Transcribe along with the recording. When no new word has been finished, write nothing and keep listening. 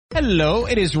Hello,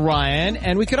 it is Ryan,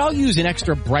 and we could all use an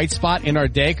extra bright spot in our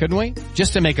day, couldn't we?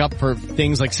 Just to make up for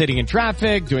things like sitting in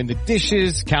traffic, doing the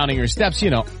dishes, counting your steps,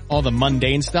 all the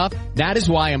mundane stuff. That is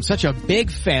why I'm such a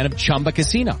big fan of Chumba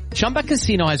Casino. Chumba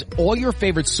Casino has all your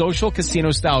favorite social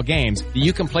casino-style games that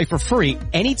you can play for free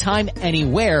anytime,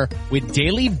 anywhere with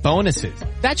daily bonuses.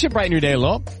 That should brighten your day a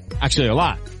little. Actually, a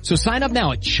lot. So sign up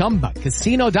now at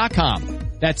ChumbaCasino.com.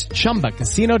 That's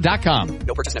ChumbaCasino.com.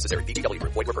 No purchase necessary. VGW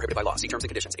Group. Void where prohibited by law. See terms and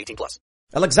conditions. 18+.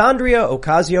 Alexandria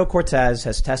Ocasio-Cortez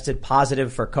has tested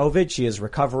positive for COVID. She is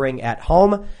recovering at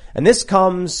home. And this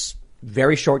comes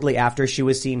very shortly after she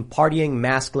was seen partying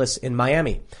maskless in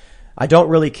Miami. I don't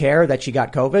really care that she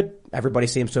got COVID. Everybody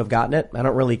seems to have gotten it. I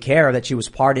don't really care that she was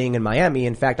partying in Miami.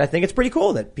 In fact, I think it's pretty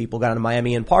cool that people got into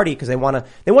Miami and party because they want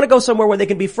to go somewhere where they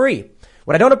can be free.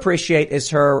 What I don't appreciate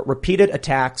is her repeated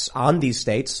attacks on these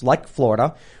states, like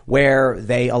Florida, where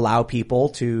they allow people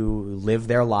to live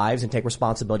their lives and take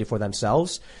responsibility for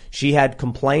themselves. She had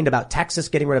complained about Texas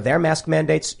getting rid of their mask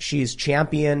mandates. She's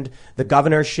championed the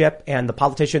governorship and the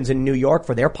politicians in New York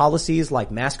for their policies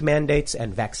like mask mandates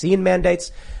and vaccine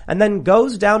mandates, and then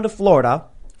goes down to Florida,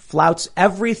 flouts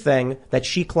everything that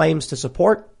she claims to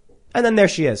support, and then there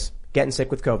she is, getting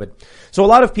sick with COVID. So a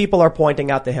lot of people are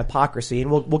pointing out the hypocrisy, and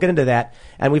we'll get into that.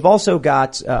 And we've also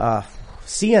got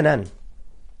CNN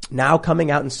now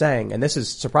coming out and saying, and this is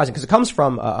surprising because it comes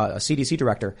from a CDC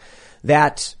director,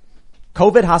 that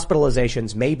COVID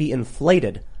hospitalizations may be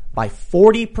inflated by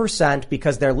 40%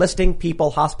 because they're listing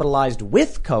people hospitalized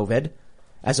with COVID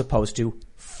as opposed to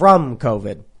from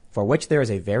COVID, for which there is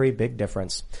a very big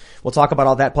difference. We'll talk about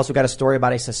all that. Plus, we've got a story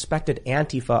about a suspected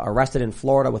Antifa arrested in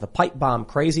Florida with a pipe bomb.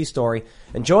 Crazy story.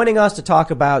 And joining us to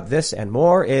talk about this and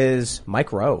more is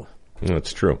Mike Rowe.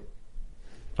 That's true.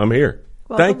 I'm here.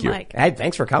 Welcome, Thank you. Mike. Hey,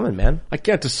 thanks for coming, man. I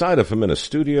can't decide if I'm in a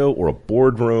studio or a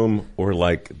boardroom or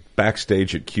like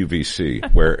backstage at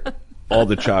QVC where all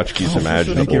the tchotchkes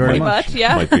imaginable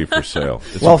might be for sale.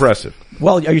 It's impressive.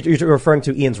 Well, you're referring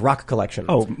to Ian's rock collection.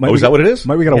 Is that what it is?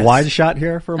 Might we get a wide shot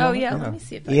here for a moment? Oh, yeah. Let me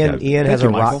see if Ian has a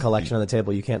rock collection on the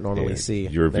table you can't normally see.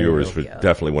 Your viewers would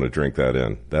definitely want to drink that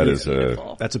in. That is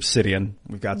That's obsidian.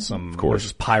 We've got some, of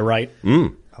course, pyrite.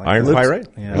 Iron pyrite?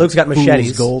 Yeah. Luke's got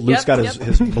machetes. Gold. Luke's got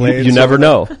his blades. You never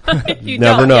know. you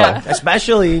never know. Yeah.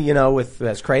 Especially, with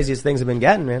as crazy as things have been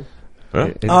getting, man.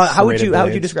 Huh? How would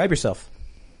you describe yourself?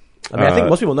 I mean, I think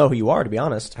most people know who you are, to be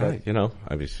honest. But.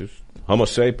 I was just Homo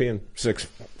sapien, 6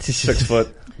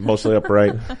 foot, mostly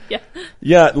upright. Yeah.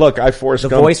 Yeah, look, I forced the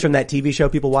voice from that TV show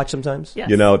people watch sometimes. Yes.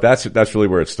 That's really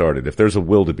where it started. If there's a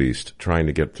wildebeest trying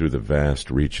to get through the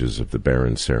vast reaches of the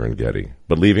barren Serengeti,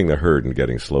 but leaving the herd and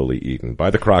getting slowly eaten by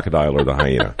the crocodile or the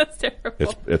hyena, That's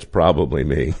terrible. it's probably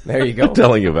me. There you go. I'm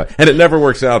telling you about, and it never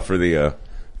works out for the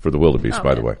wildebeest,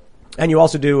 by the way. And you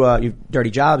also do you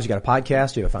Dirty Jobs. You got a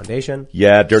podcast. You have a foundation.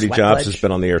 Yeah, Dirty Sweat Jobs Pledge. has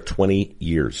been on the air 20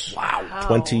 years. Wow.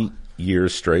 20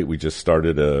 years straight. We just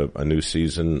started a new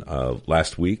season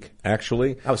last week,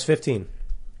 actually. I was 15.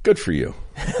 Good for you.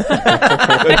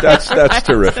 That's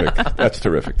terrific. That's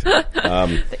terrific.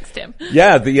 Thanks, Tim.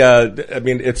 Yeah,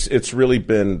 it's really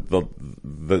been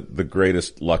the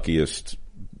greatest, luckiest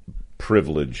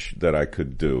privilege that I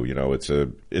could do. It's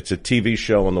a TV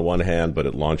show on the one hand, but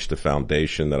it launched a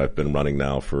foundation that I've been running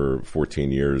now for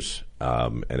 14 years.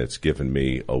 And it's given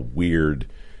me a weird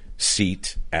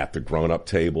seat at the grown-up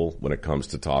table when it comes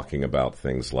to talking about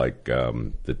things like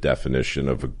the definition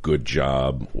of a good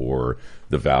job or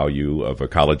the value of a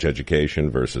college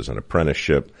education versus an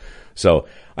apprenticeship. So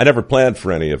I never planned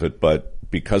for any of it, but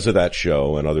because of that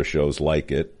show and other shows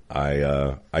like it,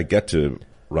 I get to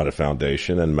run a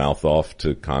foundation and mouth off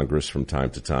to Congress from time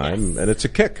to time, and it's a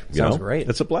kick. Sounds great.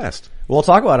 It's a blast. We'll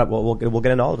talk about it. We'll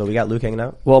get into all of it. We got Luke hanging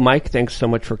out. Well, Mike, thanks so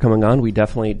much for coming on. We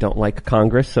definitely don't like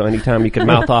Congress, so anytime you can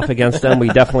mouth off against them, we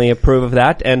definitely approve of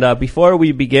that. And before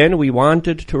we begin, we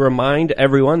wanted to remind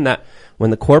everyone that when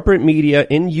the corporate media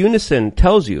in unison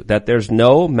tells you that there's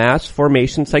no mass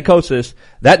formation psychosis,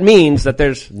 that means that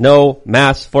there's no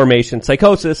mass formation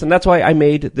psychosis, and that's why I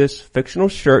made this fictional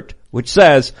shirt which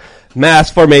says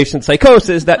mass formation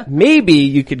psychosis that maybe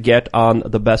you could get on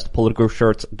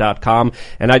thebestpoliticalshirts.com.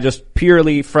 And I just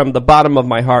purely from the bottom of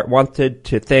my heart wanted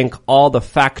to thank all the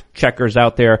fact checkers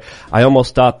out there. I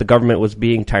almost thought the government was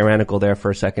being tyrannical there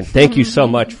for a second. Thank you so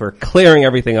much for clearing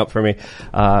everything up for me.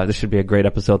 This should be a great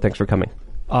episode. Thanks for coming.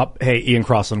 Hey, Ian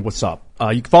Crossland, what's up?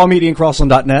 You can follow me at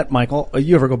IanCrossland.net, Michael.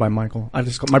 You ever go by Michael?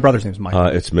 My brother's name's Michael.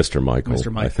 It's Mr. Michael.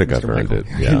 Mr. Mike. I think Mr. I've earned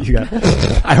Michael. it.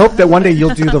 Yeah. I hope that one day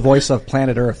you'll do the voice of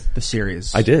Planet Earth, the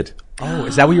series. I did. Oh,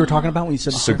 is that what you were talking about when you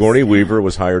said Sigourney Weaver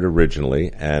was hired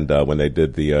originally, and when they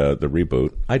did the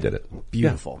reboot, I did it.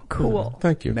 Beautiful. Cool.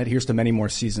 Thank you. Here's to many more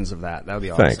seasons of that. That would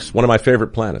be awesome. Thanks. One of my favorite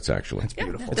planets, actually. It's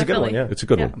beautiful. It's a good one, yeah. It's a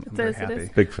good one. It is, happy. it is.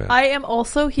 Big fan. I am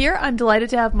also here. I'm delighted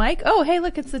to have Mike. Oh, hey,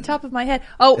 look, it's the top of my head.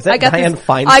 Oh, Is that I got Dianne this.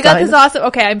 Feinstein? I got this awesome.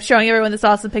 Okay, I'm showing everyone this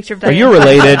awesome picture of Dianne. Are you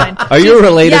related? Feinstein. Are you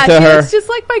related Yeah, to she her? looks just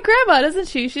like my grandma, doesn't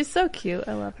she? She's so cute.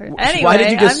 I love her. Anyway, Why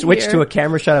did you just I'm switch here. to a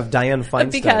camera shot of Dianne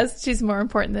Feinstein? Because she's more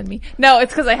important than me. No,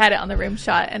 it's because I had it on the rim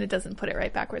shot and it doesn't put it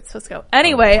right back where it's supposed to go.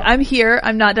 Anyway, I'm here.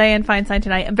 I'm not Dianne Feinstein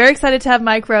tonight. I'm very excited to have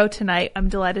Mike Rowe tonight. I'm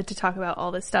delighted to talk about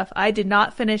all this stuff. I did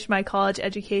not finish my college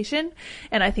education,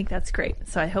 and I think that's great.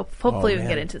 So I hopefully we can man.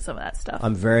 get into some of that stuff.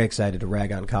 I'm very excited to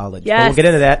rag on college. Yes. But we'll get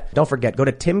into that. Don't forget, go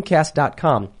to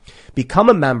timcast.com, become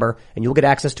a member, and you'll get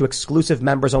access to exclusive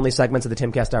members-only segments of the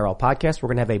Timcast IRL podcast. We're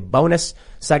going to have a bonus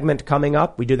segment coming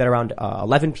up. We do that around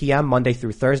 11 p.m. Monday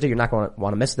through Thursday. You're not going to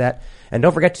want to miss that. And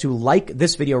don't forget to like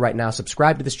this video right now,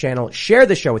 subscribe to this channel, share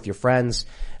the show with your friends,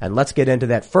 and let's get into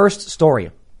that first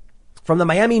story from the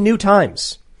Miami New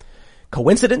Times.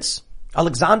 Coincidence?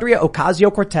 Alexandria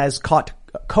Ocasio-Cortez caught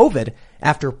COVID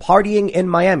after partying in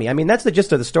Miami. I mean, that's the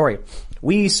gist of the story.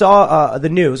 We saw the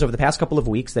news over the past couple of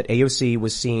weeks that AOC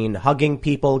was seen hugging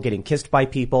people, getting kissed by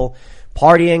people,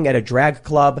 partying at a drag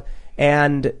club.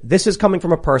 And this is coming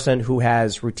from a person who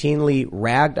has routinely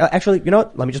ragged. Actually, you know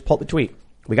what? Let me just pull up the tweet.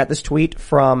 We got this tweet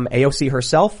from AOC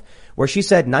herself where she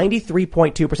said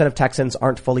 93.2% of Texans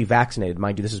aren't fully vaccinated.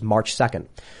 Mind you, this is March 2nd.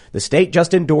 The state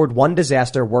just endured one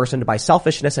disaster worsened by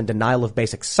selfishness and denial of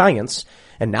basic science,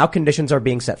 and now conditions are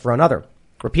being set for another.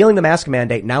 Repealing the mask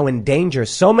mandate now endangers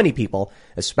so many people,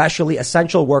 especially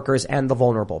essential workers and the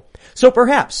vulnerable. So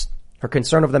perhaps her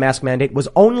concern over the mask mandate was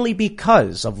only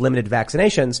because of limited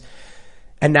vaccinations,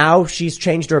 and now she's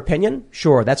changed her opinion?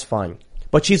 Sure, that's fine.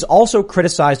 But she's also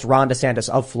criticized Ron DeSantis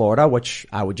of Florida, which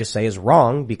I would just say is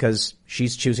wrong because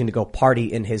she's choosing to go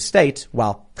party in his state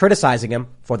while criticizing him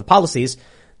for the policies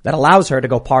that allows her to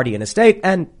go party in his state.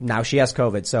 And now she has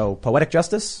COVID. So poetic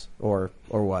justice or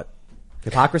what?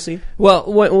 Hypocrisy?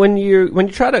 Well, when you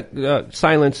try to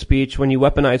silence speech, when you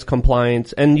weaponize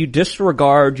compliance, and you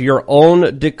disregard your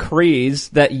own decrees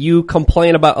that you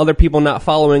complain about other people not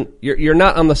following, you're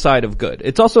not on the side of good.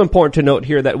 It's also important to note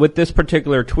here that with this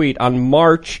particular tweet on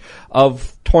March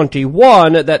of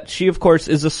 21, that she, of course,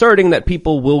 is asserting that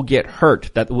people will get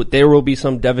hurt, that there will be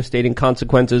some devastating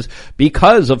consequences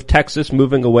because of Texas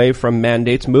moving away from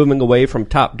mandates, moving away from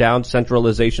top-down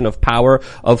centralization of power,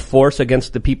 of force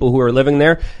against the people who are living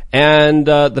there. And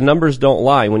the numbers don't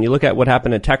lie. When you look at what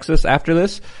happened in Texas after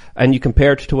this, and you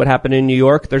compare it to what happened in New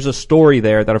York, there's a story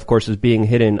there that, of course, is being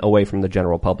hidden away from the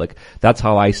general public. That's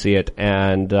how I see it.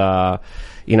 And I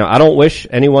don't wish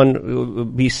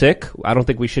anyone be sick. I don't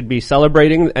think we should be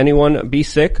celebrating anyone be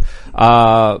sick.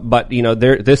 But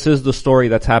this is the story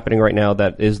that's happening right now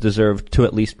that is deserved to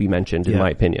at least be mentioned, in my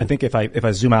opinion. I think if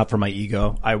I zoom out from my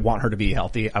ego, I want her to be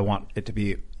healthy. I want it to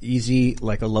be easy,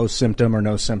 like a low symptom or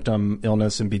no symptom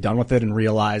illness, and be done with it and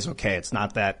realize, okay, it's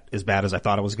not that as bad as I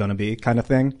thought it was going to be, kind of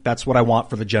thing. That's what I want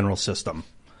for the general system.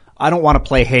 I don't want to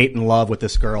play hate and love with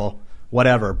this girl,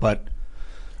 whatever, but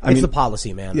It's the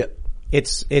policy, man. Yeah.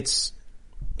 It's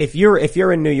if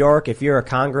you're in New York, if you're a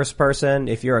congressperson,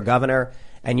 if you're a governor,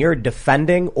 and you're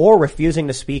defending or refusing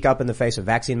to speak up in the face of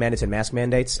vaccine mandates and mask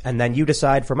mandates, and then you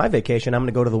decide for my vacation I'm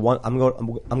going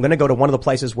to go to one of the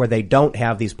places where they don't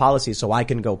have these policies so I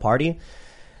can go party.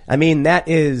 I mean, that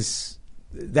is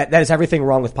everything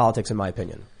wrong with politics, in my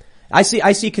opinion. I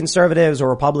see conservatives or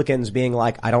Republicans being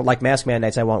like, I don't like mask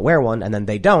mandates, I won't wear one, and then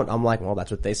they don't. I'm like, well, that's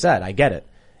what they said. I get it.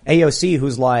 AOC,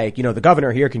 who's like, the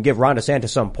governor here can give Ron DeSantis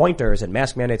some pointers and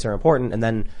mask mandates are important,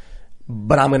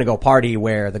 but I'm going to go party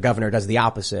where the governor does the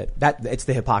opposite. It's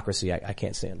the hypocrisy I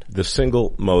can't stand. The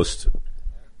single most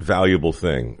valuable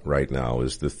thing right now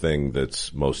is the thing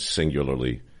that's most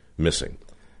singularly missing,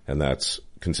 and that's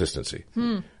consistency.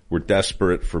 We're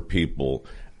desperate for people.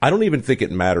 I don't even think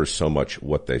it matters so much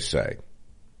what they say.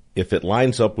 If it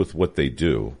lines up with what they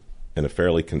do in a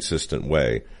fairly consistent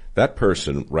way, that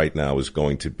person right now is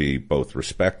going to be both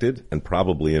respected and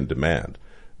probably in demand,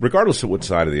 regardless of what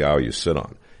side of the aisle you sit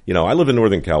on. I live in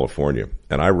Northern California,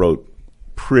 and I wrote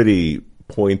pretty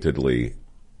pointedly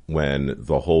when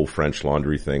the whole French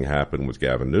Laundry thing happened with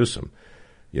Gavin Newsom.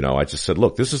 I just said,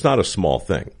 look, this is not a small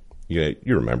thing. You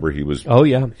remember he was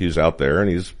out there and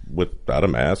he's without a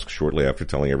mask shortly after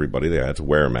telling everybody they had to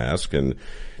wear a mask, and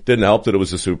didn't help that it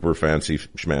was a super fancy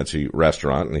schmancy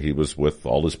restaurant and he was with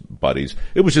all his buddies.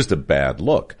 It was just a bad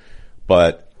look.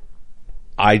 But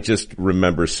I just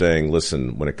remember saying,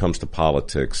 listen, when it comes to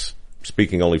politics,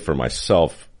 speaking only for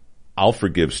myself, I'll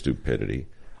forgive stupidity.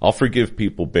 I'll forgive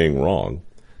people being wrong,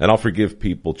 and I'll forgive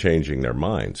people changing their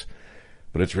minds.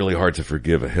 But it's really hard to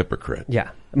forgive a hypocrite.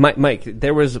 Yeah. Mike,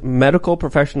 there was medical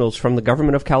professionals from the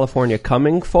government of California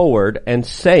coming forward and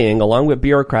saying, along with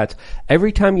bureaucrats,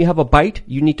 every time you have a bite,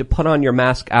 you need to put on your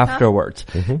mask afterwards.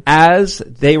 As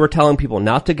they were telling people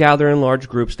not to gather in large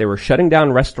groups, they were shutting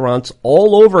down restaurants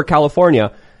all over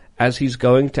California as he's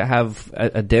going to have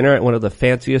a dinner at one of the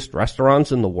fanciest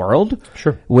restaurants in the world.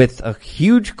 Sure. With a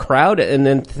huge crowd. And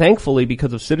then thankfully,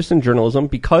 because of citizen journalism,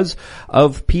 because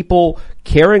of people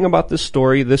caring about this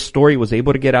story was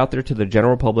able to get out there to the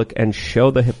general public and show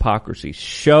the hypocrisy,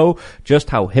 show just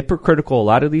how hypocritical a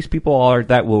lot of these people are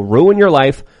that will ruin your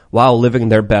life while living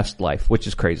their best life, which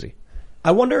is crazy.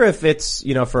 I wonder if it's,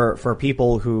 for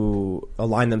people who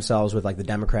align themselves with like the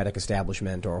Democratic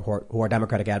establishment or who are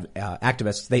Democratic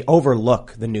activists, they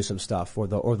overlook the Newsom stuff or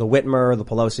the Whitmer, or the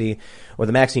Pelosi, or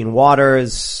the Maxine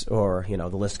Waters, or, the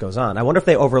list goes on. I wonder if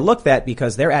they overlook that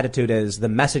because their attitude is the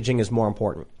messaging is more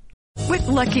important. With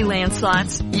Lucky Land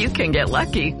Slots, you can get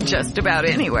lucky just about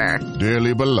anywhere.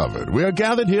 Dearly beloved, we are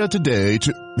gathered here today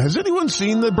to... Has anyone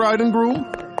seen the bride and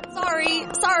groom?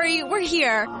 Sorry, we're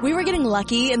here. We were getting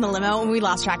lucky in the limo and we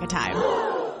lost track of time.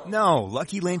 No,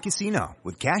 Lucky Land Casino,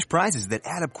 with cash prizes that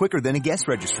add up quicker than a guest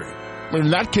registry. In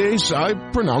that case, I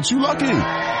pronounce you lucky.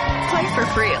 Play for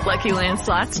free at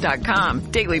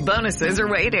LuckyLandSlots.com. Daily bonuses are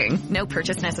waiting. No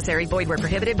purchase necessary. Void where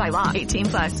prohibited by law.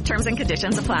 18+. Terms and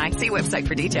conditions apply. See website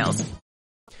for details.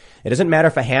 It doesn't matter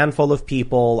if a handful of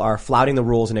people are flouting the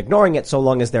rules and ignoring it so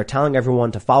long as they're telling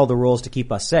everyone to follow the rules to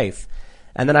keep us safe.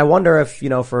 And then I wonder if,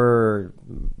 for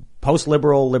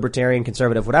post-liberal, libertarian,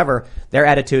 conservative, whatever, their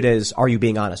attitude is, are you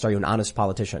being honest? Are you an honest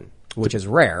politician? Which is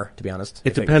rare, to be honest.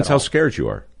 It depends how scared you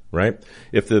are, right?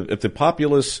 If the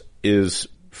populace is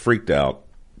freaked out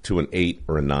to an 8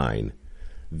 or a 9,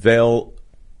 they'll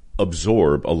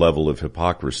absorb a level of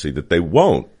hypocrisy that they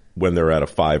won't when they're at a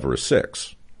 5 or a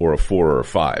 6 or a 4 or a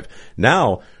 5.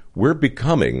 Now,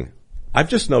 I've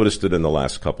just noticed it in the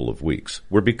last couple of weeks,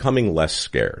 we're becoming less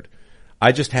scared.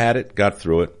 I just had it, got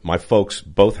through it. My folks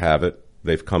both have it.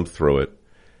 They've come through it.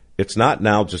 It's not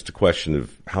now just a question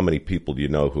of how many people do you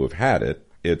know who have had it.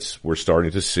 We're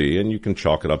starting to see, and you can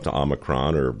chalk it up to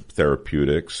Omicron or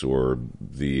therapeutics or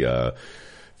the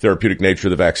therapeutic nature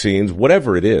of the vaccines.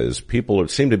 Whatever it is, people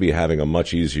seem to be having a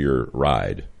much easier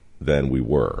ride than we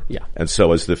were. Yeah. And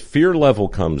so as the fear level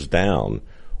comes down,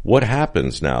 what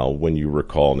happens now when you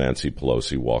recall Nancy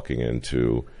Pelosi walking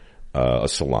into a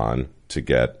salon to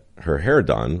get her hair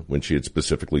done when she had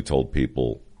specifically told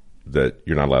people that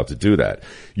you're not allowed to do that?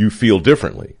 You feel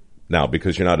differently now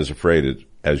because you're not as afraid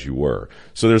as you were.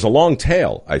 So there's a long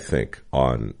tail, I think,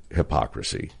 on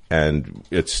hypocrisy, and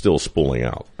it's still spooling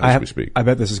out as we speak. I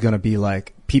bet this is going to be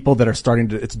like people that are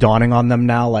it's dawning on them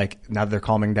now, like now that they're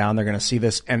calming down, they're going to see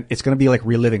this, and it's going to be like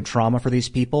reliving trauma for these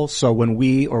people. So when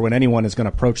when anyone is going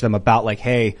to approach them about like,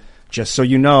 hey, just so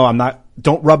you know,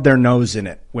 don't rub their nose in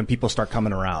it when people start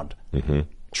coming around. Mm-hmm.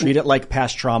 Treat it like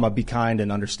past trauma. Be kind and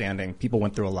understanding. People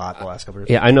went through a lot the last couple of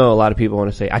years. Yeah, I know a lot of people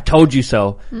want to say, I told you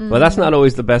so. But that's not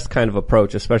always the best kind of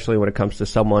approach, especially when it comes to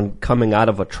someone coming out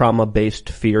of a trauma-based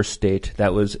fear state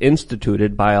that was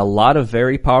instituted by a lot of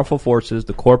very powerful forces.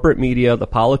 The corporate media, the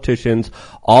politicians,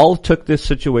 all took this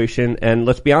situation and,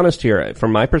 let's be honest here,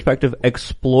 from my perspective,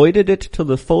 exploited it to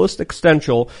the fullest extent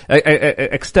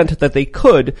that they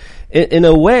could in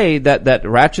a way that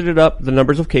ratcheted up the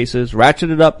numbers of cases,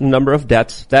 ratcheted up the number of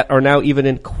deaths, that are now even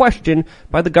in question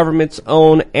by the government's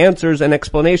own answers and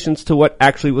explanations to what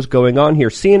actually was going on here.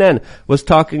 CNN was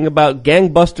talking about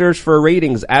gangbusters for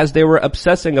ratings as they were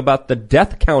obsessing about the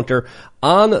death counter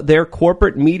on their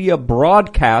corporate media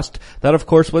broadcast that, of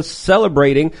course, was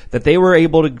celebrating that they were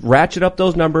able to ratchet up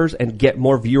those numbers and get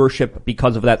more viewership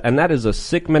because of that. And that is a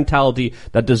sick mentality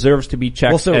that deserves to be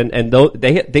checked, and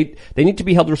they need to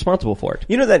be held responsible for it.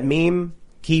 You know that meme?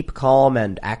 Keep calm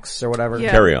and X or whatever.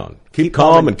 Yeah. Carry on. Keep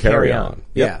calm and carry on.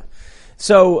 Yep. Yeah.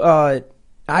 So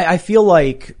I feel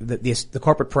like the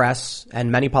corporate press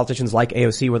and many politicians like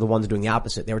AOC were the ones doing the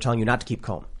opposite. They were telling you not to keep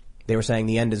calm. They were saying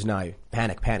the end is nigh.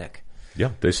 Panic, panic. Yeah,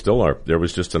 they still are. There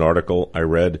was just an article I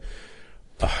read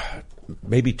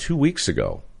maybe 2 weeks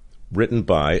ago, written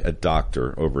by a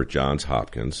doctor over at Johns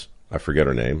Hopkins. I forget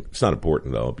her name. It's not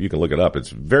important, though. You can look it up. It's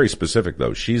very specific,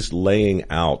 though. She's laying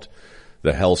out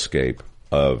the hellscape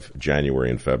of January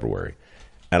and February.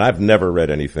 And I've never read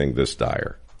anything this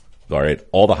dire. All right.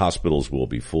 All the hospitals will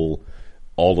be full.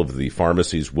 All of the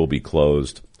pharmacies will be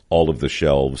closed. All of the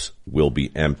shelves will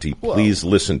be empty. Whoa. Please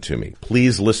listen to me.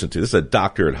 Please listen to me. This is a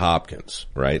doctor at Hopkins,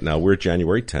 right? Now we're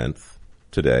January 10th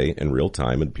today in real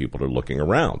time and people are looking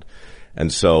around.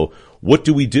 And so what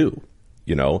do?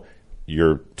 You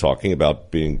you're talking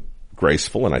about being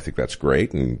graceful, and I think that's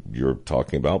great, and you're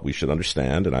talking about we should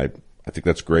understand, and I think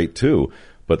that's great too.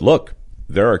 But look,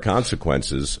 there are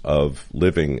consequences of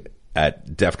living at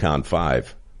DEFCON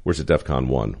 5. Where's the DEFCON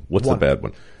 1? What's the bad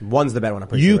one? One's the bad one, I'm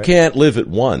pretty sure. You right? can't live at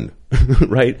 1,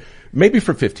 right? Maybe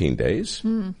for 15 days,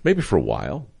 maybe for a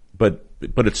while, but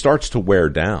it starts to wear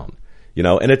down. You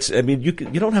know, and you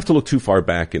don't have to look too far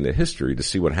back into history to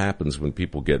see what happens when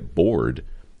people get bored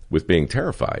with being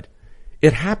terrified.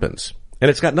 It happens. And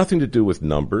it's got nothing to do with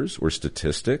numbers or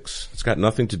statistics. It's got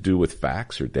nothing to do with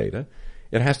facts or data.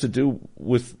 It has to do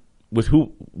with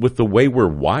the way we're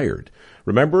wired.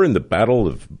 Remember in the Battle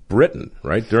of Britain,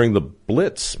 right? During the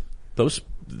Blitz, those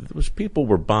people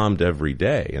were bombed every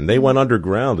day, and they went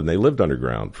underground and they lived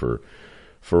underground for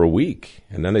a week,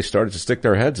 and then they started to stick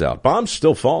their heads out. Bombs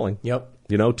still falling. Yep.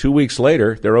 You know, 2 weeks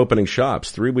later, they're opening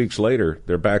shops. 3 weeks later,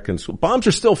 they're back in school. Bombs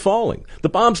are still falling. The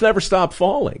bombs never stop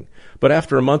falling. But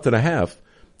after a month and a half,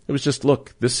 it was just,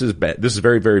 look, this is bad. This is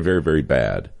very, very, very, very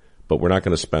bad. But we're not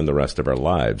going to spend the rest of our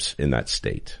lives in that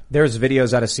state. There's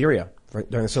videos out of Syria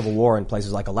during the Civil War in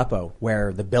places like Aleppo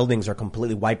where the buildings are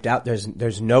completely wiped out.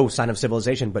 There's no sign of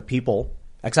civilization, but people,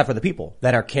 except for the people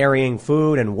that are carrying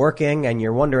food and working, and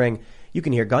you're wondering, you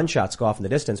can hear gunshots go off in the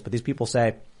distance, but these people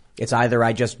say, it's either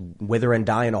I just wither and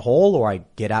die in a hole, or I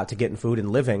get out to getting food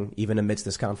and living even amidst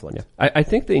this conflict. Yeah. I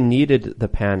think they needed the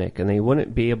panic, and they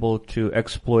wouldn't be able to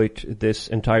exploit this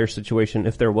entire situation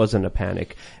if there wasn't a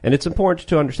panic. And it's important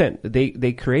to understand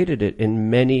they created it in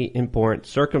many important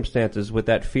circumstances. With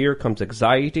that fear comes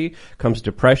anxiety, comes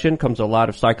depression, comes a lot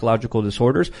of psychological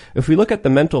disorders. If we look at the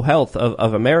mental health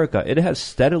of America, it has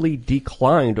steadily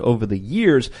declined over the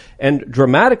years, and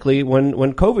dramatically when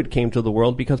COVID came to the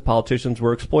world, because politicians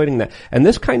were exploiting that. And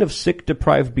this kind of sick,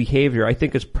 deprived behavior, I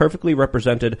think, is perfectly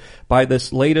represented by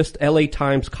this latest LA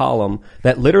Times column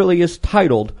that literally is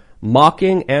titled,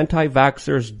 "Mocking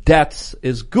Anti-Vaxxers' Deaths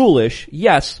is Ghoulish,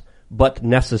 Yes, but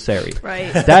Necessary."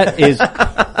 Right. That is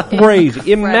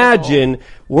crazy. Imagine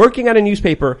working at a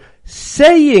newspaper,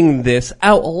 saying this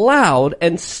out loud,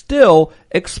 and still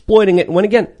exploiting it, when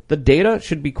again, the data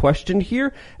should be questioned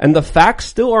here, and the facts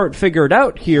still aren't figured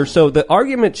out here. So the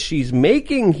argument she's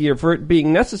making here for it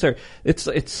being necessary, it's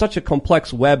such a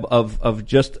complex web of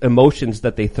just emotions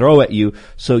that they throw at you,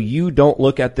 so you don't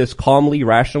look at this calmly,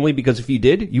 rationally, because if you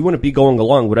did, you wouldn't be going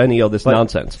along with any of this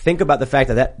nonsense. Think about the fact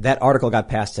that article got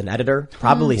past an editor,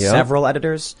 probably several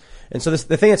editors. And so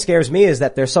the thing that scares me is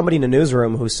that there's somebody in the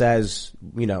newsroom who says,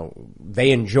 you know,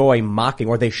 they enjoy mocking,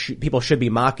 or people should be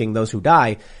mocking those who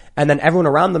die. And then everyone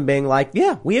around them being like,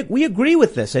 yeah, we agree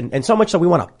with this. And so much so we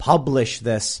want to publish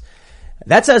this.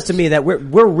 That says to me that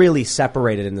we're really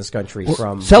separated in this country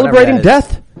from celebrating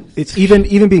death. It's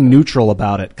even being neutral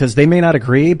about it, because they may not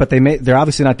agree, but they're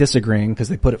obviously not disagreeing because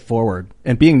they put it forward.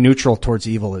 And being neutral towards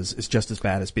evil is just as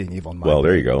bad as being evil in my opinion.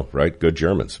 There you go, right? Good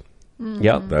Germans.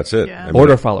 Yep. That's it. Yeah. I mean,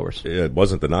 Order followers. It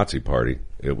wasn't the Nazi party.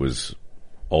 It was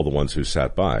all the ones who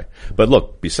sat by. But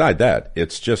look, beside that,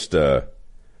 it's just, I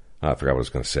forgot what I was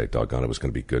going to say. Doggone, it was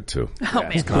going to be good too. Oh,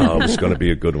 man. It was going to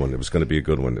be a good one.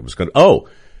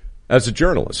 As a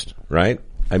journalist, right?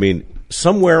 I mean,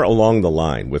 somewhere along the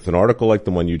line, with an article like the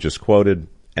one you just quoted,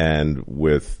 and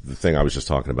with the thing I was just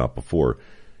talking about before,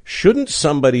 shouldn't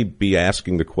somebody be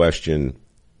asking the question,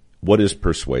 what is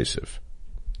persuasive?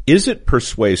 Is it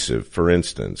persuasive, for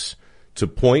instance, to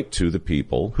point to the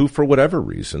people who, for whatever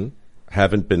reason,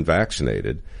 haven't been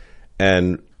vaccinated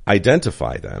and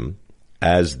identify them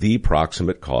as the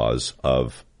proximate cause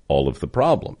of all of the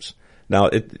problems? Now,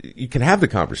 you can have the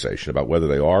conversation about whether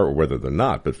they are or whether they're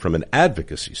not, but from an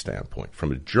advocacy standpoint,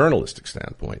 from a journalistic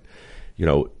standpoint, you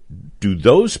know, do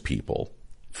those people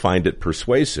find it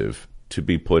persuasive to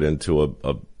be put into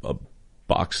a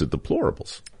box of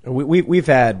deplorables? We've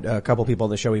had a couple people on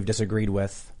the show we've disagreed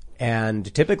with,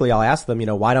 and typically I'll ask them, you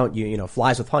know, why don't you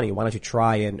flies with honey, why don't you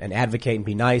try and advocate and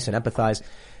be nice and empathize?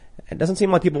 It doesn't seem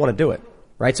like people want to do it,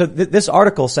 right? So this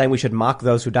article saying we should mock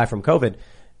those who die from COVID,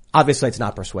 obviously it's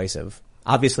not persuasive.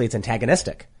 Obviously it's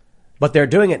antagonistic. But they're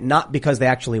doing it not because they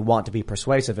actually want to be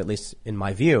persuasive, at least in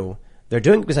my view. They're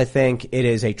doing it because I think it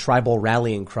is a tribal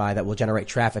rallying cry that will generate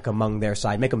traffic among their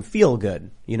side, make them feel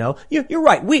good. You know, you're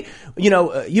right.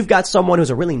 You've got someone who's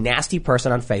a really nasty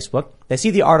person on Facebook. They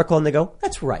see the article and they go,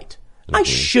 "That's right. I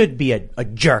should be a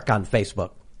jerk on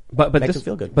Facebook." But Make this them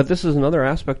feel good. But this is another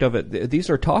aspect of it. These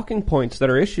are talking points that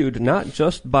are issued not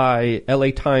just by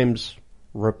LA Times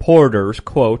reporters,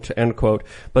 quote, end quote.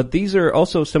 But these are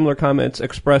also similar comments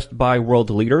expressed by world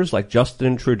leaders like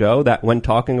Justin Trudeau that when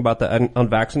talking about the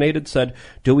unvaccinated said,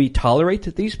 do we tolerate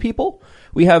these people?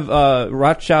 We have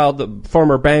Rothschild, the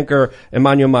former banker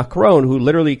Emmanuel Macron, who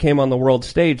literally came on the world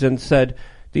stage and said,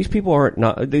 these people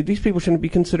shouldn't be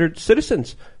considered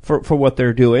citizens for what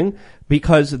they're doing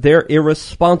because they're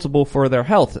irresponsible for their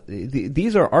health.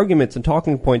 These are arguments and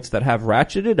talking points that have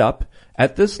ratcheted up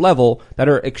at this level that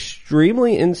are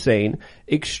extremely insane,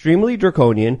 extremely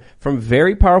draconian from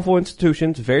very powerful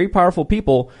institutions, very powerful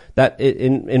people that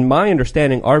in my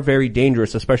understanding are very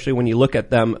dangerous, especially when you look at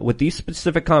them with these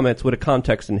specific comments with a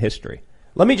context in history.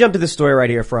 Let me jump to this story right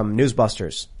here from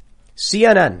Newsbusters.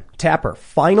 CNN, Tapper,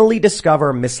 finally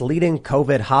discover misleading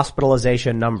COVID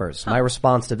hospitalization numbers. My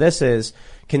response to this is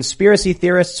conspiracy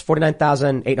theorists,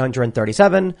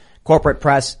 49,837, corporate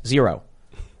press, 0.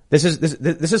 This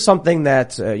is something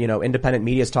that, independent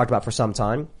media has talked about for some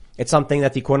time. It's something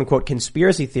that the quote unquote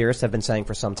conspiracy theorists have been saying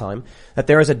for some time, that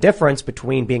there is a difference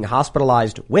between being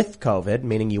hospitalized with COVID,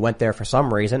 meaning you went there for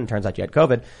some reason, it turns out you had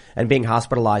COVID, and being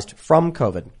hospitalized from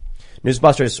COVID.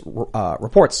 Newsbusters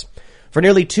reports, for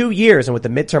nearly 2 years and with the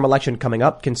midterm election coming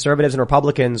up, conservatives and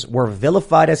Republicans were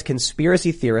vilified as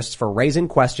conspiracy theorists for raising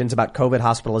questions about COVID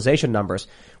hospitalization numbers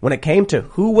when it came to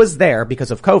who was there because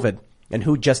of COVID and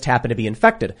who just happened to be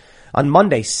infected. On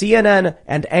Monday, CNN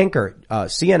and anchor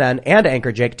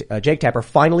Jake Tapper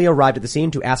finally arrived at the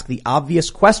scene to ask the obvious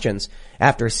questions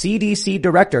after CDC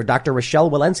Director Dr. Rochelle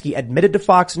Walensky admitted to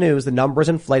Fox News the numbers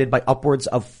inflated by upwards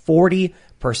of 40%.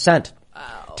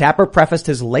 Tapper prefaced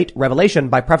his late revelation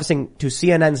by prefacing to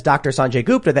CNN's Dr. Sanjay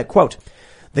Gupta that, quote,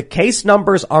 the case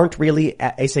numbers aren't really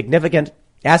as significant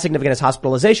as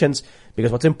hospitalizations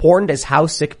because what's important is how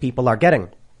sick people are getting.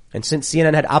 And since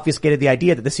CNN had obfuscated the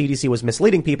idea that the CDC was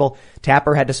misleading people,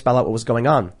 Tapper had to spell out what was going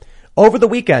on. Over the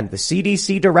weekend, the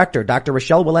CDC director, Dr.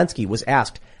 Rochelle Walensky, was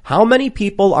asked how many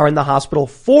people are in the hospital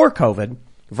for COVID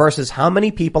versus how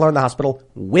many people are in the hospital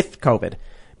with COVID.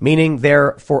 Meaning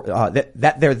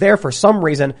that they're there for some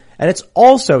reason, and it's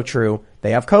also true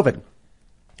they have COVID.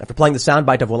 After playing the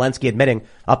soundbite of Walensky admitting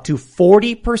up to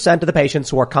 40% of the patients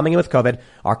who are coming in with COVID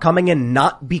are coming in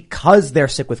not because they're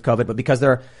sick with COVID, but because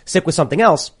they're sick with something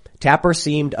else, Tapper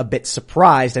seemed a bit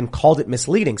surprised and called it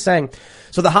misleading, saying,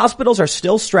 so the hospitals are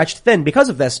still stretched thin because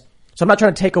of this, so I'm not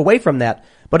trying to take away from that.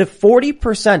 But if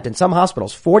 40% in some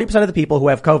hospitals, 40% of the people who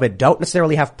have COVID don't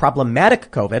necessarily have problematic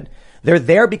COVID, they're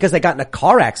there because they got in a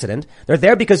car accident. They're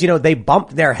there because, they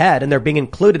bumped their head and they're being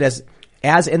included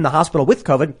as in the hospital with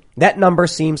COVID. That number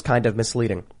seems kind of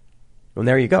misleading. And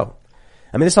there you go.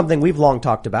 I mean, it's something we've long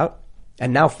talked about.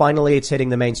 And now finally it's hitting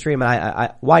the mainstream.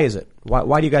 And why is it?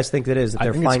 Why do you guys think that is? That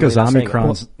they're finally because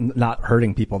Omicron's not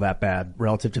hurting people that bad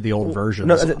relative to the old versions.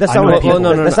 No, that's not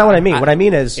what I mean. What I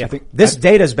mean is this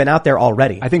data's been out there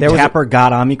already. I think Tapper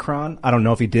got Omicron. I don't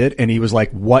know if he did. And he was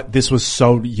like, what? This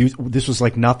was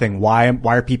like nothing. Why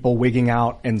are people wigging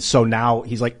out? And so now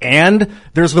he's like, and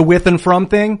there's the with and from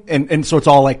thing. And so it's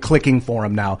all like clicking for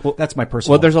him now. Well, that's my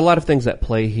personal. Well, there's a lot of things at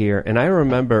play here. And I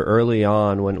remember early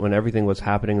on when everything was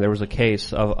happening, there was a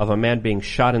case of a man being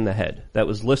shot in the head that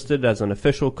was listed as an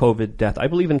official COVID death, I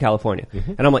believe in California.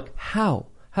 Mm-hmm. And I'm like, how?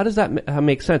 How does that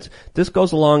make sense? This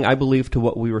goes along, I believe, to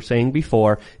what we were saying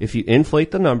before. If you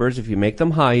inflate the numbers, if you make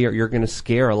them higher, you're going to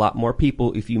scare a lot more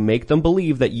people. If you make them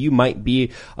believe that you might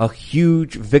be a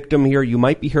huge victim here, you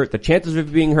might be hurt, the chances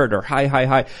of being hurt are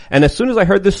high. And as soon as I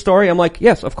heard this story, I'm like,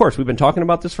 yes, of course, we've been talking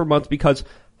about this for months because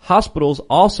hospitals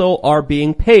also are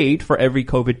being paid for every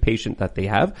COVID patient that they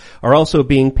have, are also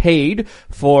being paid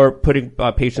for putting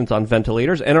patients on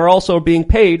ventilators, and are also being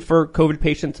paid for COVID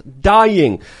patients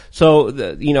dying. So,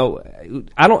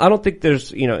 I don't think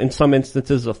there's, in some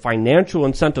instances a financial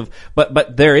incentive,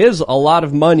 but there is a lot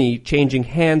of money changing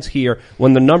hands here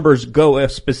when the numbers go a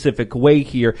specific way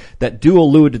here that do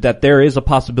allude that there is a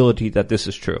possibility that this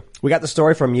is true. We got the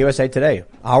story from USA Today.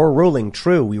 Our ruling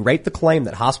true. We rate the claim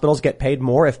that hospitals get paid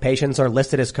more if patients are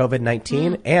listed as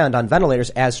COVID-19 and on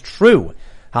ventilators as true.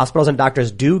 Hospitals and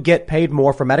doctors do get paid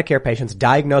more for Medicare patients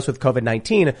diagnosed with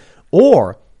COVID-19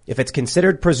 or if it's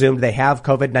considered presumed they have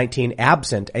COVID-19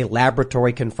 absent a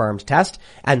laboratory confirmed test,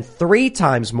 and 3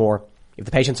 times more if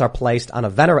the patients are placed on a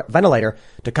ventilator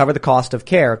to cover the cost of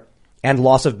care and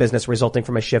loss of business resulting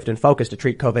from a shift in focus to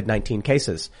treat COVID-19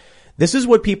 cases. This is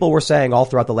what people were saying all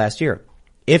throughout the last year.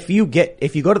 If you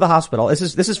go to the hospital,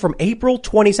 this is from April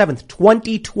 27th,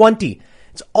 2020.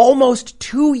 It's almost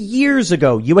 2 years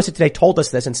ago. USA Today told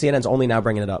us this, and CNN's only now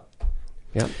bringing it up.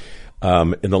 Yeah.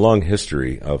 In the long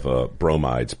history of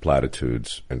bromides,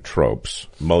 platitudes, and tropes,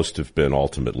 most have been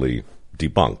ultimately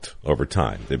debunked over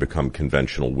time. They become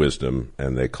conventional wisdom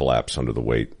and they collapse under the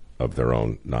weight of their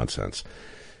own nonsense.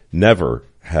 Never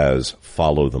has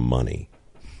follow the money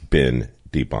been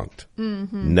debunked.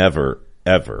 Mm-hmm. Never,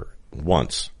 ever,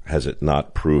 once has it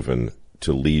not proven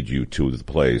to lead you to the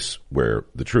place where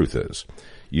the truth is.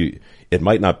 It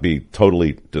might not be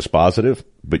totally dispositive,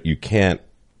 but you can't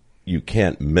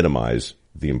minimize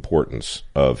the importance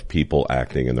of people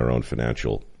acting in their own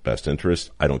financial best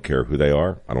interest. I don't care who they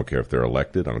are. I don't care if they're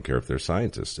elected. I don't care if they're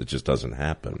scientists. It just doesn't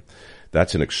happen.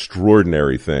 That's an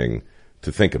extraordinary thing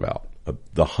to think about.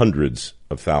 The hundreds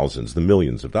of thousands, the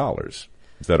millions of dollars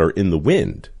that are in the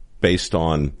wind based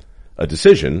on a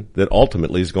decision that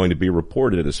ultimately is going to be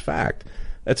reported as fact.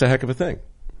 That's a heck of a thing.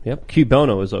 Yep. Cui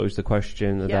bono is always the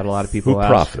question that a lot of people who ask.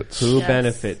 Profits? Who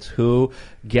benefits? Who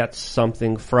gets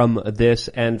something from this?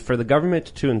 And for the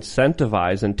government to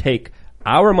incentivize and take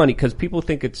our money, because people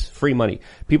think it's free money.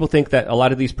 People think that a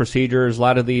lot of these procedures, a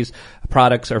lot of these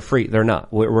products are free. They're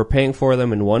not. We're paying for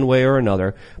them in one way or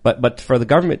another. But for the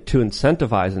government to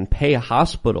incentivize and pay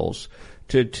hospitals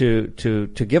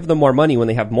to give them more money when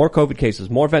they have more COVID cases,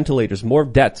 more ventilators, more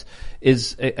debts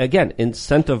is, again,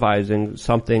 incentivizing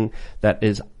something that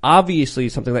is obviously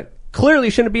something that clearly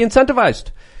shouldn't be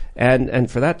incentivized. And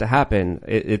for that to happen,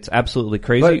 it's absolutely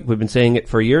crazy. But we've been saying it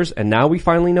for years, and now we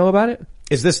finally know about it.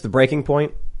 Is this the breaking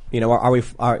point? You know,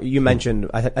 you mentioned,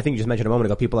 I think you just mentioned a moment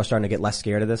ago, people are starting to get less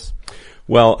scared of this?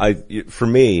 Well, for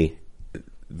me,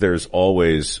 there's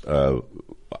always,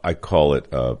 I call it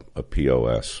a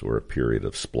POS, or a period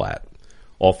of splat.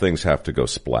 All things have to go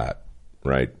splat,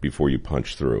 right, before you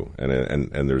punch through. And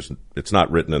it's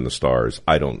not written in the stars.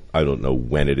 I don't know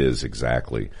when it is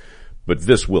exactly, but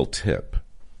this will tip,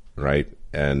 right?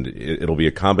 And it'll be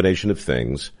a combination of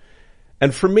things.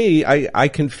 And for me, I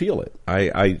can feel it.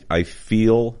 I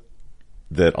feel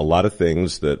that a lot of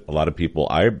things that a lot of people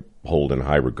I hold in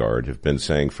high regard have been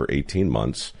saying for 18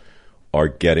 months are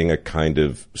getting a kind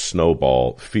of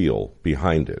snowball feel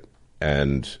behind it.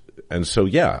 And so,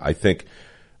 yeah,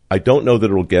 I don't know that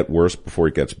it'll get worse before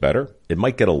it gets better. It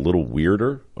might get a little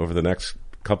weirder over the next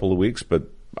couple of weeks, but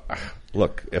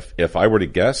look, if I were to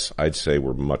guess, I'd say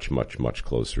we're much, much, much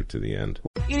closer to the end.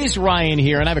 It is Ryan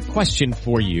here, and I have a question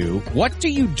for you. What do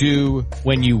you do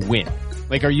when you win?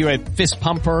 Like, are you a fist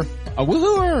pumper, a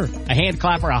woo-hooer, a hand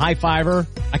clapper, a high fiver?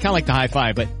 I kind of like the high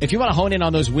five, but if you want to hone in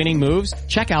on those winning moves,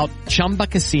 check out Chumba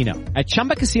Casino. At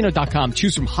ChumbaCasino.com,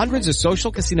 choose from hundreds of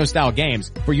social casino-style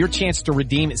games for your chance to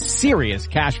redeem serious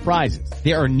cash prizes.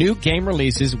 There are new game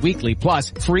releases weekly,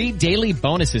 plus free daily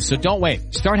bonuses, so don't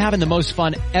wait. Start having the most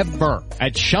fun ever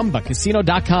at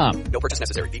ChumbaCasino.com. No purchase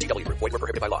necessary. VGW. Void where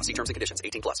prohibited by law. See terms and conditions.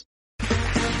 18+.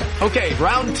 Okay,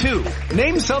 round two.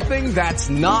 Name something that's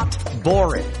not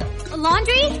boring. A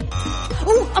laundry?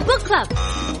 Ooh, a book club.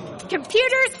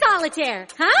 Computer solitaire,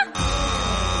 huh?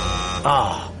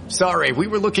 Ah, sorry, we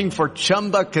were looking for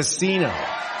Chumba Casino.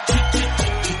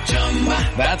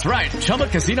 That's right,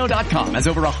 ChumbaCasino.com has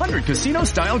over 100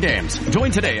 casino-style games.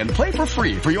 Join today and play for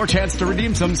free for your chance to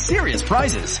redeem some serious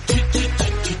prizes.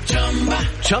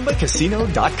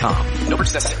 ChumbaCasino.com. No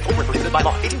purchase necessary. Void where prohibited by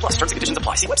law. 18+. Terms and conditions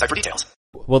apply. See website for details.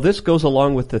 Well, this goes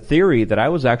along with the theory that I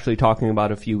was actually talking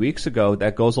about a few weeks ago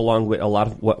that goes along with a lot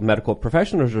of what medical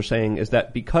professionals are saying, is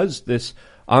that because this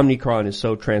Omicron is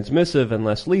so transmissive and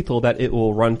less lethal, that it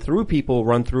will run through people,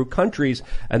 run through countries,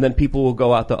 and then people will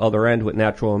go out the other end with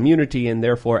natural immunity and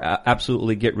therefore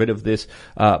absolutely get rid of this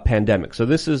pandemic. So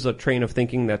this is a train of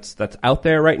thinking that's out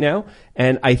there right now.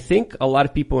 And I think a lot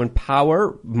of people in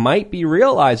power might be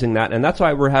realizing that. And that's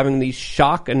why we're having these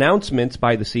shock announcements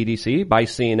by the CDC, by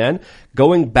CNN,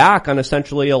 going back on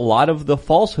essentially a lot of the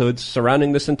falsehoods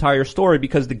surrounding this entire story,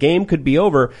 because the game could be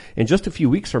over in just a few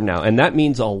weeks from now. And that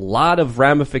means a lot of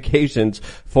ramifications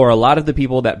for a lot of the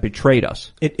people that betrayed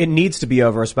us. It needs to be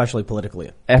over, especially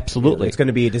politically. Absolutely. It's going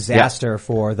to be a disaster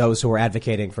for those who are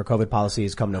advocating for COVID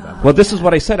policies come November. Well, this is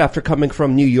what I said after coming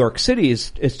from New York City,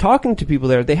 is talking to people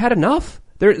there. They had enough.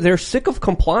 They're sick of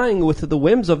complying with the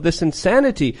whims of this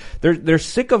insanity. They're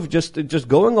sick of just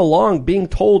going along, being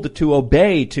told to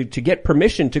obey, to get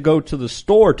permission to go to the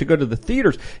store, to go to the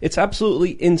theaters. It's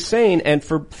absolutely insane. And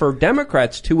for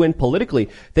Democrats to win politically,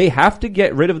 they have to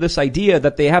get rid of this idea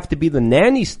that they have to be the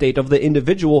nanny state of the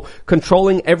individual,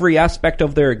 controlling every aspect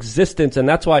of their existence. And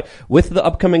that's why with the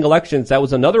upcoming elections, that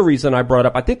was another reason I brought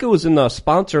up. I think it was in the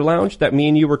sponsor lounge that me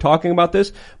and you were talking about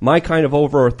this. My kind of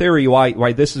overall theory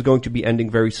why this is going to be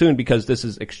ending very soon, because this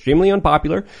is extremely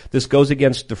unpopular. This goes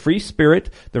against the free spirit,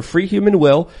 the free human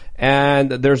will,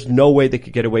 and there's no way they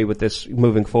could get away with this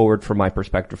moving forward from my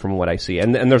perspective, from what I see.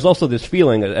 And there's also this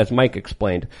feeling, as Mike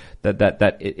explained,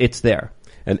 that it's there.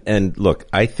 And look,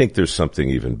 I think there's something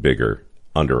even bigger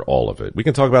under all of it. We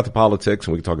can talk about the politics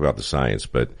and we can talk about the science,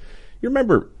 but you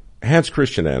remember Hans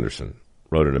Christian Andersen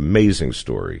wrote an amazing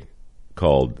story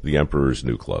called The Emperor's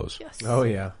New Clothes. Yes. Oh,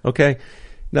 yeah. Okay.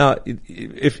 Now,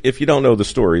 if you don't know the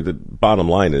story, the bottom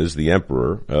line is the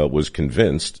emperor was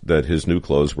convinced that his new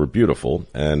clothes were beautiful,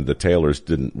 and the tailors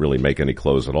didn't really make any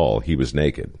clothes at all. He was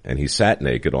naked, and he sat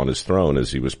naked on his throne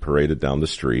as he was paraded down the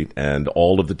street, and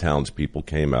all of the townspeople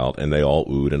came out, and they all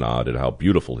oohed and ahed at how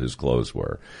beautiful his clothes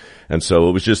were. And so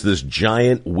it was just this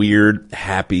giant, weird,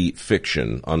 happy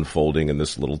fiction unfolding in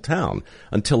this little town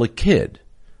until a kid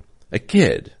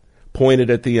pointed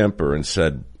at the emperor and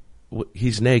said,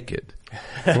 "He's naked."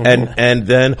 and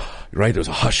then, right, there's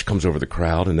a hush comes over the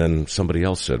crowd, and then somebody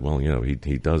else said, well, he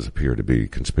does appear to be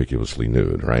conspicuously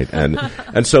nude, right?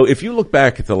 And so if you look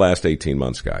back at the last 18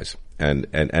 months, guys, and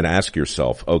ask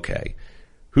yourself, okay,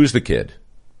 who's the kid?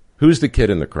 Who's the kid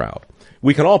in the crowd?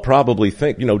 We can all probably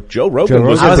think, Joe Rogan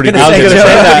was a pretty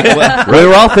good. We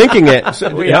were all thinking it.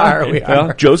 So, we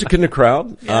are. Joe's a kid in the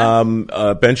crowd.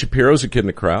 Yeah. Ben Shapiro's a kid in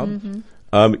the crowd.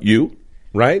 Mm-hmm. You.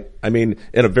 Right? I mean,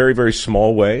 in a very, very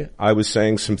small way, I was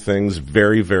saying some things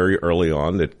very, very early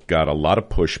on that got a lot of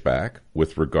pushback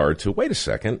with regard to, wait a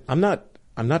second, I'm not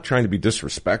trying to be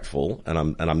disrespectful,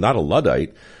 and I'm not a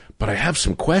Luddite, but I have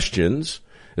some questions,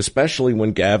 especially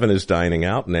when Gavin is dining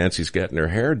out and Nancy's getting her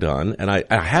hair done, and I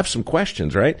have some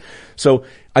questions, right? So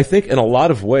I think in a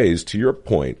lot of ways, to your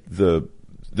point, the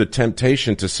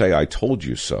temptation to say, I told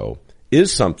you so,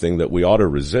 is something that we ought to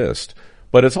resist.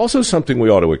 But it's also something we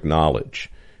ought to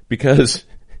acknowledge, because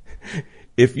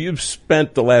if you've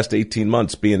spent the last 18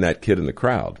 months being that kid in the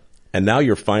crowd, and now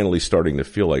you're finally starting to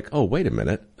feel like, oh, wait a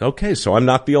minute. Okay, so I'm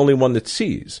not the only one that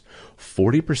sees.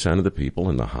 40% of the people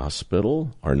in the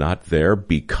hospital are not there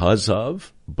because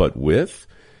of, but with.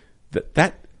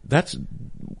 That's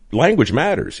language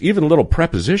matters, even little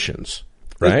prepositions.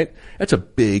 Right? That's a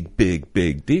big, big,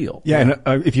 big deal. Yeah,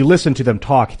 and if you listen to them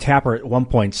talk, Tapper at one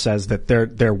point says that they're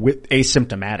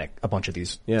asymptomatic, a bunch of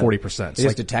these 40%. They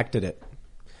just detected it.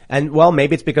 And, well,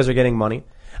 maybe it's because they're getting money.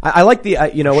 I like the,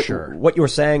 what you were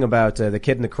saying about the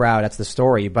kid in the crowd, that's the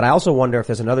story. But I also wonder if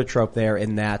there's another trope there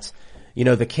in that,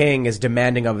 the king is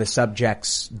demanding of his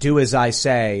subjects, do as I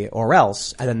say or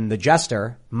else. And then the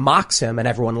jester mocks him and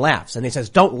everyone laughs. And he says,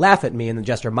 don't laugh at me. And the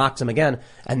jester mocks him again.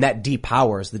 And that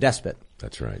depowers the despot.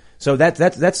 That's right. So that's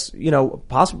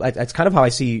possible. That's kind of how I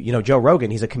see, Joe Rogan.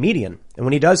 He's a comedian. And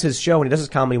when he does his show, when he does his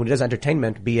comedy, when he does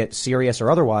entertainment, be it serious or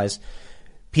otherwise,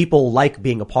 people like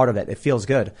being a part of it. It feels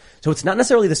good. So it's not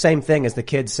necessarily the same thing as the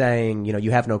kid saying, you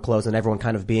have no clothes, and everyone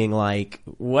kind of being like,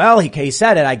 well, he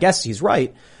said it. I guess he's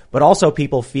right. But also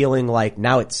people feeling like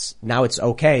now it's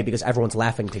okay because everyone's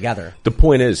laughing together. The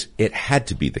point is, it had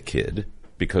to be the kid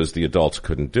because the adults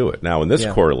couldn't do it. Now, in this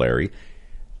corollary,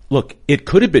 look, it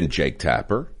could have been Jake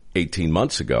Tapper 18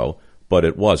 months ago, but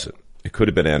it wasn't. It could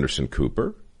have been Anderson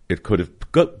Cooper. It could have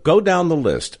go down the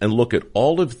list and look at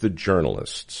all of the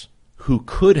journalists who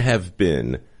could have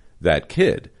been that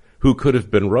kid, who could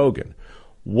have been Rogan.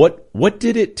 What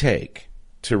did it take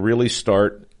to really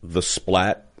start the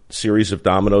Splat series of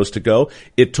dominoes to go?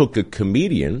 It took a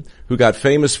comedian who got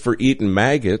famous for eating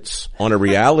maggots on a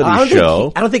reality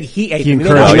show. I don't think he ate. He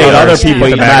encouraged other people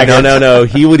eat maggots. No.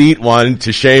 He would eat one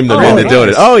to shame them into doing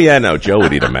it. Oh yeah, no. Joe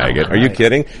would eat a maggot. Are you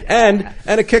kidding? And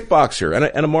a kickboxer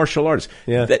and a martial artist.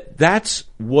 Yeah. That's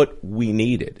what we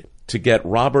needed to get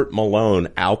Robert Malone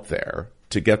out there,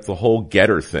 to get the whole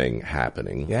Getter thing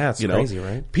happening. Yeah, it's crazy,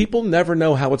 right? People never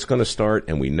know how it's going to start,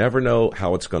 and we never know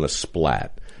how it's going to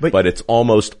splat. But it's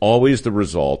almost always the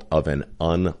result of an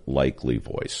unlikely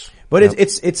voice. But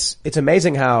it's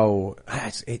amazing how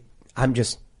I'm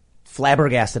just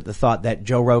flabbergasted at the thought that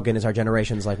Joe Rogan is our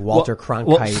generation's like Walter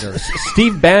Cronkite or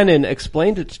Steve Bannon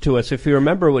explained it to us. If you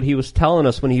remember what he was telling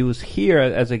us when he was here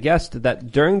as a guest,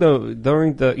 that during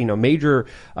the major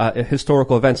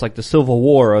historical events like the Civil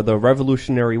War or the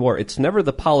Revolutionary War, it's never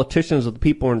the politicians or the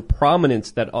people in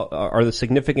prominence that are the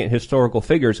significant historical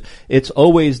figures. It's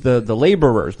always the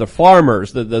laborers, the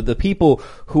farmers, the people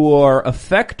who are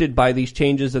affected by these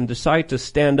changes and decide to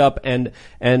stand up and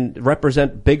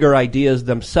represent bigger ideas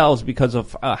themselves because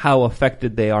of how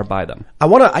affected they are by them.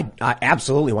 I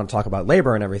absolutely want to talk about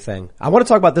labor and everything. I want to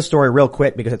talk about this story real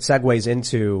quick because it segues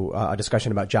into a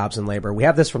discussion about jobs and labor. We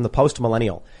have this from the Post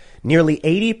Millennial. Nearly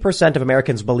 80% of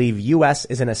Americans believe U.S.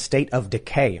 is in a state of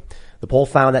decay. The poll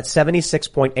found that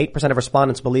 76.8% of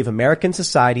respondents believe American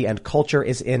society and culture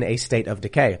is in a state of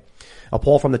decay. A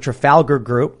poll from the Trafalgar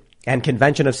Group and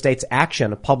Convention of States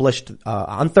Action published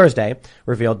on Thursday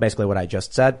revealed basically what I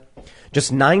just said.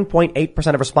 Just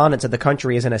 9.8% of respondents said the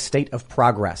country is in a state of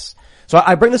progress. So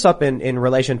I bring this up in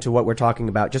relation to what we're talking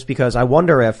about just because I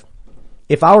wonder if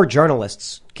if our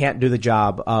journalists can't do the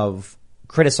job of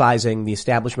criticizing the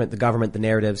establishment, the government, the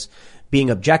narratives, being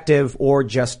objective, or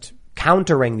just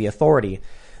countering the authority,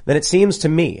 then it seems to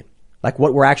me like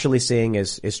what we're actually seeing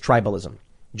is tribalism.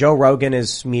 Joe Rogan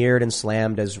is smeared and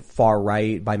slammed as far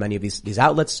right by many of these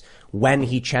outlets when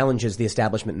he challenges the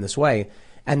establishment in this way.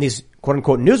 And these quote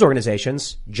unquote news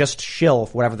organizations just shill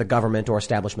for whatever the government or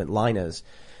establishment line is.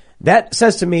 That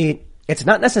says to me, it's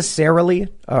not necessarily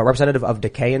representative of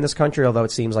decay in this country, although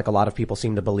it seems like a lot of people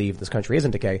seem to believe this country is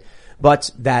in decay,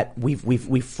 but that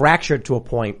we've fractured to a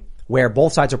point where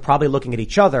both sides are probably looking at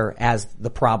each other as the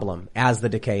problem, as the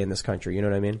decay in this country. You know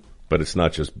what I mean? But it's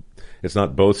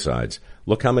not both sides.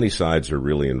 Look how many sides are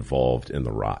really involved in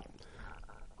the rot.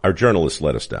 Our journalists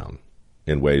let us down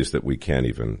in ways that we can't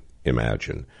even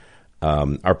imagine.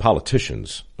 Our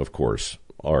politicians, of course,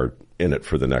 are in it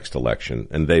for the next election,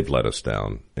 and they've let us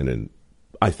down in,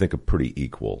 I think, a pretty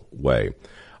equal way.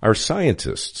 Our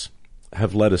scientists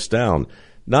have let us down,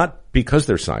 not because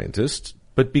they're scientists,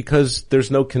 but because there's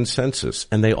no consensus,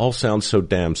 and they all sound so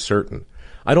damn certain.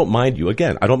 I don't mind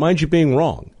you being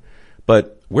wrong,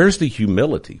 but where's the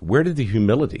humility? Where did the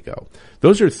humility go?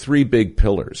 Those are three big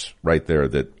pillars right there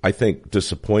that I think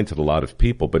disappointed a lot of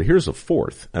people, but here's a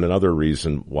fourth, and another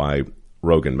reason why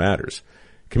Rogan matters.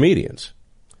 Comedians.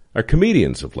 Our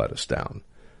comedians have let us down.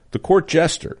 The court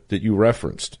jester that you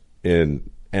referenced in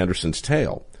Anderson's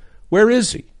Tale, where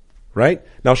is he? Right?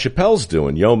 Now, Chappelle's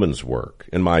doing yeoman's work,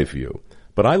 in my view.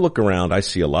 But I look around, I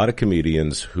see a lot of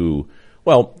comedians who,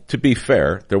 well, to be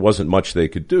fair, there wasn't much they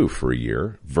could do for a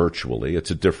year, virtually.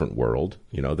 It's a different world.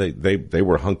 You know, they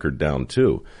were hunkered down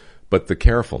too. But the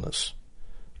carefulness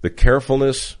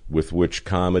with which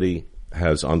comedy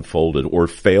has unfolded or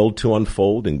failed to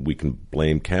unfold, and we can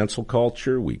blame cancel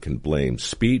culture, we can blame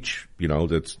speech, you know,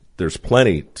 there's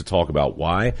plenty to talk about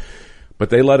why, but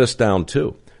they let us down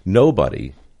too.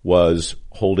 Nobody was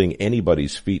holding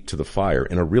anybody's feet to the fire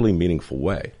in a really meaningful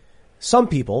way. Some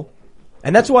people,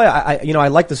 and that's why I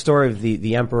like the story of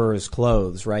the emperor's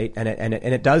clothes, right? And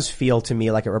it does feel to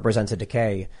me like it represents a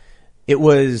decay. It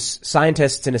was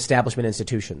scientists in establishment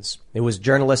institutions. It was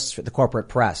journalists for the corporate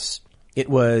press. It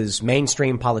was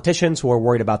mainstream politicians who were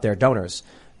worried about their donors.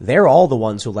 They're all the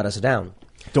ones who let us down.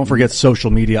 Don't forget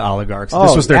social media oligarchs.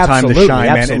 This was their time to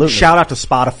shine, man. And shout out to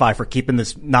Spotify for keeping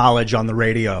this knowledge on the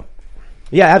radio.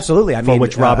 Yeah, absolutely. I mean,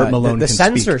 which Robert Malone the can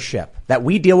censorship speak. that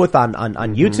we deal with on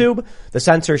YouTube, the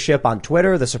censorship on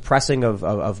Twitter, the suppressing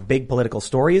of big political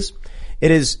stories.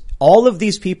 It is all of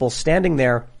these people standing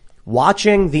there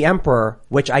watching the emperor,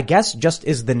 which I guess just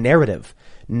is the narrative.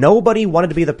 Nobody wanted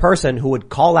to be the person who would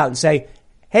call out and say,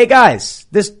 hey guys,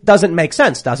 this doesn't make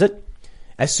sense, does it?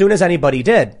 As soon as anybody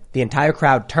did, the entire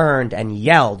crowd turned and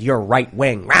yelled, you're right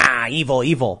wing, rah, evil,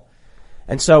 evil.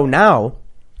 And so now,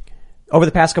 over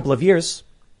the past couple of years,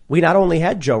 we not only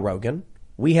had Joe Rogan,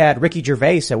 we had Ricky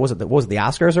Gervais, was it the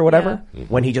Oscars or whatever,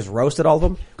 when he just roasted all of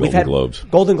them?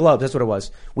 Golden Globes, that's what it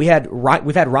was. We've had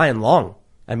Ryan Long.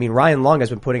 I mean, Ryan Long has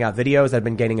been putting out videos that have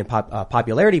been gaining in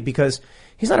popularity because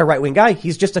he's not a right-wing guy.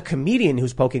 He's just a comedian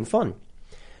who's poking fun.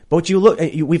 But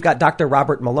we've got Dr.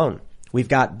 Robert Malone. We've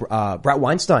got Brett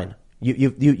Weinstein.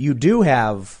 You do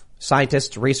have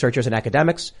scientists, researchers, and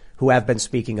academics who have been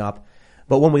speaking up.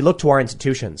 But when we look to our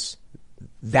institutions,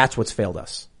 that's what's failed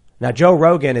us. Now, Joe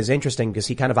Rogan is interesting because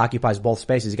he kind of occupies both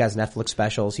spaces. He's got his Netflix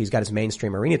specials. He's got his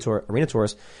mainstream arena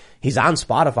tours. He's on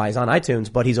Spotify. He's on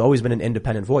iTunes, but he's always been an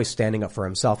independent voice standing up for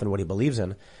himself and what he believes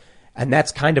in. And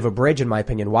that's kind of a bridge, in my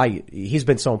opinion, why he's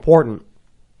been so important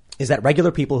is that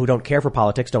regular people who don't care for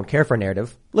politics, don't care for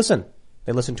narrative, listen.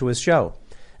 They listen to his show.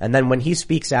 And then when he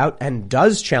speaks out and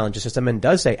does challenge the system and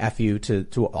does say F you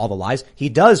to all the lies, he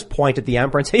does point at the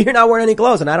emperor and say, you're not wearing any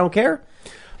clothes and I don't care.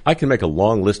 I can make a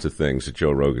long list of things that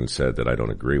Joe Rogan said that I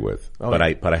don't agree with, but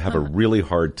I have a really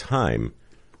hard time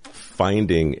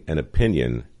finding an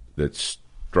opinion that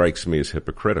strikes me as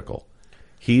hypocritical.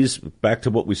 He's back to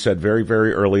what we said very,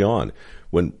 very early on.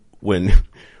 When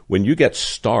you get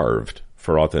starved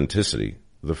for authenticity,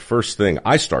 the first thing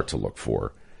I start to look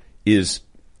for is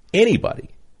anybody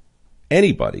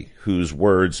whose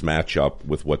words match up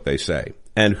with what they say,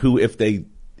 and who, if they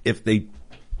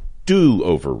do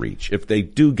overreach, if they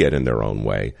do get in their own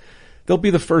way, they'll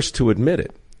be the first to admit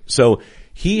it. So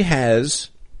he has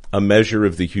a measure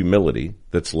of the humility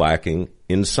that's lacking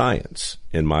in science,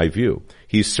 in my view.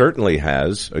 He certainly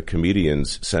has a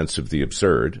comedian's sense of the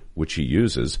absurd, which he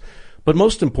uses, but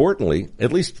most importantly,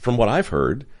 at least from what I've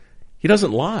heard, he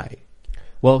doesn't lie.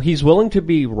 Well, he's willing to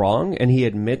be wrong, and he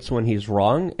admits when he's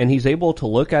wrong, and he's able to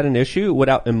look at an issue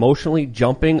without emotionally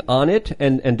jumping on it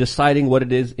and deciding what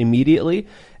it is immediately.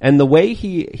 And the way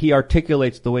he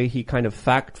articulates, the way he kind of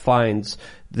fact finds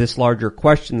this larger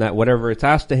question, that whatever it's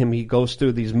asked to him, he goes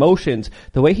through these motions.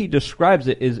 The way he describes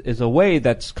it is a way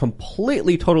that's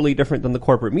completely, totally different than the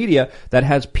corporate media that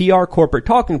has PR corporate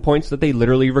talking points that they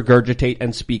literally regurgitate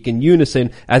and speak in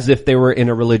unison as if they were in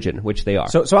a religion, which they are.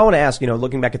 So I want to ask,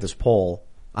 looking back at this poll,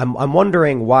 I'm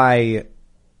wondering why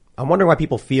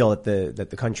people feel that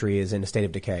the country is in a state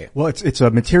of decay. Well, it's a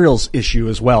materials issue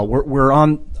as well. We're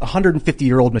on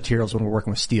 150-year-old materials when we're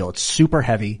working with steel. It's super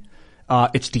heavy.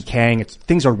 It's decaying.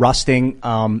 Things are rusting.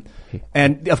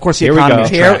 And of course the economy is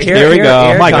trash. Here we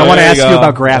go. Mike, I want to ask you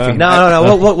about graphene.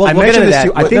 No. We'll get into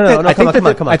that.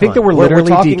 I think that we're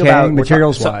literally decaying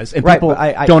materials-wise, and people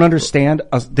don't understand.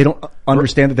 They don't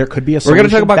understand that there could be a solution. We're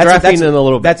going to talk about graphene in a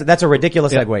little bit. That's a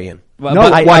ridiculous segue, Ian.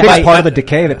 I think it's part of the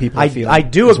decay that people are feeling. I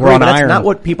do agree, but that's not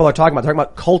what people are talking about. They're talking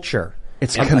about culture.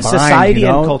 It's combined, society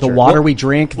and culture. The water we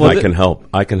drink. I can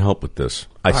help with this.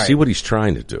 I see what he's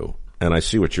trying to do, and I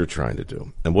see what you're trying to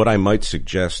do. And what I might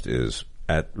suggest is,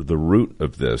 at the root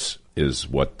of this is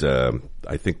what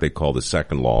I think they call the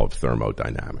second law of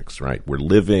thermodynamics, right? We're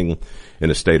living in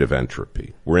a state of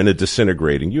entropy. We're in a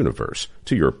disintegrating universe.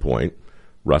 To your point,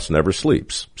 rust never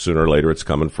sleeps. Sooner or later, it's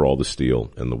coming for all the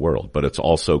steel in the world, but it's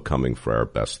also coming for our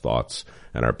best thoughts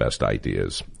and our best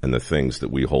ideas and the things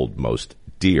that we hold most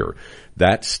dear.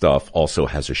 That stuff also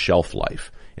has a shelf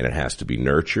life, and it has to be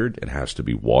nurtured, it has to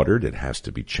be watered, it has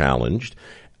to be challenged.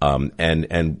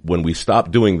 And when we stop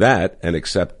doing that and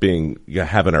accept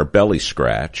having our belly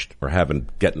scratched or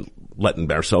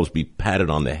letting ourselves be patted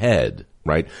on the head,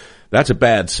 right? That's a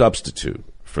bad substitute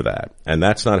for that. And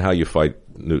that's not how you fight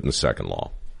Newton's second law.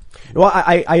 Well,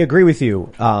 I agree with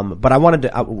you. But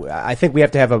I think we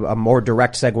have to have a more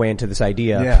direct segue into this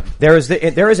idea. Yeah.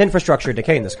 There is infrastructure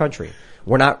decay in this country.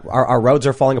 Our roads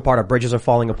are falling apart, our bridges are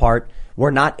falling apart.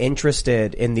 We're not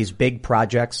interested in these big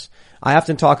projects. I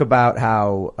often talk about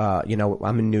how,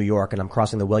 I'm in New York and I'm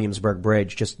crossing the Williamsburg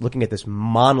Bridge, just looking at this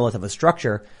monolith of a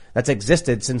structure that's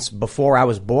existed since before I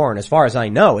was born. As far as I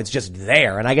know, it's just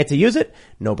there and I get to use it.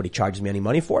 Nobody charges me any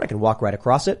money for it. I can walk right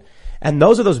across it. And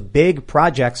those are those big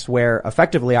projects where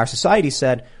effectively our society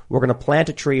said, we're going to plant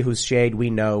a tree whose shade we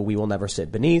know we will never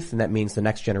sit beneath, and that means the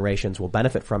next generations will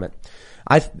benefit from it.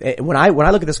 When I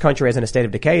look at this country as in a state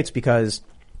of decay, it's because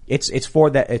it's for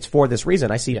this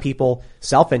reason. I see people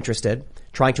self-interested,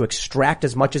 trying to extract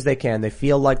as much as they can. They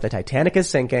feel like the Titanic is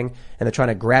sinking, and they're trying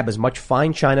to grab as much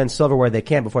fine china and silverware they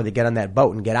can before they get on that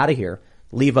boat and get out of here.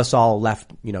 Leave us all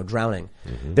left, drowning.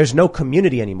 Mm-hmm. There's no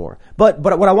community anymore. But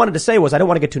what I wanted to say was I don't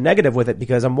want to get too negative with it,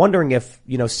 because I'm wondering if,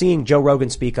 seeing Joe Rogan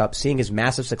speak up, seeing his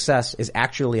massive success is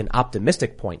actually an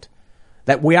optimistic point.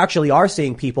 That we actually are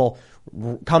seeing people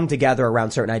come together around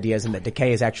certain ideas, and that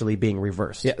decay is actually being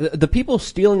reversed. Yeah, the people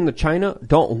stealing the China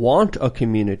don't want a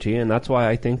community, and that's why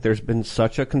I think there's been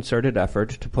such a concerted effort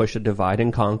to push a divide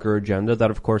and conquer agenda that,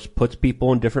 of course, puts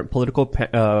people in different political,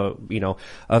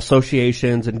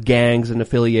 associations and gangs and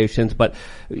affiliations. But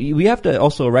we have to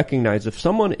also recognize if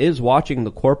someone is watching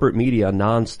the corporate media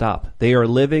nonstop, they are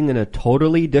living in a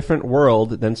totally different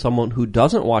world than someone who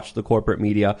doesn't watch the corporate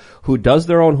media, who does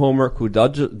their own homework, who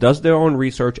does their own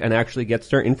research, and actually gets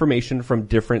their information from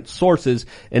different sources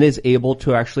and is able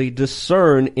to actually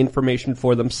discern information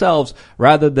for themselves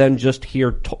rather than just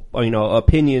hear,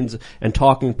 opinions and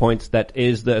talking points that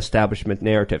is the establishment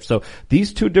narrative. So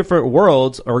these two different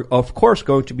worlds are, of course,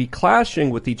 going to be clashing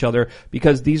with each other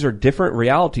because these are different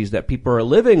realities that people are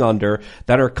living under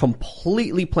that are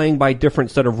completely playing by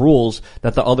different set of rules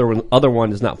that the other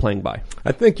one is not playing by.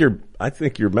 I think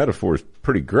your metaphor is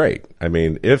pretty great. I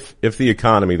mean, if the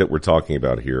economy that we're talking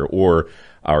about here or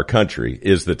our country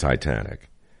is the Titanic,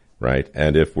 right?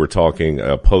 And if we're talking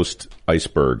a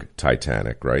post-iceberg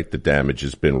Titanic, right? The damage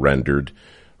has been rendered,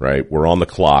 right? We're on the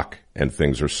clock and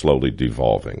things are slowly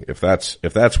devolving. If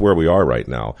that's where we are right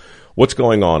now, what's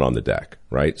going on the deck,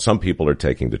 right? Some people are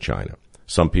taking to China.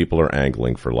 Some people are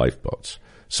angling for lifeboats.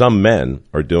 Some men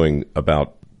are doing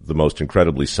about the most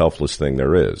incredibly selfless thing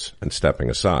there is and stepping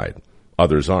aside.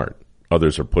 Others aren't.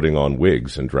 Others are putting on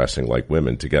wigs and dressing like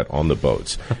women to get on the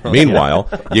boats. Meanwhile,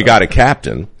 you got a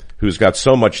captain who's got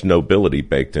so much nobility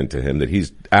baked into him that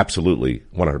he's absolutely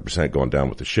 100% going down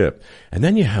with the ship. And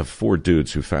then you have four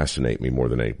dudes who fascinate me more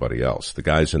than anybody else. The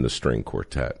guys in the string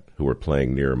quartet who are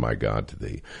playing Near My God to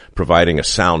Thee, providing a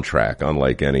soundtrack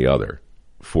unlike any other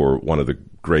for one of the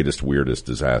greatest, weirdest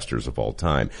disasters of all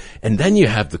time. And then you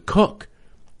have the cook.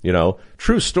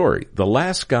 True story. The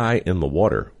last guy in the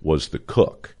water was the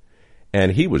cook,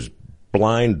 and he was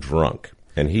blind drunk.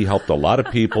 And he helped a lot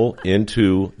of people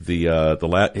into into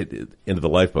the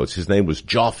lifeboats. His name was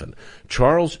Joffin.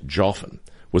 Charles Joffin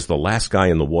was the last guy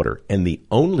in the water and the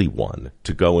only one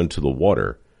to go into the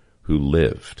water who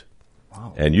lived.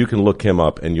 Wow. And you can look him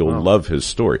up and you'll love his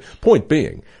story. Point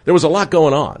being, there was a lot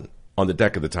going on the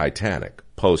deck of the Titanic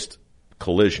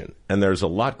post-collision. And there's a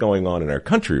lot going on in our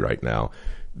country right now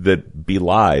that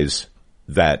belies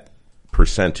that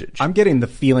percentage. I'm getting the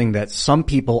feeling that some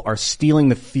people are stealing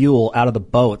the fuel out of the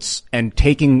boats and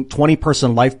taking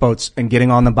 20-person lifeboats and getting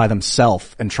on them by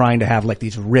themselves and trying to have like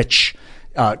these rich,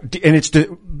 and it's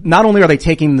not only are they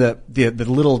taking the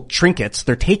little trinkets,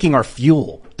 they're taking our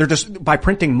fuel. They're just, by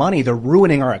printing money, they're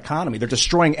ruining our economy. They're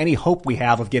destroying any hope we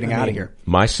have of getting out of here.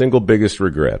 My single biggest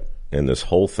regret in this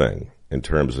whole thing, in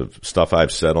terms of stuff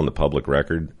I've said on the public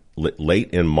record,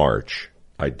 late in March,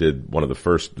 I did one of the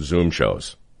first Zoom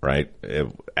shows, right?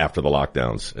 After the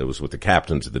lockdowns. It was with the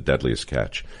captains of the Deadliest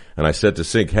Catch. And I said to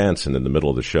Sig Hansen in the middle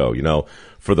of the show, you know,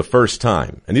 for the first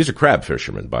time, and these are crab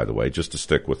fishermen, by the way, just to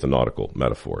stick with the nautical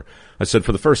metaphor. I said,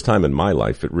 for the first time in my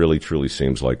life, it really truly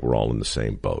seems like we're all in the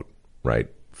same boat, right?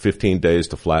 15 days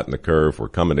to flatten the curve. We're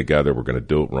coming together. We're going to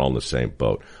do it. We're all in the same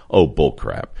boat. Oh, bull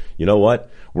crap. You know what?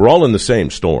 We're all in the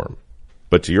same storm.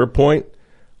 But to your point,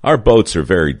 our boats are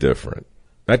very different.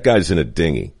 That guy's in a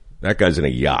dinghy. That guy's in a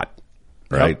yacht,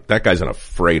 right? Yep. That guy's in a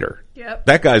freighter. Yep.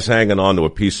 That guy's hanging on to a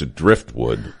piece of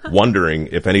driftwood, wondering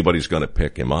if anybody's going to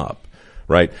pick him up,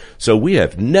 right? So we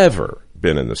have never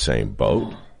been in the same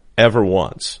boat, ever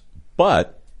once.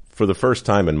 But for the first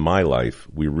time in my life,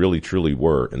 we really truly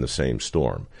were in the same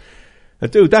storm. And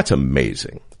dude, that's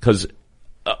amazing. Because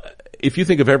if you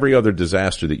think of every other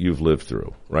disaster that you've lived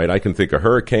through, right? I can think of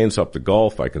hurricanes up the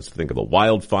Gulf. I can think of the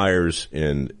wildfires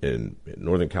in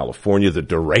Northern California, the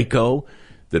derecho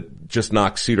that just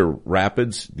knocked Cedar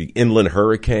Rapids, the inland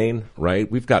hurricane, right?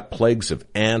 We've got plagues of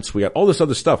ants. We got all this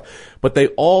other stuff. But they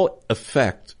all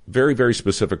affect very, very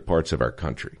specific parts of our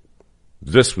country.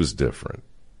 This was different.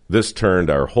 This turned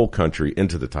our whole country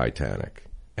into the Titanic.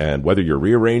 And whether you're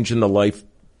rearranging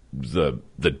the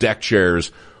deck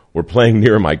chairs or playing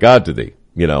Near My God to Thee,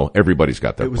 you know, everybody's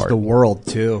got their part. It was the world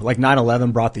too. Like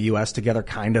 9/11 brought the U.S. together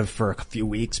kind of for a few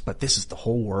weeks, but this is the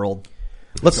whole world.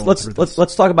 Let's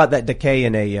talk about that decay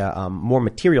in a more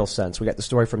material sense. We got the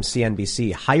story from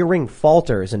CNBC. Hiring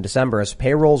falters in December as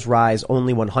payrolls rise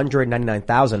only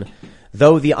 199,000,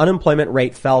 though the unemployment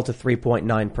rate fell to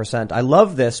 3.9%. I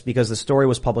love this because the story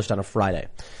was published on a Friday.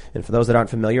 And for those that aren't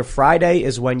familiar, Friday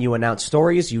is when you announce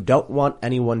stories you don't want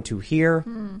anyone to hear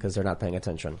because they're not paying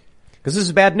attention. Because this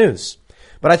is bad news.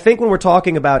 But I think when we're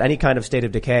talking about any kind of state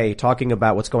of decay, talking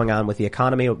about what's going on with the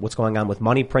economy, what's going on with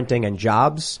money printing and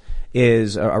jobs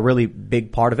is a really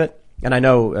big part of it. And I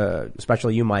know,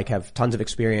 especially you, Mike, have tons of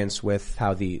experience with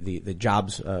how the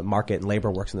jobs market and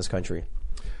labor works in this country.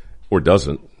 Or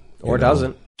doesn't. Or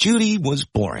doesn't. Judy was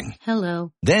boring.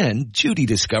 Hello. Then Judy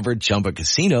discovered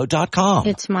ChumbaCasino.com.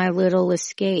 It's my little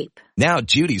escape. Now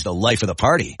Judy's the life of the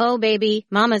party. Oh, baby,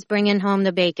 mama's bringing home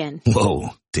the bacon. Whoa,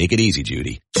 take it easy,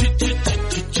 Judy.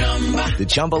 The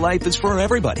Chumba life is for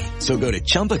everybody. So go to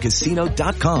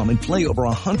ChumbaCasino.com and play over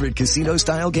 100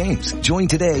 casino-style games. Join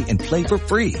today and play for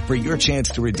free for your chance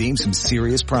to redeem some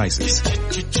serious prizes.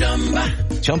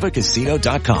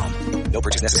 ChumbaCasino.com. No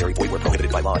purchase necessary. Void where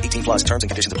prohibited by law. 18+ terms and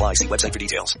conditions apply. See website for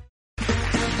details.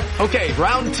 Okay,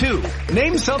 round two.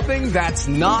 Name something that's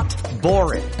not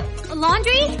boring. A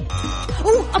laundry?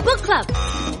 Ooh, a book club.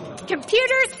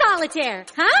 Computer solitaire,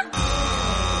 huh?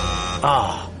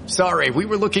 Ah, sorry, we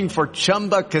were looking for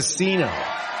Chumba Casino.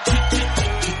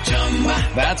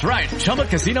 That's right,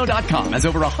 ChumbaCasino.com has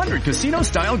over 100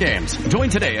 casino-style games. Join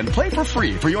today and play for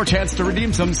free for your chance to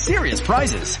redeem some serious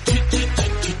prizes.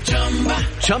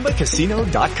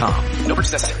 ChumbaCasino.com. No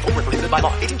purchase necessary. Void where prohibited by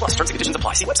law. 18+ terms and conditions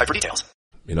apply. See website for details.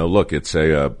 You know, look, it's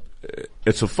a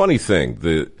funny thing.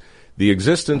 The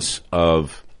existence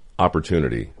of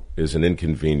opportunity is an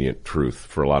inconvenient truth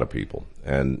for a lot of people.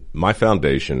 And my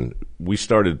foundation, we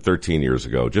started 13 years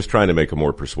ago just trying to make a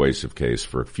more persuasive case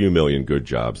for a few million good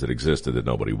jobs that existed that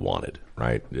nobody wanted,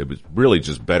 right? It was really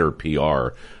just better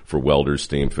PR for welders,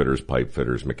 steam fitters, pipe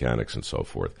fitters, mechanics, and so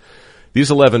forth. These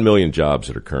 11 million jobs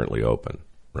that are currently open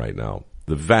right now,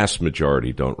 the vast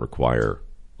majority don't require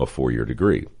a 4-year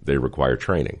degree. They require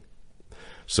training.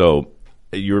 So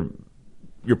you're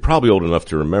probably old enough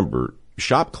to remember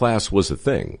shop class was a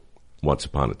thing once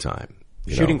upon a time.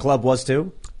 Shooting club was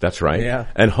too. That's right. Yeah.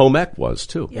 And home ec was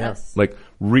too. Yes. Like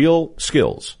real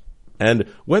skills. And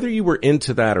whether you were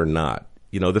into that or not,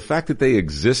 you know, the fact that they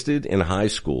existed in high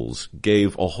schools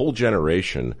gave a whole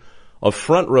generation a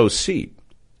front row seat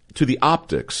to the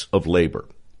optics of labor.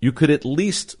 You could at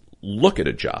least look at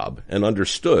a job and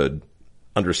understand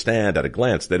at a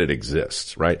glance that it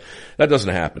exists, right? That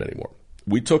doesn't happen anymore.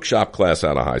 We took shop class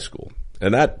out of high school.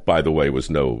 And that, by the way, was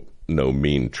no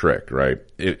mean trick, right?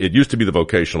 It used to be the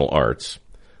vocational arts.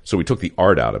 So we took the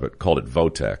art out of it, called it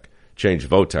VOTEC, changed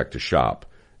VOTEC to shop.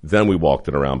 Then we walked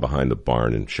it around behind the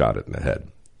barn and shot it in the head.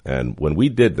 And when we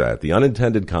did that, the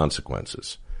unintended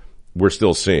consequences, we're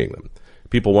still seeing them.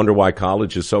 People wonder why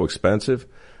college is so expensive.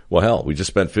 Well, hell, we just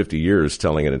spent 50 years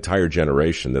telling an entire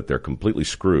generation that they're completely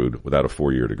screwed without a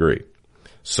 4-year degree.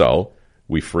 So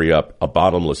we free up a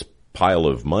bottomless pile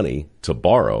of money to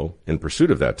borrow in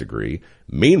pursuit of that degree.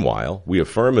 Meanwhile, we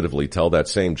affirmatively tell that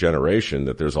same generation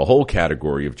that there's a whole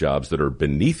category of jobs that are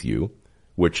beneath you,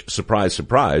 which, surprise,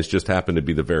 surprise, just happen to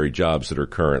be the very jobs that are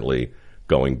currently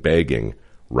going begging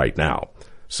right now.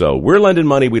 So we're lending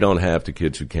money we don't have to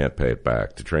kids who can't pay it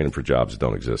back, to train them for jobs that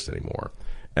don't exist anymore.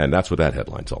 And that's what that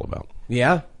headline's all about.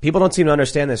 Yeah. People don't seem to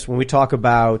understand this. When we talk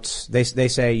about, they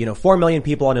say, 4 million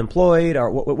people unemployed,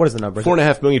 or what is the number?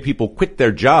 4.5 million people quit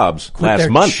their jobs last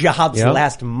month.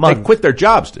 Last month. They quit their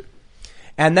jobs, dude.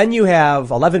 And then you have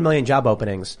 11 million job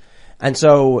openings. And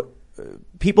so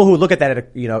people who look at that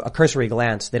at a cursory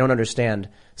glance, they don't understand.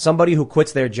 Somebody who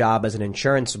quits their job as an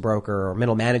insurance broker or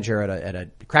middle manager at a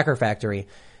cracker factory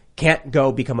can't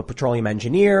go become a petroleum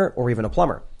engineer or even a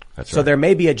plumber. That's right. So there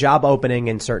may be a job opening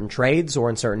in certain trades or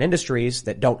in certain industries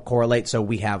that don't correlate. So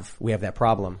we have that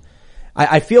problem.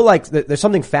 I feel like there's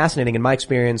something fascinating in my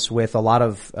experience with a lot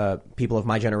of people of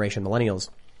my generation, millennials,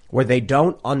 where they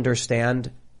don't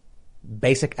understand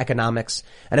basic economics.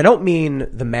 And I don't mean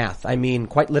the math. I mean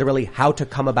quite literally how to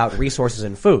come about resources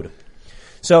and food.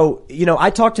 So, I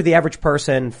talk to the average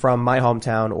person from my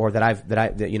hometown or that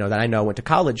I know went to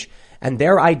college, and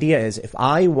their idea is if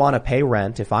I want to pay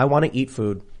rent, if I want to eat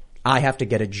food, I have to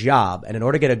get a job. And in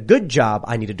order to get a good job,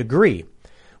 I need a degree.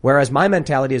 Whereas my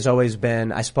mentality has always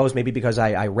been, I suppose maybe because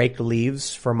I raked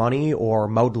leaves for money or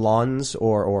mowed lawns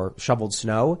or shoveled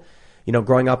snow.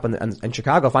 Growing up in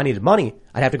Chicago, if I needed money,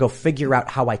 I'd have to go figure out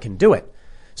how I can do it.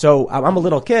 So I'm a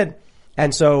little kid.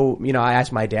 And so, I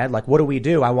asked my dad, like, what do we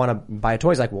do? I want to buy a toy.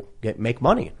 He's like, well, make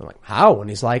money. I'm like, how? And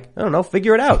he's like, I don't know,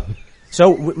 figure it out.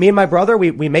 So me and my brother,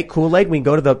 we make Kool-Aid. We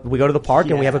go to the park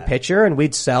and we have a pitcher and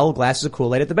we'd sell glasses of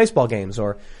Kool-Aid at the baseball games,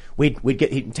 or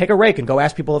he'd take a rake and go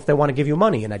ask people if they want to give you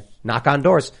money, and I'd knock on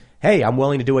doors. Hey, I'm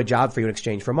willing to do a job for you in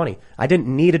exchange for money. I didn't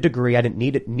need a degree. I didn't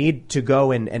need to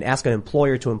go and ask an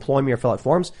employer to employ me or fill out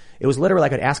forms. It was literally I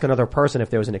could ask another person if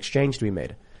there was an exchange to be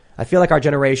made. I feel like our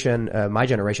generation, my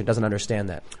generation, doesn't understand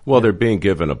that. Well, they're being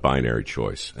given a binary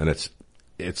choice, and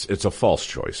it's a false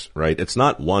choice, right? It's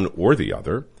not one or the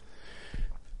other.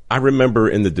 I remember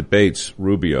in the debates,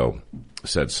 Rubio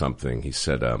said something. He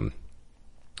said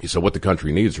what the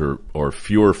country needs are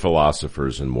fewer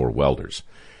philosophers and more welders.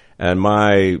 And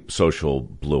my social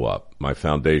blew up. My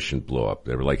foundation blew up.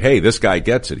 They were like, hey, this guy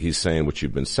gets it. He's saying what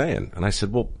you've been saying. And I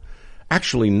said, well,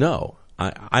 actually, no.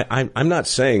 I'm not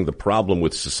saying the problem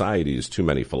with society is too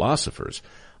many philosophers.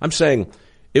 I'm saying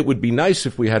it would be nice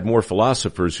if we had more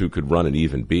philosophers who could run an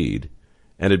even bead.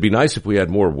 And it'd be nice if we had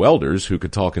more welders who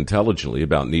could talk intelligently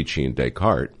about Nietzsche and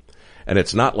Descartes. And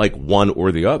it's not like one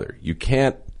or the other. You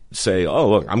can't say,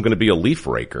 oh, look, I'm going to be a leaf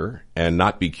raker and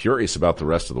not be curious about the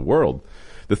rest of the world.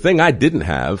 The thing I didn't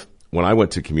have when I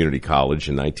went to community college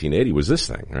in 1980 was this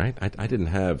thing, right? I didn't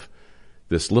have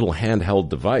this little handheld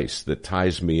device that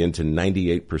ties me into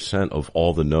 98% of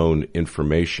all the known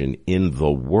information in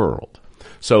the world.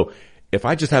 So if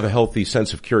I just have a healthy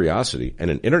sense of curiosity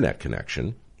and an internet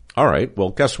connection, all right, well,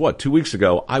 guess what? 2 weeks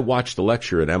ago, I watched a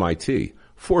lecture at MIT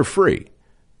for free.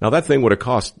 Now, that thing would have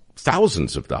cost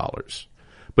thousands of dollars.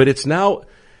 But it's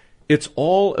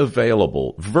all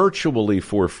available virtually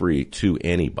for free to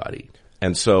anybody.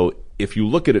 And so if you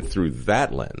look at it through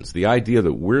that lens, the idea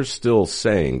that we're still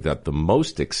saying that the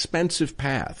most expensive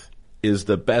path is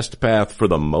the best path for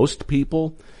the most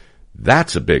people,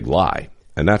 that's a big lie.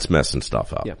 And that's messing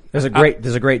stuff up. Yeah. There's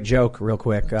a great joke real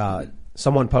quick.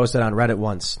 Someone posted on Reddit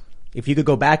once, if you could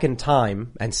go back in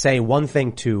time and say one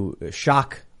thing to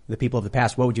shock the people of the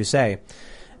past, what would you say?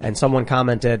 And someone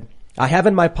commented, I have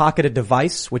in my pocket a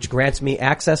device which grants me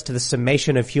access to the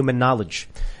summation of human knowledge.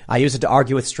 I use it to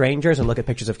argue with strangers and look at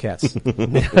pictures of cats.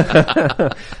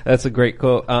 That's a great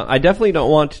quote. I definitely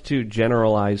don't want to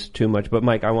generalize too much, but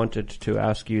Mike, I wanted to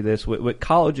ask you this. With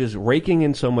colleges raking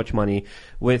in so much money,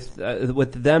 with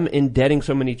them indebting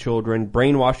so many children,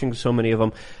 brainwashing so many of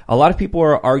them, a lot of people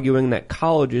are arguing that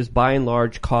colleges, by and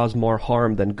large, cause more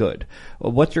harm than good.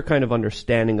 What's your kind of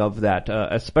understanding of that,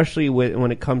 especially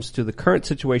when it comes to the current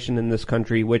situation in this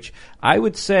country, which I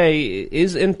would say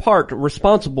is in part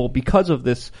responsible because of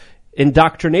this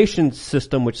indoctrination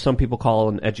system, which some people call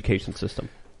an education system.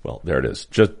 Well, there it is.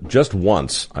 Just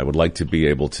once, I would like to be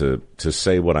able to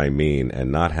say what I mean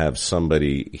and not have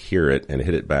somebody hear it and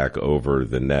hit it back over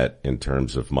the net in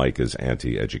terms of Mike is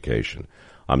anti-education.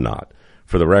 I'm not.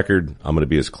 For the record, I'm going to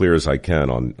be as clear as I can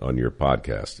on your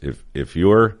podcast. If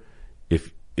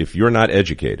you're not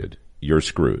educated, you're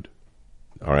screwed.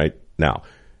 All right? Now,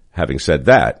 having said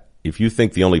that, if you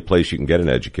think the only place you can get an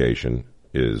education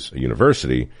is a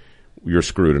university, you're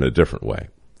screwed in a different way.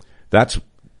 That's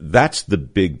the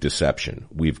big deception.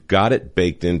 We've got it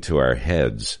baked into our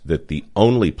heads that the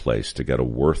only place to get a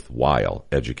worthwhile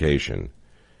education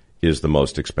is the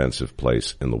most expensive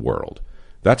place in the world.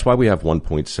 That's why we have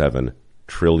 $1.7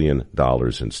 trillion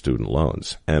in student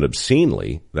loans. And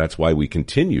obscenely, that's why we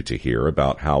continue to hear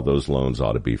about how those loans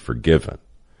ought to be forgiven.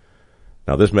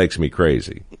 Now, this makes me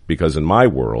crazy because in my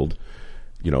world,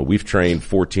 we've trained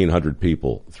 1,400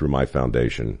 people through my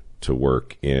foundation to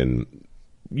work in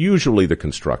usually the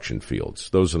construction fields.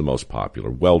 Those are the most popular,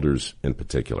 welders in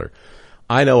particular.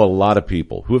 I know a lot of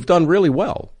people who have done really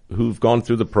well, who've gone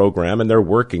through the program and they're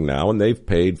working now and they've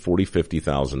paid $40,000,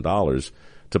 $50,000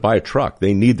 to buy a truck.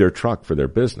 They need their truck for their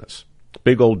business.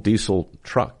 Big old diesel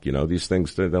truck, these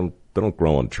things, they don't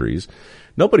grow on trees.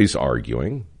 Nobody's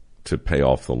arguing to pay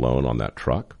off the loan on that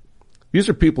truck. These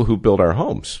are people who build our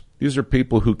homes. These are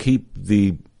people who keep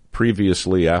the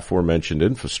previously aforementioned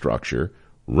infrastructure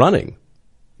running.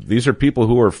 These are people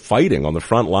who are fighting on the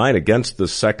front line against the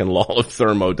second law of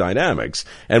thermodynamics.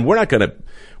 And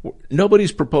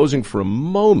nobody's proposing for a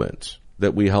moment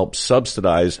that we help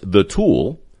subsidize the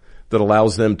tool that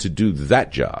allows them to do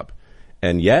that job.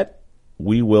 And yet,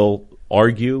 we will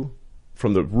argue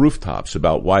from the rooftops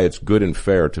about why it's good and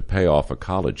fair to pay off a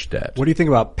college debt. What do you think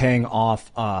about paying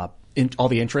off all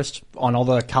the interest on all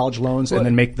the college loans and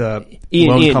then make the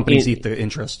loan companies eat the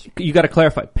interest? You got to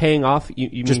clarify. Paying off,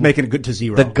 you just mean making it good to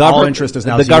zero. All interest is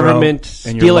now the zero. Government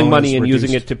stealing money and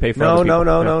using it to pay for other people.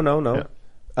 No.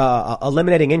 Yeah.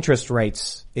 Eliminating interest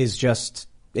rates is just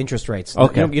interest rates.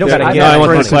 Okay. You don't got to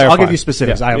get. I'll give you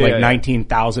specifics. I have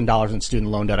 $19,000 in student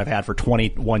loan debt I've had for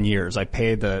 21 years. I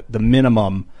pay the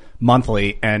minimum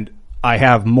monthly, and I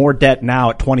have more debt now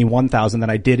at $21,000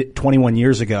 than I did 21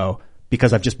 years ago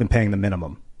because I've just been paying the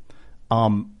minimum.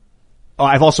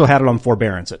 I've also had it on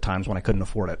forbearance at times when I couldn't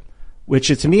afford it, which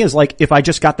to me is like if I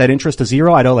just got that interest to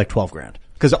zero, I'd owe like $12,000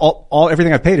 because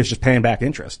everything I paid is just paying back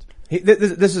interest.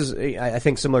 This is, I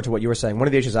think, similar to what you were saying. One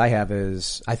of the issues I have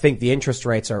is I think the interest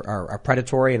rates are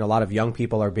predatory and a lot of young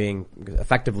people are being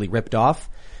effectively ripped off.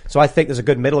 So I think there's a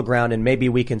good middle ground and maybe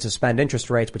we can suspend interest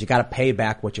rates, but you got to pay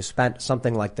back what you spent,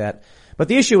 something like that. But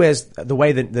the issue is the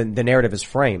way the narrative is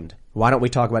framed. Why don't we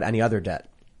talk about any other debt?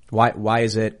 Why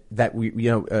is it that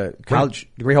college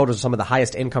degree holders are some of the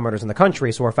highest income earners in the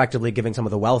country, so we're effectively giving some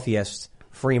of the wealthiest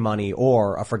free money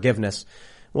or a forgiveness?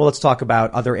 Well, let's talk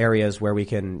about other areas where we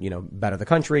can, better the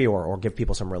country or give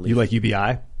people some relief. You like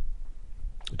UBI?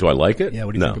 Do I like it? Yeah,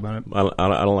 what do you think about it?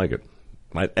 I don't like it.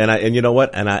 And you know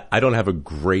what? And I don't have a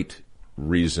great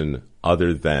reason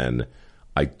other than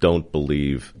I don't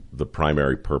believe the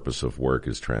primary purpose of work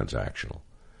is transactional.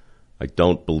 I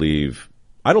don't believe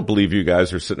you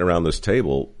guys are sitting around this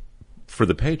table for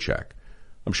the paycheck.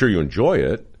 I'm sure you enjoy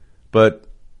it, but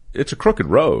it's a crooked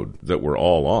road that we're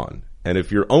all on. And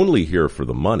if you're only here for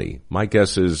the money, my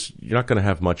guess is you're not going to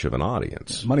have much of an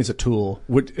audience. Money's a tool,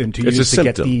 and to use to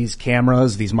get these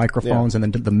cameras, these microphones, and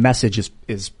then the message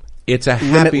is it's a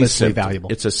happy limitlessly symptom.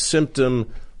 valuable. It's a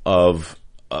symptom of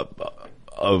a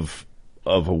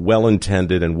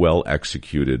well-intended and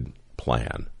well-executed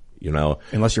plan.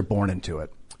 Unless you're born into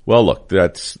it. Well, look,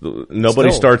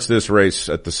 nobody starts this race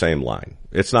at the same line.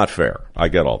 It's not fair. I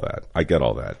get all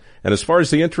that. And as far as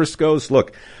the interest goes,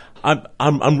 look,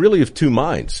 I'm really of two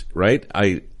minds, right?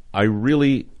 I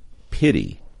really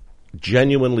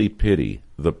genuinely pity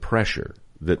the pressure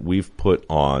that we've put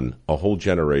on a whole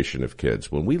generation of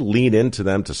kids. When we lean into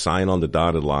them to sign on the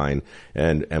dotted line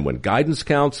and when guidance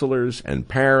counselors and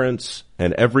parents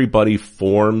and everybody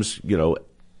forms,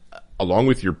 along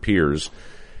with your peers,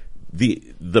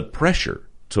 the pressure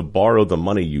to borrow the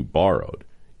money you borrowed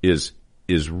is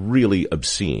really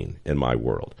obscene in my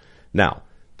world. Now,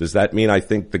 does that mean I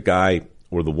think the guy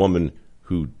or the woman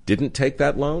who didn't take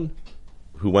that loan,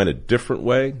 who went a different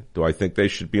way, do I think they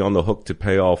should be on the hook to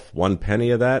pay off one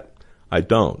penny of that? I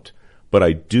don't. But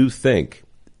I do think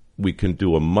we can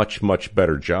do a much, much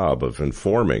better job of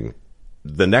informing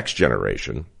the next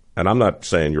generation. And I'm not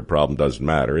saying your problem doesn't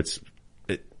matter.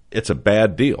 it's a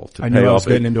bad deal to I pay knew I off. was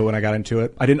getting into it when I got into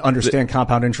it. I didn't understand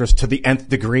compound interest to the nth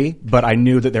degree, but I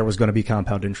knew that there was going to be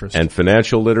compound interest. And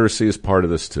financial literacy is part of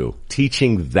this too.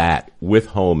 Teaching that with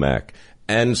home ec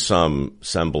and some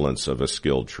semblance of a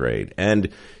skilled trade, and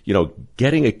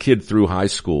getting a kid through high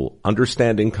school,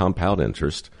 understanding compound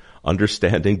interest,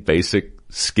 understanding basic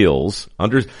skills,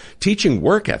 teaching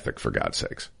work ethic, for God's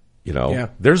sakes.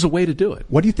 There's a way to do it.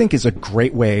 What do you think is a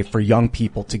great way for young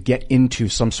people to get into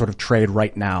some sort of trade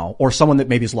right now, or someone that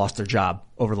maybe has lost their job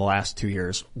over the last 2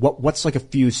 years? What's like a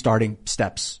few starting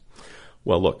steps?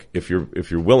 Well, look, if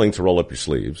you're willing to roll up your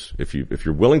sleeves, if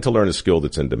you're willing to learn a skill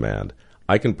that's in demand,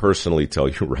 I can personally tell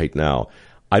you right now,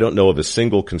 I don't know of a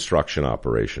single construction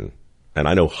operation, and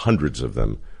I know hundreds of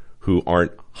them, who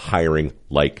aren't hiring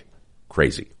like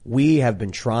crazy. We have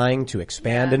been trying to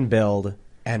expand and build,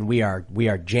 and we are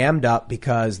jammed up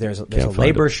because there's a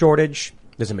labor shortage.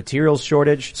 There's a materials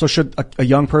shortage. So should a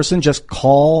young person just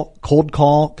cold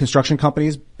call construction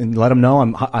companies and let them know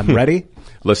I'm ready?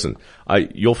 Listen,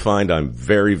 you'll find I'm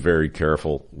very, very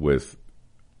careful with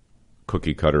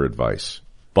cookie cutter advice.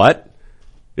 But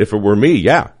if it were me,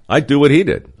 I'd do what he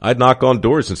did. I'd knock on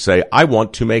doors and say, I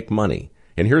want to make money.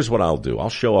 And here's what I'll do. I'll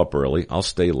show up early. I'll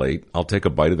stay late. I'll take a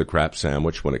bite of the crap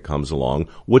sandwich when it comes along.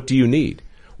 What do you need?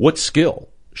 What skill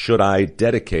should I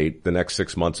dedicate the next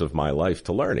 6 months of my life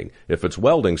to learning? If it's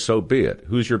welding, so be it.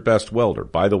 Who's your best welder?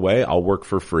 By the way, I'll work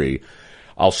for free.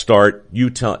 I'll start.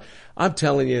 I'm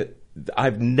telling you,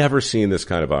 I've never seen this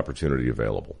kind of opportunity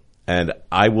available. And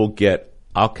I'll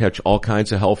catch all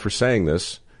kinds of hell for saying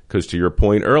this, because to your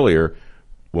point earlier,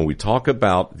 when we talk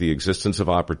about the existence of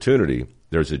opportunity,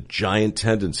 there's a giant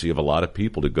tendency of a lot of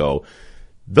people to go,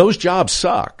 those jobs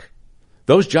suck.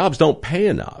 Those jobs don't pay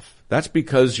enough. That's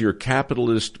because your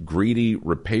capitalist, greedy,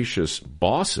 rapacious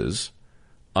bosses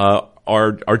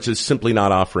are just simply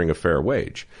not offering a fair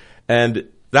wage. And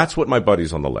that's what my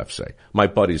buddies on the left say. My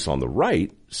buddies on the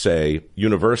right say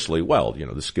universally, well,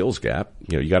 the skills gap,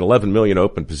 you got 11 million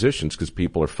open positions because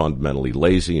people are fundamentally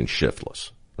lazy and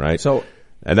shiftless, right?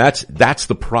 And that's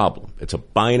the problem. It's a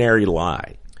binary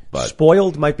lie. But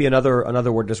spoiled might be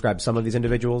another word to describe some of these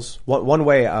individuals. One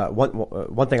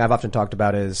thing I've often talked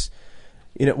about is,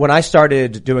 when I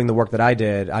started doing the work that I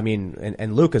did,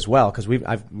 and Luke as well, because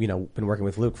I've been working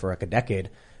with Luke for like a decade.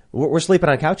 We're sleeping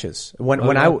on couches.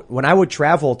 When I would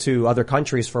travel to other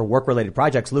countries for work related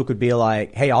projects, Luke would be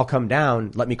like, "Hey, I'll come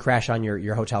down. Let me crash on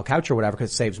your hotel couch or whatever,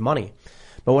 because it saves money."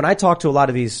 But when I talked to a lot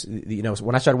of these,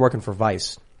 when I started working for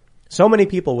Vice, so many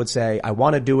people would say, "I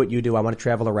want to do what you do. I want to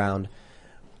travel around."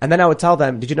 And then I would tell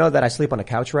them, did you know that I sleep on a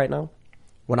couch right now?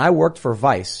 When I worked for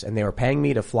Vice and they were paying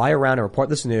me to fly around and report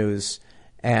this news,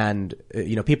 and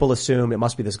people assume it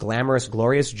must be this glamorous,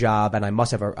 glorious job, and I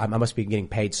must be getting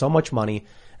paid so much money,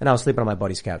 and I was sleeping on my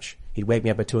buddy's couch. He'd wake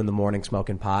me up at 2 a.m.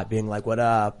 smoking pot, being like, "What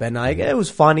up?" And it was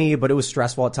funny, but it was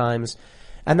stressful at times.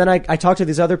 And then I talked to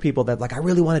these other people that I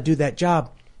really want to do that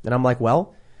job. And I'm like,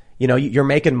 well, you're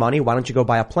making money. Why don't you go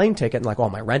buy a plane ticket?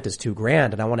 And my rent is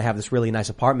 $2,000 and I want to have this really nice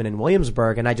apartment in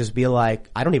Williamsburg. And I just be like,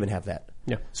 I don't even have that.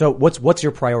 Yeah. So what's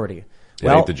your priority?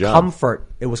 Well, the job. Comfort.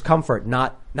 It was comfort,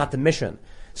 not the mission.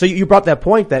 So you brought that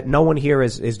point that no one here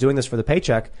is doing this for the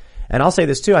paycheck. And I'll say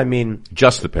this too.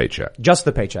 Just the paycheck. Just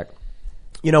the paycheck.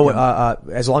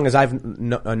 As long as I've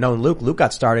known Luke, Luke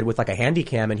got started with a handy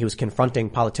cam, and he was confronting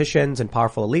politicians and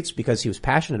powerful elites because he was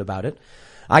passionate about it.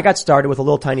 I got started with a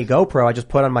little tiny GoPro I just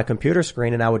put on my computer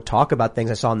screen, and I would talk about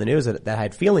things I saw in the news that I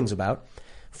had feelings about.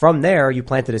 From there, you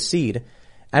planted a seed,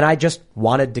 and I just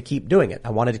wanted to keep doing it.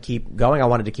 I wanted to keep going. I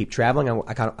wanted to keep traveling.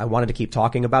 I wanted to keep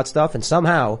talking about stuff. And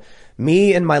somehow,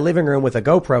 me in my living room with a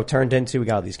GoPro turned into, we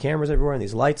got all these cameras everywhere and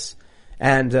these lights,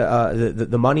 and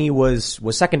the money was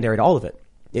secondary to all of it.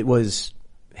 It was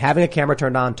having a camera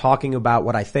turned on, talking about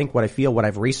what I think, what I feel, what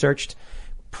I've researched,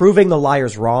 proving the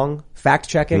liars wrong, fact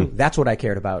checking. That's what I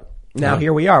cared about. Now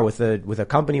here we are with a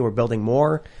company. We're building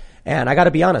more, and I got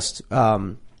to be honest.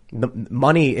 The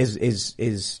money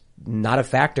is not a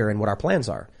factor in what our plans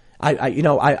are.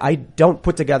 I don't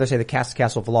put together, say, the Cast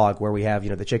Castle vlog where we have,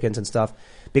 the chickens and stuff,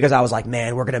 because I was like,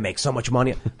 man, we're going to make so much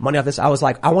money off this. I was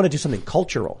like, I want to do something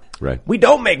cultural. Right. We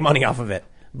don't make money off of it,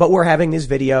 but we're having these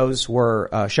videos.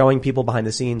 We're showing people behind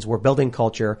the scenes. We're building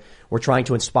culture. We're trying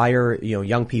to inspire,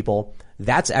 young people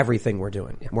That's everything we're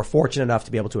doing. We're fortunate enough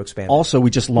to be able to expand. Also,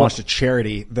 we just launched a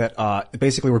charity that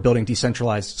basically we're building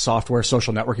decentralized software,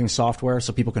 social networking software,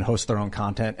 so people can host their own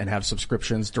content and have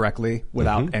subscriptions directly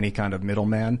without any kind of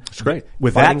middleman. That's great.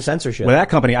 With Fighting censorship. With that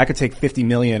company, I could take $50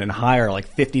 million and hire like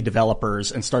 50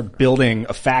 developers and start building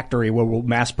a factory where we'll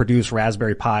mass produce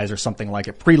Raspberry Pis or something like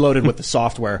it, preloaded with the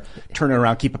software, turn it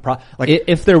around, keep it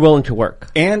if they're willing to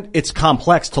work. And it's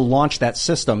complex to launch that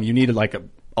system. You needed like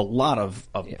a lot of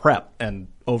prep and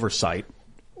oversight.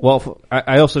 Well,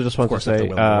 I also just want to say,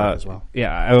 as well.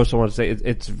 I also want to say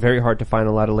it's very hard to find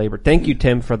a lot of labor. Thank you,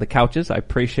 Tim, for the couches. I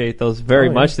appreciate those very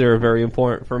much. They were very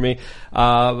important for me.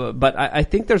 But I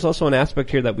think there's also an aspect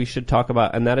here that we should talk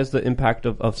about, and that is the impact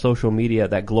of social media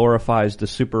that glorifies the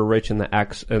super rich and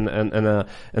the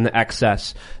the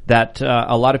excess. That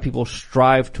a lot of people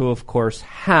strive to, of course,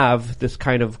 have this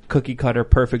kind of cookie cutter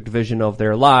perfect vision of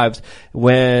their lives,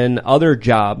 when other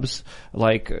jobs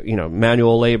like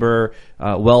manual labor,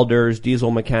 welders,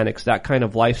 diesel mechanics, that kind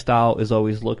of lifestyle is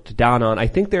always looked down on. I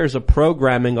think there's a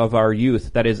programming of our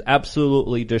youth that is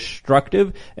absolutely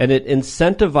destructive, and it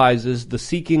incentivizes the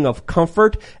seeking of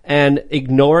comfort and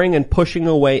ignoring and pushing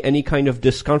away any kind of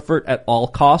discomfort at all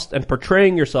costs, and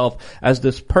portraying yourself as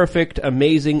this perfect,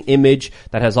 amazing image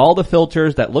that has all the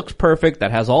filters, that looks perfect,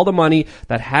 that has all the money,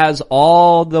 that has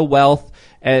all the wealth.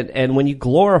 And when you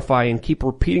glorify and keep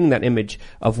repeating that image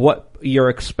of what you're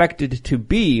expected to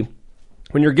be,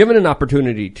 when you're given an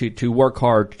opportunity to work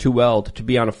hard, to weld, to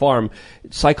be on a farm,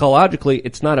 psychologically,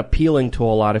 it's not appealing to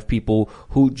a lot of people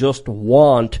who just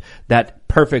want that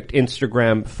perfect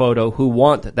Instagram photo, who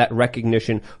want that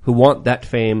recognition, who want that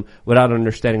fame without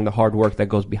understanding the hard work that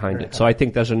goes behind it. So I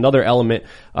think there's another element,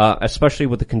 especially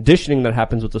with the conditioning that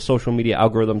happens with the social media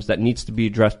algorithms, that needs to be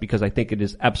addressed, because I think it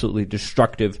is absolutely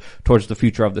destructive towards the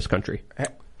future of this country.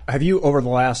 Have you, over the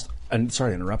last, and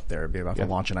sorry to interrupt there, be about to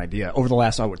launch an idea, over the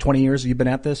last 20 years you've been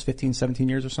at this, 15, 17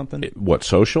 years or something? What,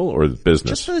 social or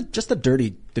business? Just the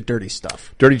dirty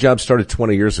stuff. Dirty Jobs started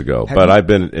 20 years ago,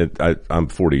 I'm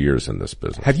 40 years in this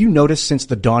business. Have you noticed since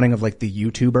the dawning of like the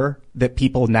YouTuber that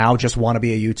people now just want to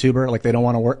be a YouTuber? Like they don't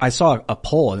want to work. I saw a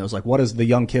poll and it was like, what does the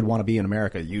young kid want to be in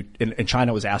America? In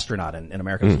China it was astronaut, and in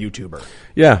America it was YouTuber.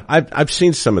 Yeah, I've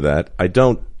seen some of that. I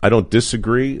don't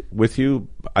disagree with you.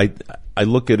 I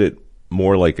look at it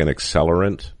more like an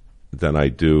accelerant than I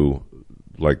do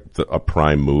like a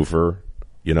prime mover.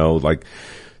 Like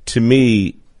to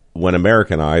me, when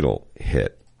American Idol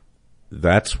hit,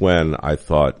 that's when I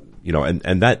thought,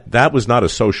 and that was not a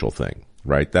social thing,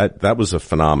 right? That was a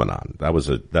phenomenon. That was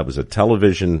a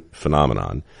television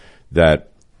phenomenon that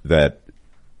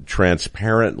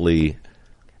transparently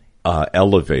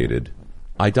elevated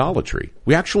idolatry.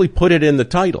 We actually put it in the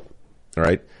title. All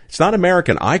right. It's not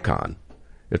American Icon.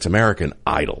 It's American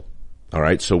Idol. All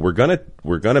right. So we're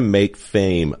gonna make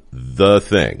fame the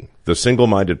thing, the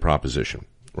single-minded proposition,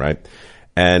 right?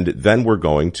 And then we're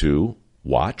going to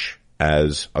watch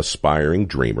as aspiring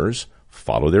dreamers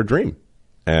follow their dream.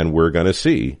 And we're going to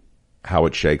see how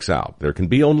it shakes out. There can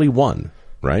be only one,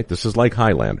 right? This is like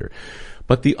Highlander.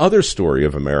 But the other story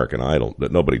of American Idol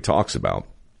that nobody talks about,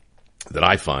 that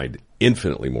I find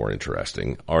infinitely more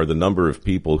interesting, are the number of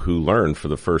people who learn for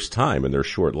the first time in their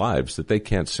short lives that they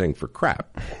can't sing for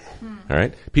crap. All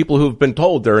right? People who've been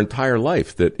told their entire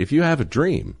life that if you have a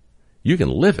dream, you can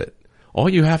live it. All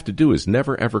you have to do is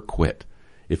never ever quit.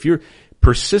 If your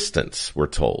persistence, we're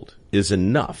told, is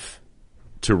enough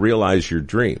to realize your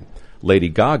dream. Lady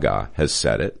Gaga has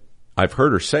said it. I've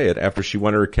heard her say it after she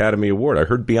won her Academy Award. I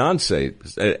heard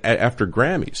Beyonce after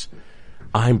Grammys.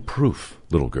 I'm proof,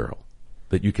 little girl,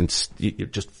 that you can you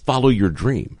just follow your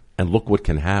dream and look what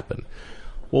can happen.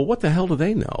 Well, what the hell do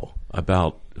they know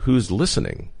about who's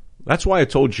listening? That's why I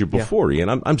told you before,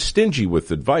 Ian, I'm stingy with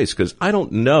advice because I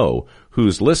don't know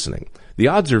who's listening. The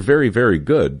odds are very, very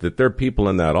good that there are people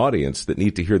in that audience that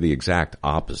need to hear the exact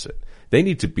opposite. They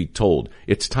need to be told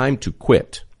it's time to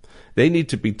quit. They need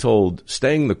to be told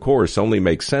staying the course only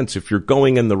makes sense if you're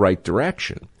going in the right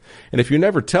direction. And if you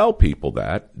never tell people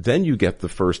that, then you get the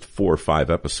first 4 or 5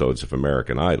 episodes of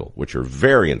American Idol, which are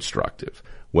very instructive,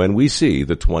 when we see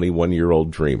the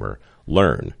 21-year-old dreamer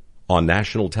learn on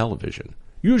national television,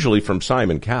 usually from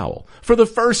Simon Cowell, for the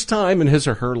first time in his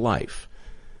or her life.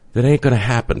 That ain't going to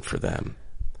happen for them.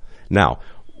 Now,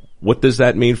 what does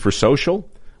that mean for social?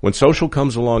 When social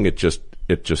comes along, it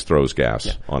it just throws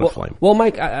gas on a flame. Well,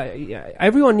 Mike,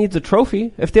 everyone needs a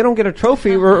trophy. If they don't get a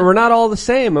trophy, we're not all the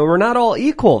same, and we're not all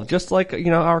equal. Just like,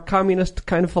 our communist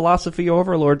kind of philosophy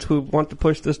overlords who want to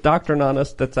push this doctrine on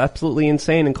us that's absolutely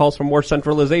insane and calls for more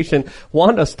centralization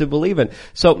want us to believe in.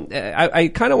 So I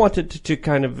kind of wanted to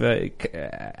kind of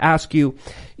ask you,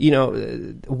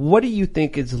 what do you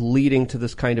think is leading to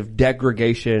this kind of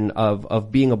degradation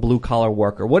of being a blue-collar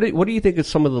worker? What do you think is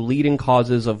some of the leading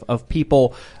causes of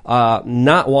people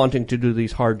not wanting to do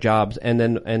these hard jobs and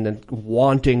then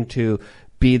wanting to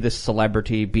be this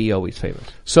celebrity, be always famous?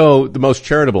 So the most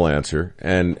charitable answer,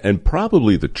 and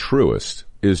probably the truest,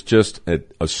 is just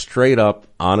a straight up,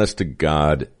 honest to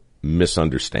God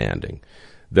misunderstanding.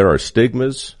 There are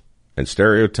stigmas and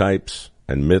stereotypes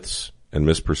and myths and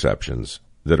misperceptions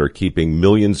that are keeping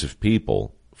millions of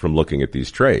people from looking at these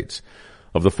trades.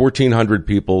 Of the 1,400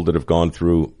 people that have gone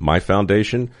through my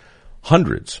foundation,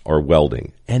 hundreds are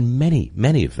welding, and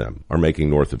many of them are making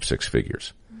north of six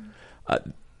figures.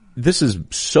 This is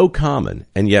so common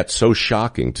and yet so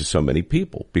shocking to so many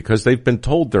people because they've been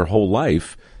told their whole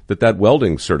life that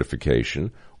welding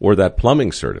certification or that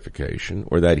plumbing certification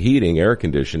or that heating, air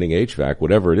conditioning, HVAC,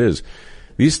 whatever it is,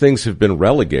 these things have been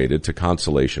relegated to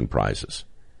consolation prizes.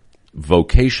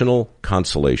 Vocational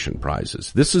consolation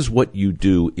prizes. This is what you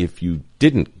do if you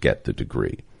didn't get the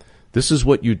degree. This is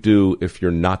what you do if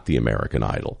you're not the American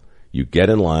Idol. You get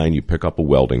in line, you pick up a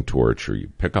welding torch, or you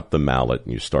pick up the mallet,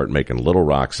 and you start making little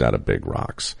rocks out of big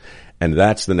rocks. And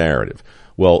that's the narrative.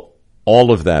 Well,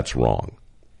 all of that's wrong.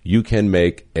 You can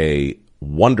make a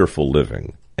wonderful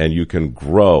living, and you can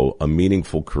grow a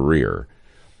meaningful career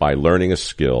by learning a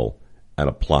skill and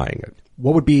applying it.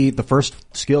 What would be the first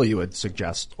skill you would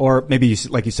suggest? Or maybe,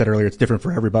 like you said earlier, it's different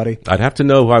for everybody. I'd have to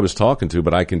know who I was talking to,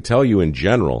 but I can tell you in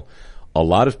general, a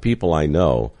lot of people I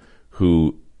know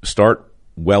who start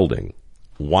welding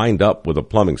wind up with a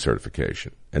plumbing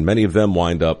certification, and many of them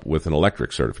wind up with an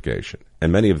electric certification,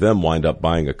 and many of them wind up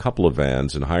buying a couple of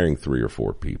vans and hiring 3 or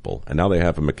 4 people, and now they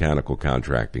have a mechanical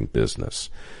contracting business.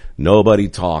 Nobody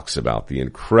talks about the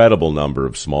incredible number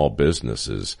of small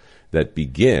businesses that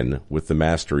begin with the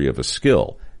mastery of a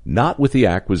skill, not with the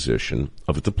acquisition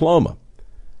of a diploma.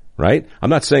 Right? I'm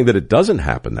not saying that it doesn't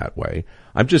happen that way.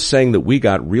 I'm just saying that we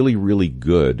got really, really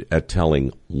good at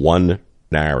telling one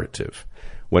narrative.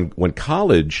 When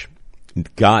college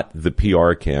got the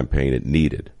PR campaign it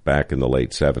needed back in the late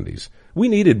 70s, we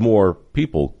needed more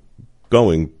people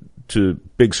going to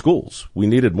big schools. We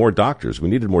needed more doctors. We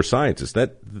needed more scientists.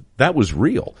 That was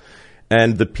real.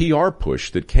 And the PR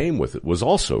push that came with it was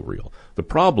also real. The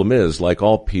problem is, like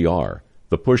all PR,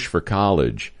 the push for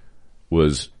college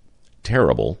was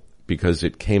terrible because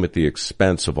it came at the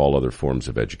expense of all other forms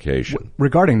of education.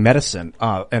 Regarding medicine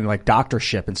and like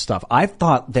doctorship and stuff, I've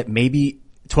thought that maybe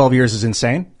 12 years is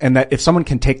insane, and that if someone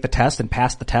can take the test and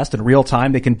pass the test in real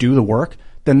time, they can do the work,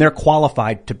 then they're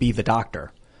qualified to be the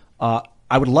doctor.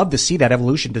 I would love to see that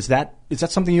evolution. Is that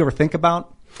something you ever think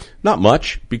about? Not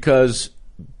much, because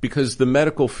the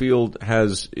medical field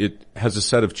has a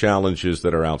set of challenges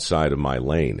that are outside of my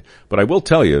lane. But I will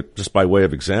tell you, just by way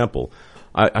of example,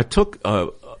 I took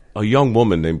a young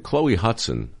woman named Chloe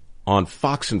Hudson on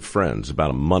Fox and Friends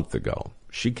about a month ago.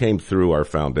 She came through our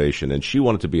foundation, and she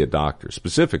wanted to be a doctor.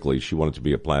 Specifically, she wanted to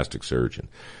be a plastic surgeon.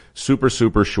 Super,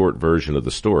 super short version of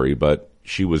the story, but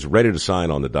she was ready to sign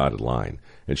on the dotted line,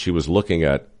 and she was looking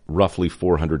at roughly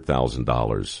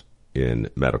 $400,000 in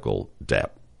medical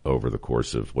debt over the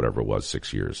course of whatever it was,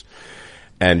 6 years.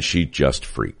 And she just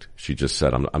freaked. She just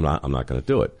said, I'm not going to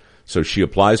do it. So she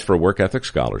applies for a work ethic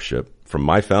scholarship from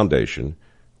my foundation.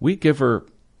 We give her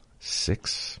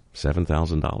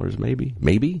 $7,000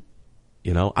 maybe.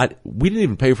 We didn't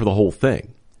even pay for the whole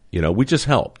thing. We just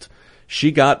helped.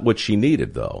 She got what she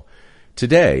needed, though.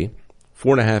 Today,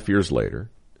 4.5 years later,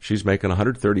 she's making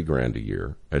 $130,000 a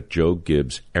year at Joe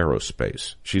Gibbs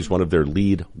Aerospace. She's one of their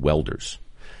lead welders.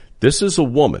 This is a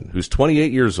woman who's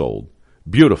 28 years old,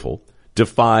 beautiful,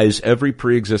 defies every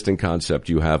pre-existing concept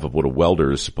you have of what a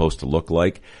welder is supposed to look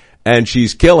like, and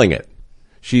she's killing it.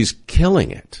 She's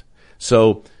killing it.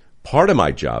 So part of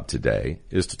my job today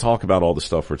is to talk about all the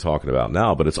stuff we're talking about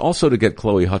now, but it's also to get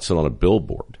Chloe Hudson on a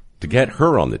billboard, to get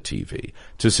her on the TV,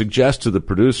 to suggest to the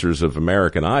producers of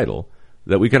American Idol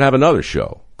that we could have another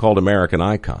show called American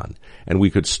Icon, and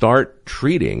we could start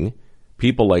treating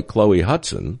people like Chloe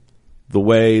Hudson the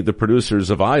way the producers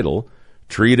of Idol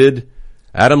treated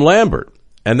Adam Lambert.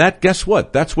 And guess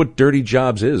what? That's what Dirty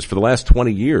Jobs is. For the last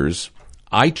 20 years,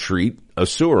 I treat a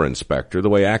sewer inspector the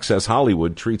way Access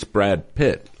Hollywood treats Brad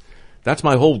Pitt. That's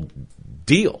my whole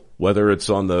deal whether it's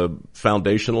on the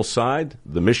foundational side,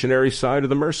 the missionary side, or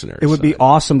the mercenary It would side. be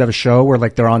awesome to have a show where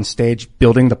like they're on stage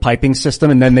building the piping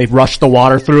system and then they rush the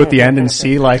water through at the end and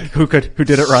see like who did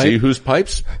it right. See whose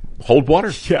pipes hold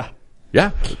water. Yeah.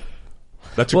 Yeah.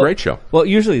 That's a great show. Well,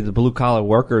 usually the blue-collar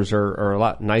workers are a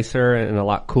lot nicer and a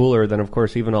lot cooler than, of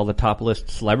course, even all the top-list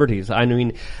celebrities. I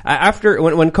mean, after,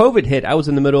 when COVID hit, I was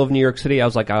in the middle of New York City. I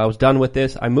was like, I was done with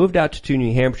this. I moved out to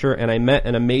New Hampshire, and I met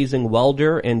an amazing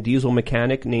welder and diesel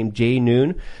mechanic named Jay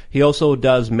Noon. He also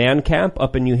does Man Camp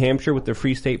up in New Hampshire with the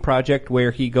Free State Project,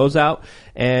 where he goes out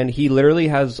and he literally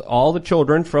has all the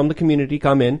children from the community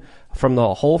come in from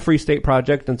the whole Free State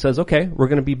Project and says, okay, we're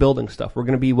going to be building stuff. We're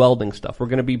going to be welding stuff. We're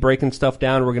going to be breaking stuff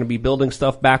down. We're going to be building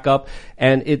stuff back up.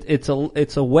 And it's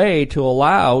a way to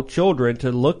allow children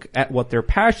to look at what they're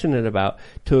passionate about,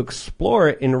 to explore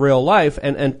it in real life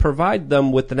and provide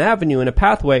them with an avenue and a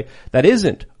pathway that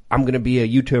isn't, I'm going to be a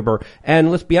YouTuber.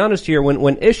 And let's be honest here,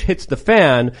 when ish hits the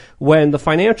fan, when the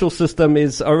financial system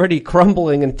is already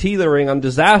crumbling and teetering on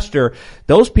disaster,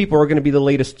 those people are going to be the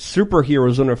latest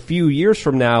superheroes in a few years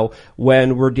from now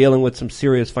when we're dealing with some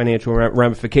serious financial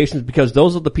ramifications, because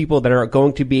those are the people that are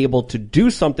going to be able to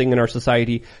do something in our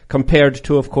society compared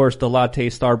to, of course, the latte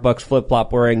Starbucks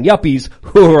flip-flop wearing yuppies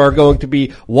who are going to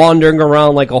be wandering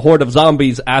around like a horde of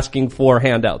zombies asking for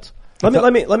handouts.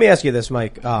 Let me ask you this,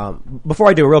 Mike. Before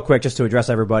I do, real quick, just to address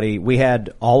everybody, we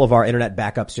had all of our internet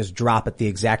backups just drop at the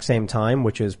exact same time,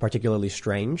 which is particularly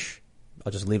strange.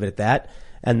 I'll just leave it at that.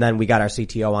 And then we got our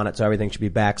CTO on it, so everything should be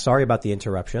back. Sorry about the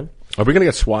interruption. Are we going to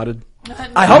get swatted?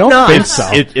 I hope not. Think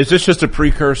so. Is this just a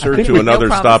precursor to another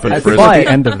stop in prison? At the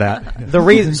end of that. The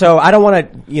reason, so I don't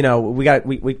want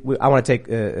to, I want to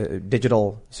take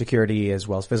digital security as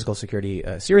well as physical security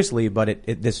seriously, but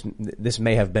this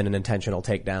may have been an intentional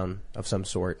takedown of some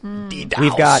sort. We've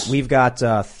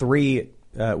got three.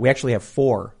 We actually have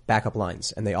 4 backup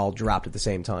lines, and they all dropped at the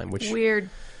same time. Which weird.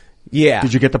 Yeah.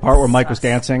 Did you get the part where Mike was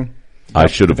dancing? I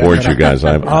should have warned you guys.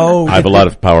 I have a lot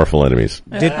of powerful enemies.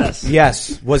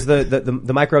 Yes. Was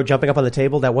the micro jumping up on the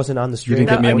table? That wasn't on the stream. You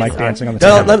didn't get me and Mike dancing on the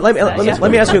table.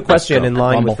 Let me ask you a question in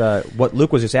line with what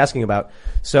Luke was just asking about.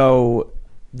 So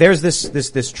there's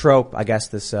this trope, I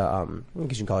guess I guess you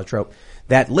can call it a trope,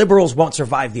 that liberals won't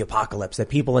survive the apocalypse, that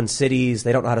people in cities,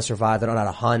 they don't know how to survive, they don't know how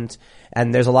to hunt,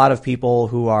 and there's a lot of people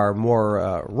who are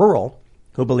more rural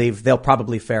who believe they'll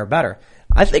probably fare better.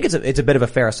 I think it's a bit of a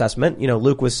fair assessment.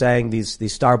 Luke was saying these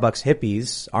Starbucks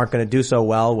hippies aren't going to do so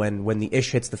well when the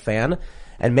ish hits the fan,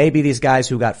 and maybe these guys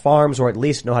who got farms or at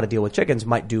least know how to deal with chickens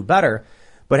might do better.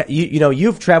 But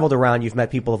you've traveled around, you've met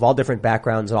people of all different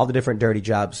backgrounds and all the different dirty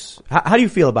jobs. How do you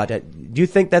feel about that? Do you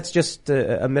think that's just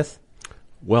a myth?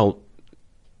 Well,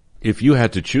 if you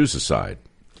had to choose a side,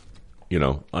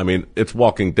 it's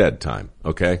Walking Dead time,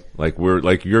 okay? You're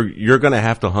going to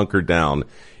have to hunker down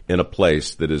in a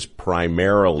place that is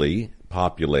primarily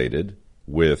populated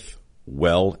with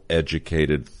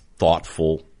well-educated,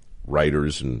 thoughtful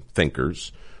writers and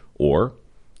thinkers, or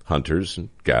hunters and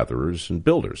gatherers and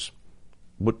builders.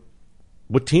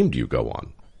 What team do you go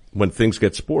on when things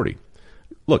get sporty?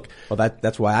 Look. Well,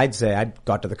 that's why I'd say I'd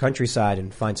go out to the countryside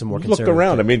and find some more conservative. Look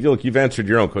around. Look, you've answered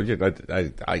your own question.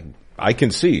 I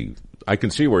can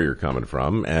see where you're coming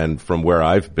from, and from where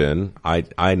I've been,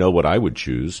 I know what I would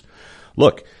choose.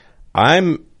 Look,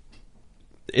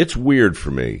 it's weird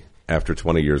for me after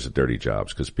 20 years of Dirty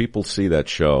Jobs, because people see that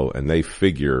show and they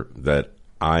figure that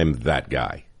I'm that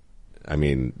guy.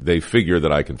 They figure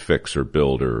that I can fix or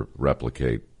build or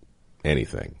replicate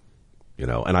anything,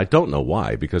 and I don't know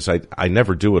why, because I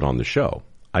never do it on the show.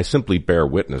 I simply bear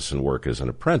witness and work as an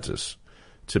apprentice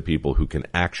to people who can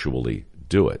actually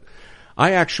do it.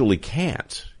 I actually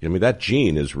can't. That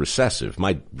gene is recessive.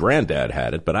 My granddad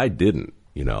had it, but I didn't,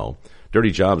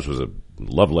 Dirty Jobs was a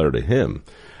love letter to him.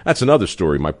 That's another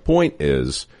story. My point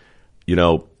is,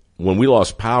 when we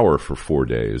lost power for 4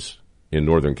 days in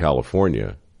Northern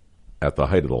California at the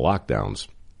height of the lockdowns,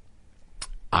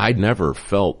 I never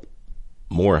felt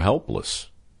more helpless.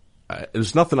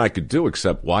 There's nothing I could do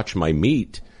except watch my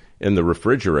meat in the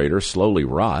refrigerator slowly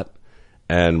rot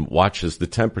and watch as the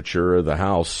temperature of the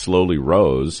house slowly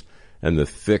rose and the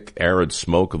thick, arid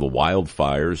smoke of the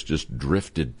wildfires just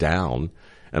drifted down,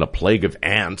 and a plague of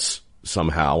ants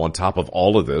somehow on top of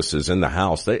all of this is in the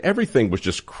house. Everything was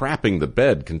just crapping the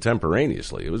bed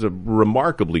contemporaneously. It was a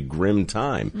remarkably grim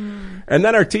time. And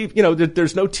then our TV,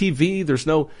 there's no TV,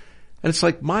 and it's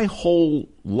like my whole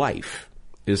life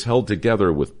is held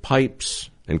together with pipes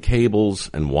and cables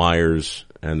and wires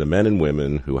and the men and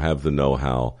women who have the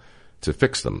know-how to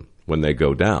fix them when they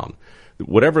go down.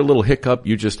 Whatever little hiccup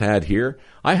you just had here,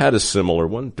 I had a similar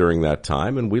one during that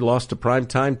time, and we lost a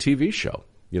primetime TV show.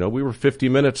 You know, we were 50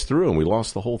 minutes through and we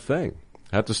lost the whole thing.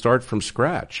 Had to start from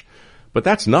scratch. But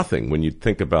that's nothing when you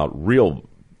think about real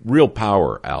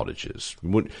power outages.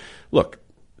 Look,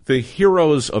 the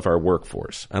heroes of our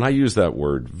workforce, and I use that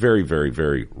word very, very,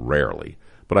 very rarely,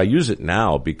 but I use it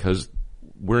now because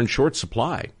we're in short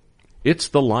supply. It's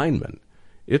the linemen.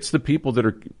 It's the people that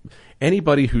are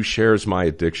anybody who shares my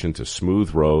addiction to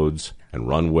smooth roads and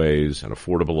runways and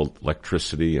affordable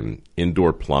electricity and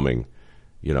indoor plumbing.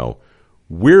 You know,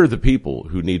 we're the people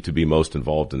who need to be most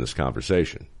involved in this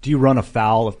conversation. Do you run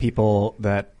afoul of people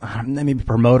that maybe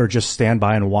promote or just stand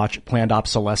by and watch planned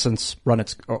obsolescence run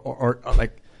its, or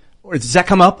does that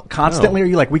come up constantly? No. Or are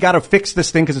you like, we got to fix this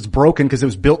thing because it's broken because it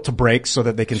was built to break so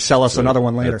that they can sell us another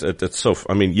one later? It's so.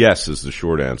 I mean, yes is the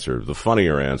short answer. The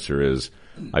funnier answer is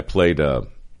I played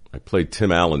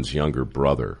Tim Allen's younger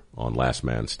brother on Last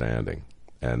Man Standing.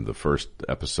 And the first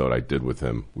episode I did with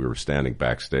him, we were standing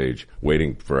backstage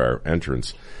waiting for our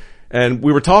entrance. And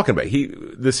we were talking about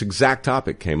this exact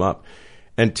topic came up.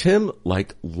 And Tim,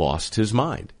 lost his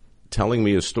mind, telling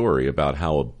me a story about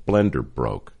how a blender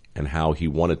broke and how he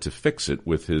wanted to fix it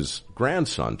with his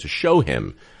grandson to show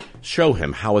him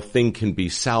how a thing can be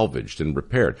salvaged and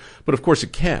repaired. But of course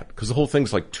it can't, because the whole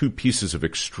thing's like 2 pieces of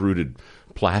extruded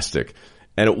plastic.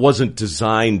 And it wasn't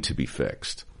designed to be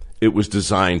fixed. It was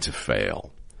designed to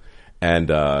fail. And,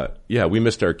 we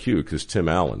missed our cue because Tim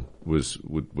Allen was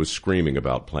screaming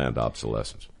about planned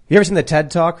obsolescence. You ever seen the TED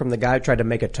Talk from the guy who tried to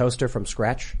make a toaster from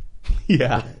scratch?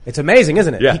 Yeah. It's amazing,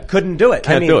 isn't it? Yeah. He couldn't do it.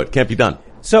 Can't do it. Can't be done.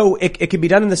 So it could be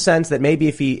done in the sense that maybe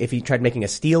if he tried making a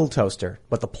steel toaster,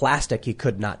 but the plastic he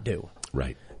could not do.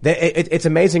 Right. It's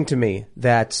amazing to me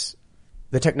that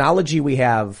the technology we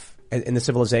have in the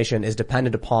civilization is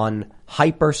dependent upon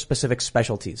hyper-specific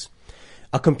specialties.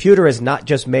 A computer is not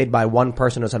just made by one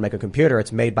person who knows how to make a computer.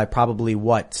 It's made by probably,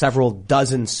 several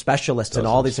dozen specialists in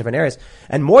all these different areas.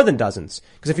 And more than dozens.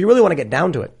 Because if you really want to get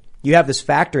down to it, you have this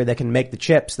factory that can make the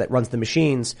chips, that runs the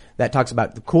machines, that talks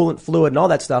about the coolant fluid and all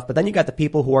that stuff. But then you got the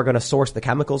people who are going to source the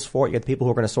chemicals for it. You got the people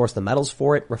who are going to source the metals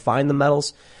for it, refine the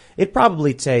metals. It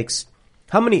probably takes...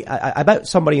 How many, I bet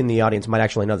somebody in the audience might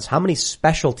actually know this. How many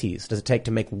specialties does it take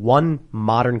to make one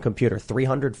modern computer?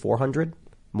 300, 400?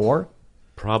 More?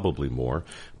 Probably more.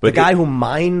 But the guy who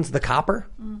mines the copper?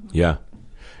 Yeah.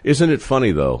 Isn't it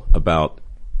funny, though, about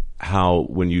how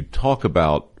when you talk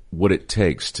about what it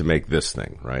takes to make this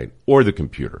thing, right? Or the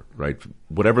computer, right?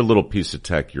 Whatever little piece of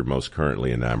tech you're most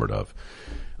currently enamored of.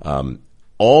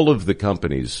 All of the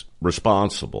companies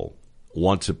responsible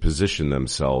want to position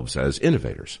themselves as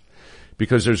innovators.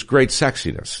 Because there's great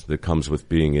sexiness that comes with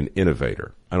being an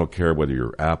innovator. I don't care whether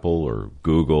you're Apple or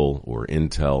Google or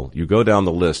Intel. You go down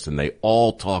the list and they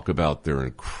all talk about their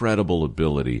incredible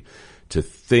ability to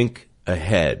think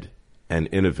ahead and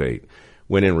innovate.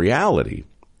 When in reality,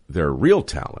 their real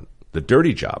talent, the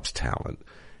dirty jobs talent,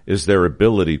 is their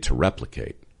ability to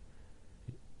replicate.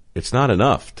 It's not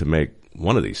enough to make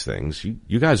one of these things.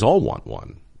 You guys all want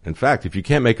one. In fact, if you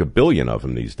can't make 1 billion of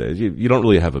them these days, you don't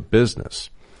really have a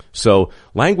business. So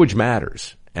language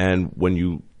matters. And when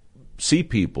you see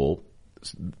people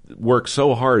work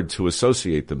so hard to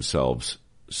associate themselves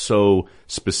so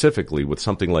specifically with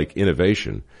something like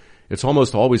innovation, it's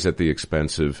almost always at the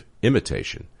expense of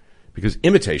imitation. Because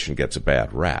imitation gets a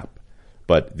bad rap.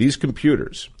 But these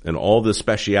computers and all the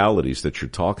specialities that you're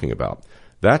talking about,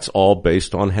 that's all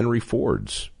based on Henry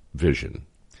Ford's vision.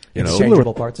 You know,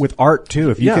 Interchangeable parts. With art too.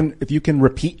 If you can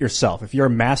repeat yourself, if you're a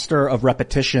master of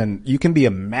repetition, you can be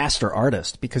a master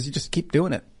artist because you just keep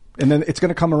doing it. And then it's going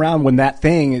to come around when that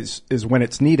thing is when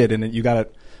it's needed, and you got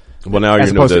to. Well, now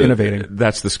as opposed to innovating.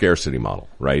 That's the scarcity model,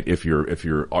 right? If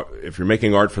you're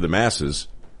making art for the masses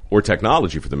or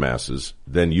technology for the masses,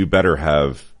 then you better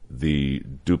have the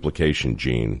duplication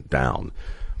gene down.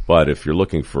 But if you're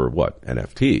looking for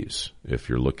NFTs, if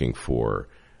you're looking for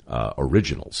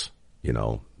originals, you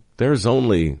know. There's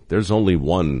only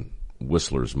one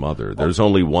Whistler's Mother. There's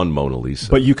only one Mona Lisa.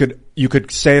 But you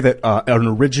could say that an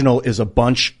original is a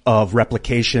bunch of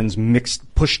replications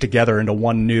pushed together into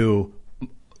one new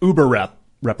uber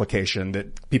replication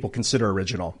that people consider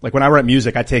original. Like when I write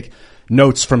music, I take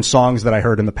notes from songs that I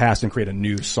heard in the past and create a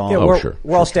new song. Yeah,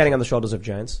 we're all standing on the shoulders of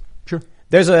giants. Sure.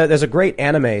 There's a great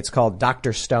anime. It's called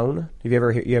Dr. Stone. Have you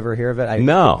ever hear of it?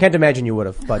 No. Can't imagine you would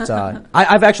have. But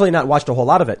I've actually not watched a whole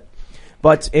lot of it.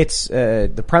 But it's,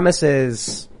 the premise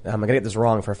is, I'm gonna get this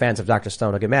wrong for fans of Dr.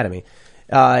 Stone, will get mad at me.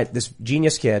 This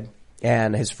genius kid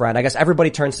and his friend, I guess everybody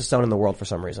turns to stone in the world for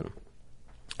some reason.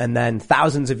 And then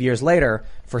thousands of years later,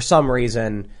 for some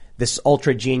reason, this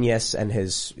ultra genius and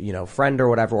his, friend or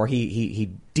whatever, or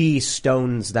he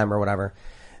de-stones them or whatever.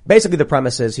 basically the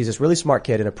premise is he's this really smart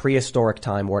kid in a prehistoric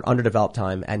time or an underdeveloped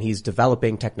time, and he's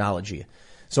developing technology.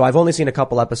 So I've only seen a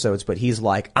couple episodes, but he's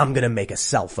like, I'm going to make a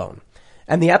cell phone.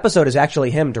 And the episode is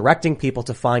actually him directing people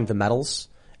to find the metals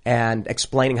and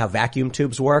explaining how vacuum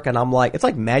tubes work. And I'm like, it's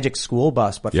like Magic School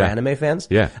Bus, but for anime fans.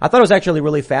 Yeah. I thought it was actually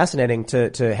really fascinating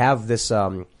to have this,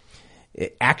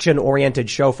 action-oriented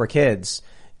show for kids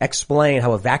explain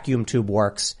how a vacuum tube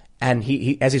works. And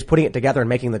he as he's putting it together and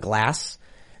making the glass.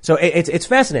 So it's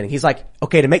fascinating. He's like,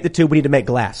 okay, to make the tube, we need to make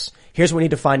glass. Here's what we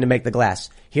need to find to make the glass.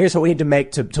 Here's what we need to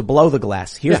make to blow the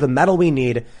glass. Here's the metal we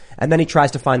need. And then he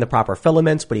tries to find the proper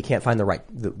filaments, but he can't find the right,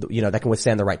 that can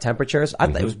withstand the right temperatures. I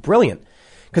thought it was brilliant.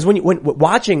 Cause when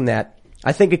watching that,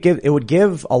 I think it would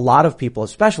give a lot of people,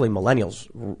 especially millennials,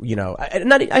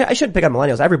 I shouldn't pick on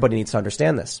millennials. Everybody needs to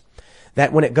understand this.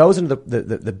 That when it goes into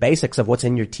the basics of what's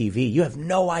in your TV, you have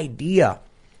no idea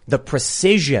the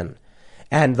precision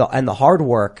and the hard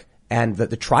work and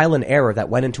the trial and error that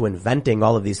went into inventing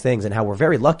all of these things, and how we're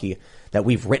very lucky that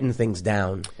we've written things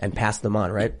down and passed them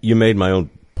on, right? You made my own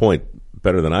point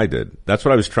better than I did. That's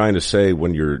what I was trying to say.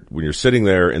 When you're sitting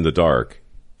there in the dark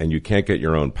and you can't get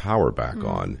your own power back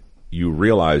on, you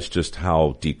realize just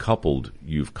how decoupled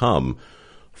you've come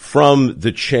from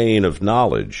the chain of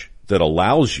knowledge that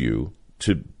allows you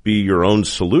to be your own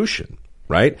solution,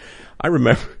 right? I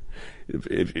remember,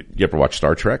 if you ever watch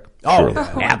Star Trek? Oh,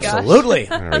 Surely. absolutely.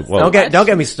 All right, well, don't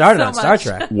get me started on Star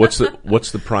Trek. What's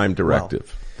the prime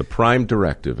directive? The prime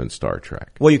directive in Star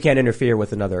Trek. Well, you can't interfere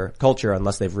with another culture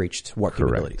unless they've reached warp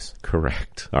capabilities.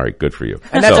 Correct. All right, good for you.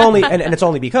 And that's only, and it's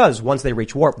only because once they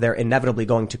reach warp, they're inevitably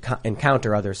going to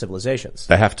encounter other civilizations.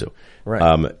 They have to.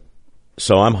 Right.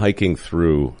 So I'm hiking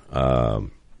through,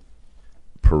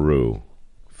 Peru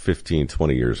 15,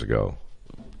 20 years ago.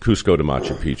 Cusco to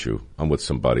Machu Picchu. I'm with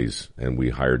some buddies, and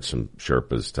we hired some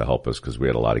Sherpas to help us because we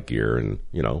had a lot of gear and,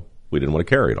 we didn't want to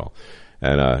carry it all.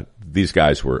 And these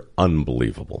guys were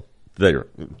unbelievable. They're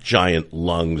giant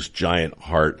lungs, giant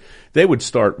heart. They would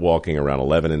start walking around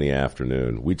 11 in the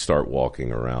afternoon. We'd start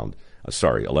walking around,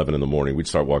 11 in the morning. We'd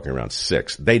start walking around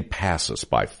 6. They'd pass us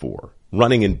by 4,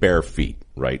 running in bare feet,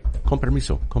 right? Con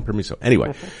permiso.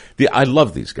 Anyway, I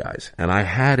love these guys. And I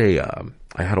had a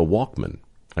Walkman.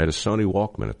 I had a Sony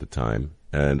Walkman at the time,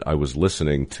 and I was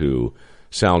listening to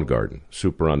Soundgarden,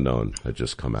 Super Unknown, had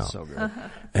just come out. So good.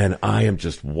 And I am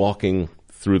just walking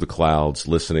through the clouds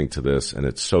listening to this, and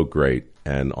it's so great.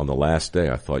 And on the last day,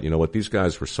 I thought, you know what, these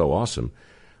guys were so awesome.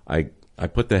 I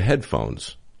put the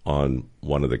headphones on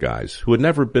one of the guys who had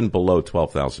never been below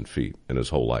 12,000 feet in his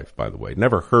whole life, by the way,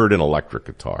 never heard an electric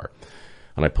guitar.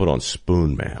 And I put on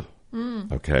Spoon Man.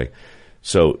 Okay.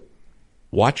 So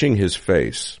watching his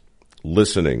face,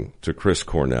 listening to Chris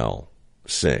Cornell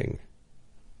sing,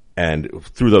 and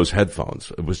through those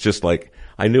headphones, it was just like,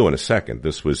 I knew in a second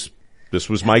this was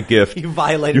my gift. You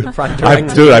violated the prime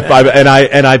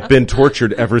directive. I've been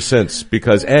tortured ever since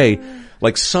because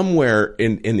like somewhere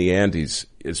in the Andes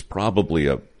is probably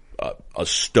a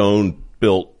stone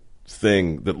built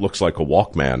thing that looks like a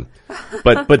Walkman.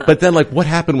 But then like what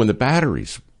happened when the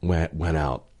batteries went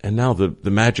out and now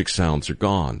the magic sounds are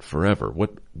gone forever?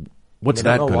 What's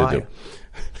that going to do?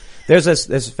 There's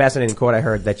this fascinating quote I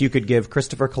heard that you could give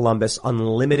Christopher Columbus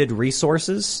unlimited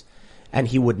resources and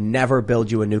he would never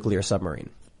build you a nuclear submarine.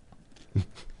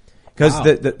 Because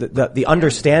the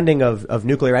understanding of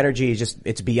nuclear energy is just,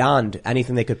 it's beyond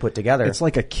anything they could put together. It's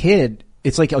like a kid.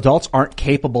 It's like adults aren't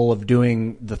capable of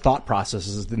doing the thought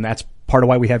processes, and that's part of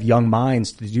why we have young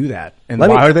minds to do that. And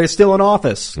why are they still in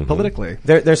office politically?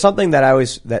 There's something that I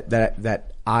always,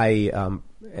 that I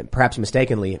perhaps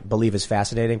mistakenly believe is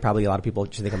fascinating. Probably a lot of people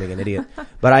just think I'm being an idiot.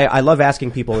 But I love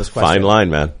asking people this question. Fine line,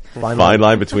 man. Fine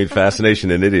line between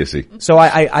fascination and idiocy. So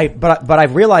but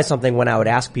I've realized something when I would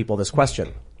ask people this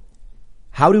question.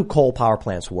 How do coal power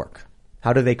plants work?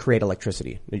 How do they create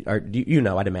electricity?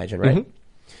 I'd imagine, right?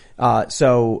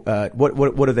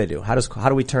 What do they do? How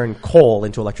do we turn coal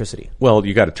into electricity? Well,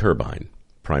 you got a turbine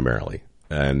primarily.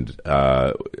 And,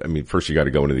 first you got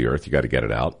to go into the earth. You got to get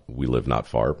it out. We live not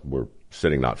far. We're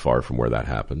sitting not far from where that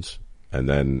happens. And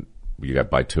then you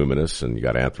got bituminous and you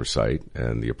got anthracite,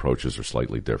 and the approaches are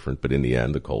slightly different. But in the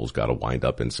end, the coal's got to wind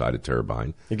up inside a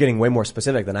turbine. You're getting way more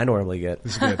specific than I normally get.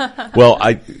 It's good. Well,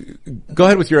 go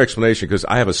ahead with your explanation because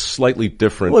I have a slightly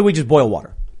different. Well, we just boil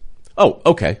water. Oh,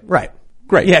 okay. Right.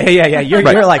 Great. Yeah.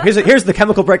 You're like, here's the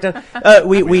chemical breakdown.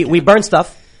 We burn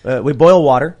stuff. We boil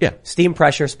water. Yeah. Steam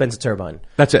pressure spins a turbine.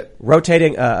 That's it.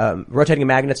 Rotating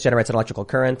magnets generates an electrical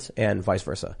current and vice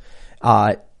versa.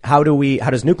 How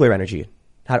does nuclear energy,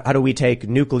 how do we take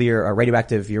nuclear or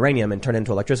radioactive uranium and turn it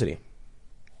into electricity?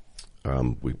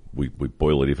 We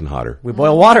boil it even hotter. We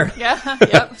boil water. Yeah.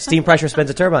 Yep. Steam pressure spins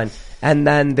a turbine. And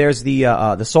then there's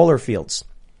the solar fields.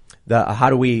 How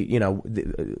do we, a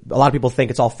lot of people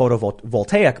think it's all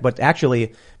photovoltaic, but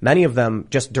actually many of them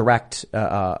just direct,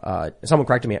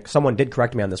 someone did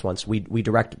correct me on this once. We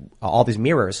direct all these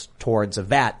mirrors towards a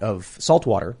vat of salt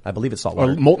water. I believe it's salt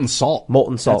water. Or molten salt.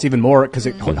 Molten salt. That's even more because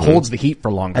it holds the heat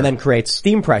for longer. And then creates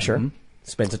steam pressure,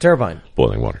 spins a turbine.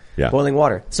 Boiling water. Yeah. Boiling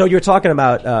water. So you're talking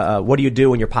about, what do you do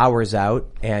when your power is out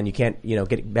and you can't,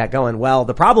 get it back going? Well,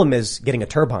 the problem is getting a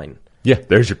turbine. Yeah,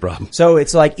 there's your problem. So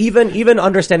it's like even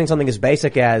understanding something as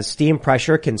basic as steam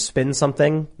pressure can spin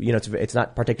something, it's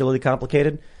not particularly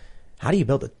complicated. How do you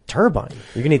build a turbine?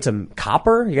 You're gonna need some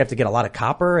copper. You have to get a lot of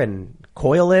copper and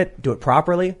coil it, do it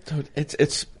properly. Dude,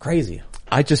 it's crazy.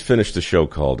 I just finished a show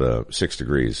called 6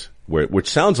 Degrees, which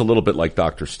sounds a little bit like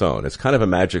Dr. Stone. It's kind of a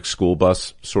magic school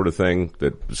bus sort of thing,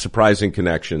 that surprising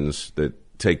connections that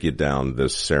take you down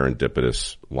this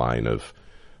serendipitous line of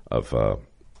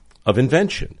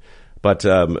invention. But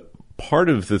part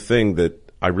of the thing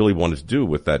that I really wanted to do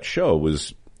with that show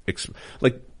was,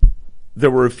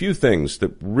 there were a few things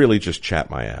that really just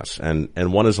chapped my ass.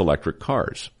 And one is electric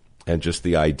cars. And just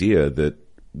the idea that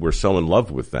we're so in love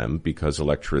with them because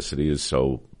electricity is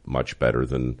so much better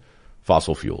than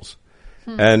fossil fuels.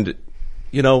 And,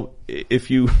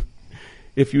 if you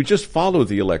just follow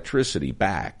the electricity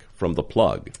back from the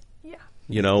plug,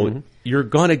 you're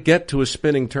going to get to a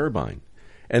spinning turbine.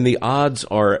 And the odds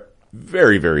are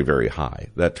very, very, very high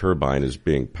that turbine is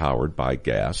being powered by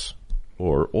gas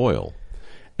or oil.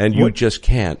 And you just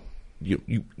can't,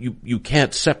 you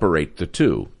can't separate the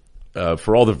two.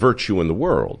 For all the virtue in the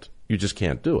world, you just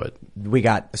can't do it. We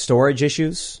got storage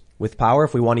issues with power.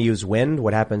 If we want to use wind,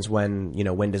 what happens when,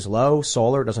 wind is low?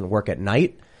 Solar doesn't work at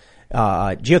night.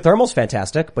 Geothermal's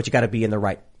fantastic, but you got to be in the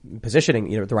right positioning,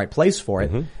 the right place for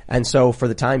it. And so for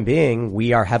the time being,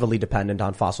 we are heavily dependent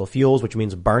on fossil fuels, which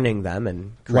means burning them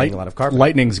and creating a lot of carbon.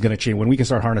 Lightning's going to change when we can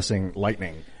start harnessing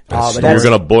lightning. We're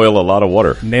going to boil a lot of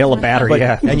water. Nail a battery,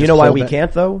 And you know why we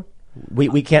can't though?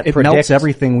 We can't it predict. Melts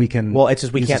everything we can. Well, it's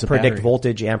just we can't predict battery.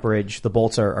 Voltage, amperage. The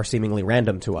bolts are seemingly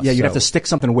random to us. Yeah, you'd have to stick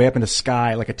something way up in the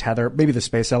sky, like a tether, maybe the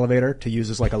space elevator, to use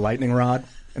as like a lightning rod,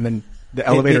 and then the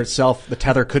elevator itself, the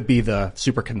tether could be the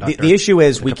superconductor. The issue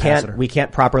is we capacitor.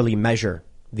 can't properly measure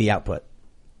the output.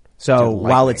 So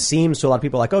while it seems to a lot of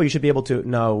people like, oh, you should be able to,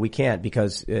 no, we can't,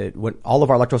 because when all of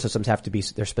our electrical systems have to be,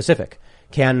 they're specific.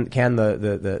 Can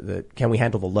we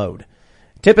handle the load?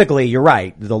 Typically, you're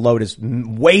right. The load is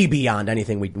way beyond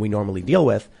anything we normally deal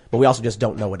with, but we also just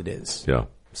don't know what it is. Yeah.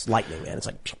 It's lightning, man. It's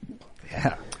like,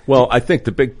 yeah. Well, I think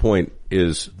the big point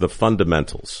is the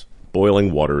fundamentals.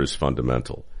 Boiling water is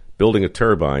fundamental. Building a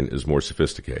turbine is more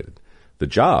sophisticated. The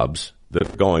jobs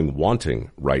that are going wanting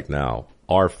right now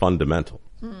are fundamental.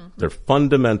 They're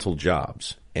fundamental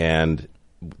jobs. And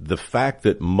the fact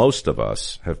that most of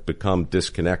us have become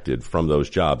disconnected from those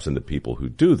jobs and the people who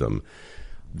do them,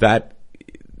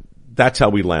 that's how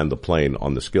we land the plane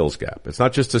on the skills gap. It's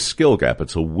not just a skill gap,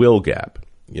 it's a will gap.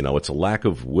 It's a lack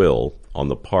of will on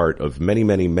the part of many,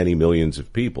 many, many millions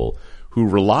of people who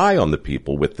rely on the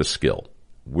people with the skill.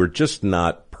 We're just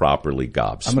not properly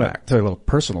gobsmacked. I'm going to tell you a little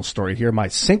personal story here. My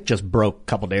sink just broke a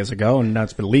couple days ago, and now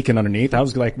it's been leaking underneath. I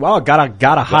was like, well,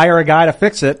 gotta hire a guy to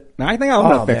fix it. I think I'm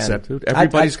going to fix it. Dude,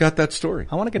 everybody's got that story.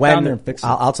 I want to get down there and fix it.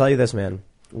 I'll tell you this, man.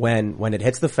 When it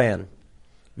hits the fan,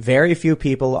 very few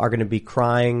people are going to be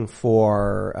crying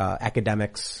for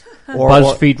academics or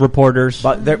BuzzFeed reporters,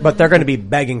 but they're going to be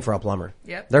begging for a plumber.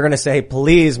 Yep. They're going to say,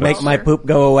 "Please make my poop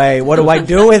go away. What do I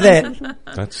do with it?"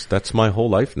 That's my whole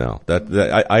life now.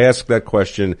 I ask that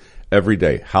question every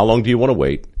day. How long do you want to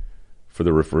wait for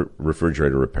the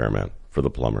refrigerator repairman, for the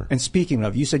plumber? And speaking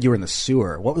of, you said you were in the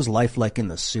sewer. What was life like in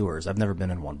the sewers? I've never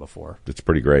been in one before. It's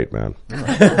pretty great, man.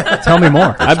 Tell me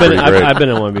more. I've been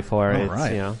in one before. All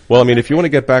right. Well, I mean, if you want to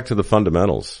get back to the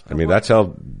fundamentals, I mean, that's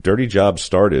how Dirty Jobs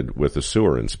started, with a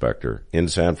sewer inspector in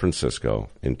San Francisco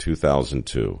in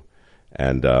 2002.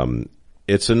 And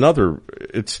it's another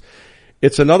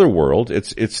world.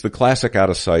 It's the classic out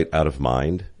of sight, out of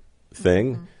mind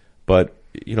thing. But,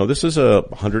 this is a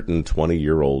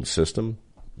 120-year-old system.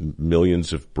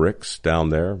 Millions of bricks down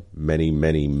there, many,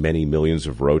 many, many millions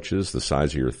of roaches the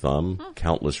size of your thumb,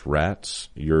 countless rats.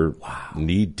 You're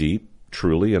knee deep,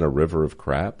 truly, in a river of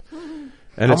crap.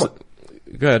 And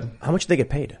go ahead. How much did they get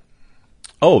paid?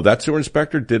 Oh, that sewer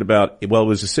inspector did it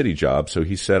was a city job, so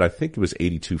he said, I think it was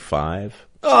 $82,500.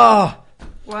 Oh,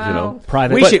 wow.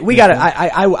 Private.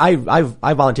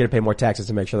 I volunteer to pay more taxes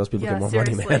to make sure those people get more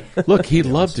money, man. Look, he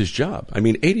loved his job. I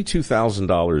mean,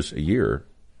 $82,000 a year.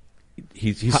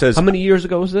 He says. How many years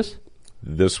ago was this?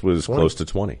 This was close to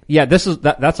 20. Yeah, that's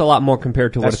a lot more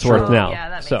compared to what it's worth now. Yeah,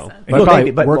 that makes so.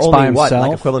 sense. But works only by himself.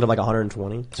 like equivalent of like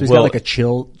 120. So he's got like a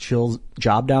chill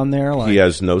job down there. Like, He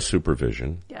has no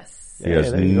supervision. Yes. He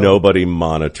has nobody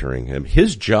monitoring him.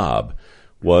 His job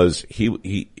was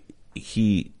he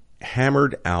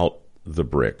hammered out the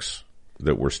bricks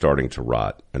that were starting to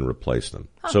rot and replace them.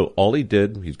 So all he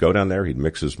did, he'd go down there, he'd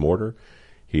mix his mortar,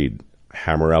 he'd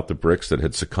hammer out the bricks that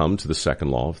had succumbed to the second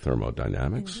law of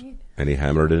thermodynamics, and he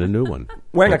hammered in a new one.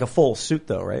 Wearing like a full suit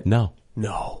though, right? No,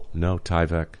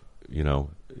 Tyvek,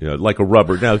 like a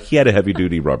rubber. Now he had a heavy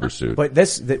duty rubber suit. But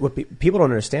what people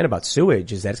don't understand about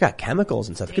sewage is that it's got chemicals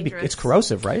and stuff. It's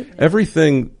corrosive, right?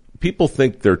 Everything, people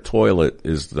think their toilet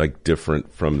is like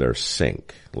different from their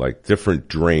sink. Like different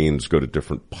drains go to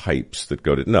different pipes that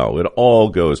go to, no, it all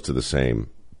goes to the same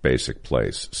basic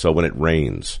place. So when it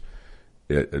rains,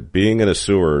 being in a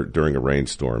sewer during a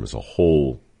rainstorm is a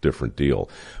whole different deal.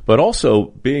 But also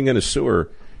being in a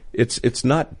sewer, it's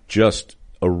not just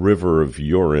a river of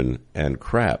urine and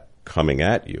crap coming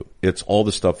at you. It's all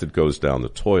the stuff that goes down the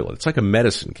toilet. It's like a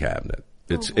medicine cabinet.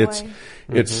 It's Q-tips.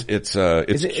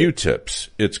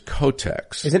 It's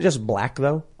Kotex. Is it just black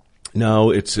though?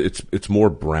 No, it's more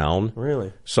brown.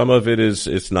 Really? Some of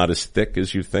it's not as thick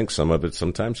as you think. Some of it,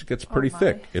 sometimes it gets pretty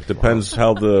thick. It depends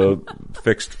how the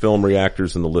fixed film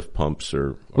reactors and the lift pumps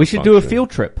are We should do a field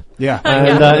trip. Yeah.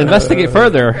 And investigate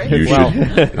further. You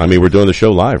should. I mean, we're doing the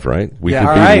show live, right? We could be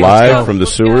right, live from the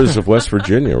sewers of West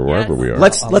Virginia or wherever we are.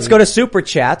 Let's go to Super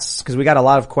Chats because we got a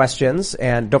lot of questions.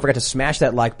 And don't forget to smash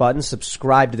that like button,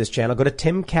 subscribe to this channel, go to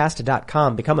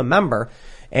timcast.com, become a member.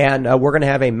 And we're going to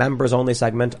have a members only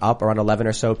segment up around 11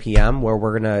 or so p.m. where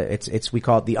we're going to we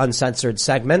call it the uncensored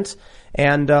segment,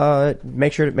 and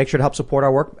make sure to help support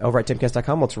our work over at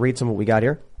timcast.com. Let's read some of what we got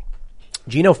here.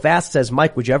 Gino Fast says,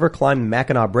 Mike, would you ever climb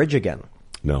Mackinac Bridge again?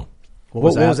 No.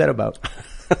 What was that about?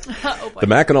 The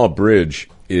Mackinac Bridge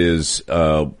is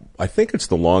I think it's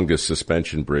the longest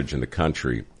suspension bridge in the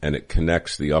country, and it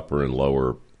connects the upper and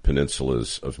lower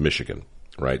peninsulas of Michigan.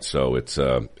 Right, so it's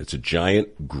a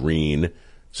giant green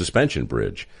suspension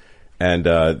bridge, and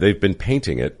they've been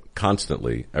painting it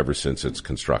constantly ever since its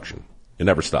construction. It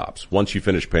never stops. Once you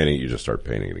finish painting it, you just start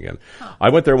painting it again. I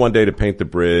went there one day to paint the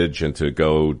bridge and to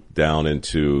go down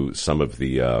into some of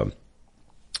the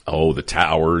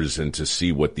towers and to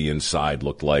see what the inside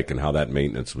looked like and how that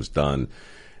maintenance was done.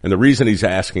 And the reason he's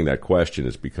asking that question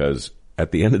is because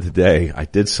at the end of the day, I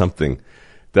did something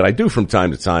that I do from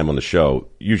time to time on the show,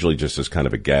 usually just as kind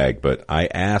of a gag, but I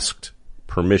asked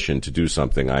permission to do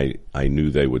something I knew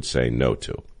they would say no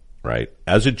to, right?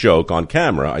 As a joke on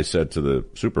camera, I said to the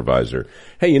supervisor,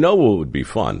 hey, you know what would be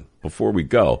fun before we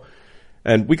go?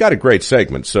 And we got a great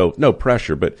segment, so no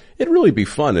pressure, but it'd really be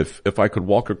fun if I could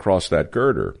walk across that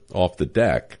girder off the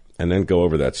deck and then go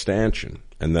over that stanchion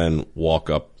and then walk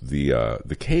up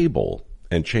the cable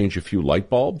and change a few light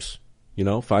bulbs,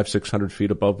 500-600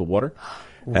 feet above the water.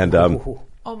 And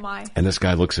oh my! And this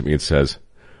guy looks at me and says,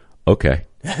 "Okay."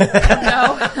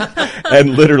 No.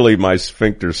 And literally, my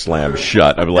sphincter slammed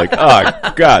shut. I'm like,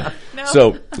 "Oh God!"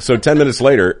 No. So 10 minutes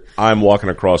later, I'm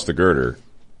walking across the girder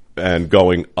and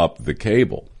going up the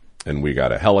cable, and we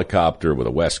got a helicopter with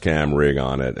a Westcam rig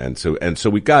on it, and so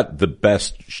we got the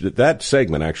best. That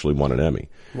segment actually won an Emmy.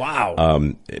 Wow!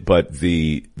 But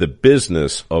the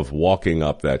business of walking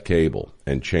up that cable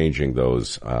and changing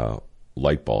those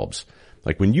light bulbs.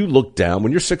 Like when you look down,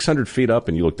 when you're 600 feet up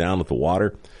and you look down at the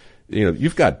water,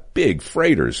 you've got big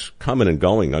freighters coming and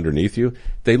going underneath you.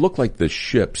 They look like the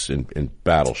ships in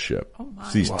Battleship. Oh my.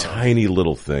 It's these tiny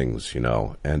little things,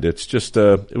 and it's just,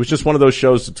 it was just one of those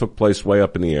shows that took place way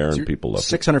up in the air and people loved it.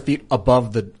 600 feet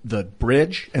above the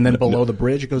bridge and then below the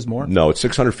bridge it goes more? No, it's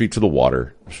 600 feet to the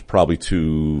water. It's probably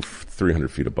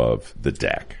 300 feet above the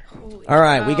deck. All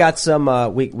right, we got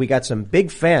some we got some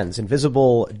big fans.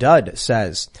 Invisible Dud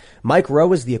says, Mike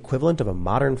Rowe is the equivalent of a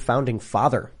modern founding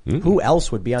father. Who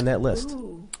else would be on that list?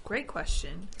 Ooh, great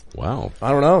question. Wow.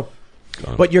 I don't know.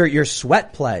 But your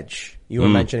sweat pledge you were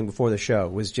mentioning before the show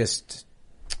was just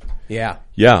yeah.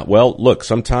 Yeah, well, look,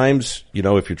 sometimes,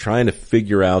 if you're trying to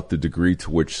figure out the degree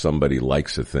to which somebody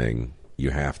likes a thing, you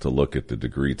have to look at the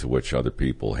degree to which other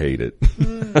people hate it.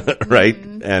 Right?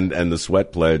 And the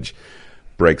sweat pledge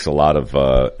breaks a lot of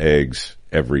eggs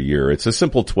every year. It's a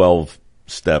simple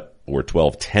 12-step or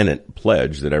 12-tenant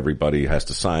pledge that everybody has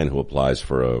to sign who applies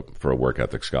for a work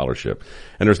ethic scholarship.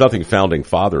 And there's nothing founding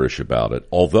fatherish about it,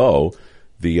 although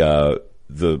the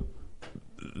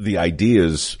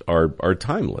ideas are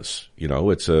timeless.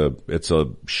 It's a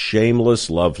shameless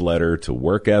love letter to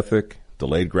work ethic,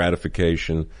 delayed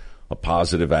gratification, a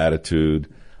positive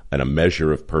attitude, and a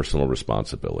measure of personal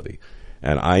responsibility.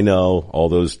 And I know all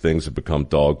those things have become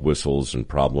dog whistles and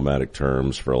problematic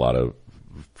terms for a lot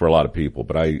of people,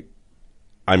 but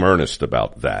I'm earnest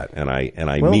about that, and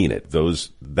I mean it.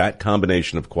 That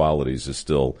combination of qualities is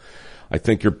still, I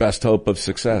think, your best hope of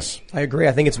success. I agree.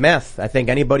 I think it's meth. I think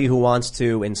anybody who wants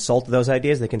to insult those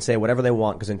ideas, they can say whatever they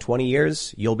want, because in 20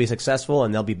 years, you'll be successful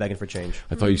and they'll be begging for change.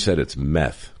 I thought you said it's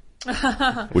meth,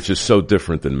 which is so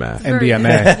different than math.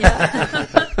 MDMA.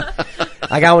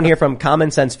 I got one here from Common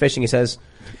Sense Fishing. He says,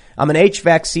 I'm an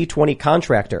HVAC C20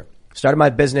 contractor. Started my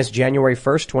business January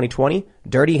 1st, 2020.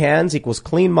 Dirty hands equals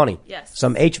clean money. Yes.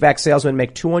 Some HVAC salesmen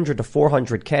make 200 to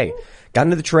 400K. Got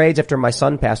into the trades after my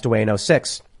son passed away in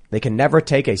 06. They can never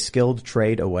take a skilled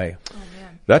trade away. Oh,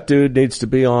 man. That dude needs to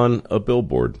be on a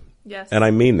billboard. Yes. And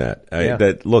I mean that.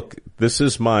 Yeah. Look, this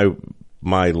is my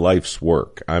life's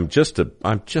work. I'm just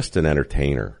an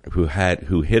entertainer who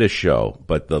hit a show,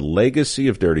 but the legacy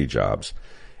of Dirty Jobs,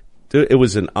 it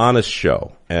was an honest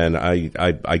show, and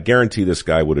I guarantee this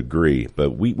guy would agree, but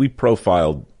we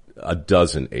profiled a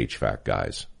dozen HVAC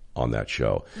guys on that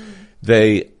show.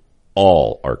 They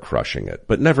all are crushing it,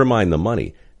 but never mind the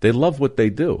money. They love what they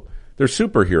do. They're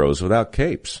superheroes without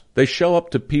capes. They show up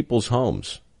to people's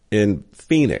homes in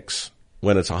Phoenix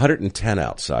when it's 110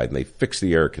 outside and they fix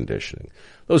the air conditioning.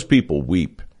 Those people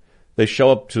weep. They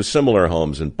show up to similar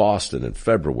homes in Boston in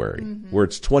February where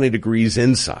it's 20 degrees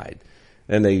inside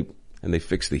and they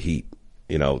fix the heat.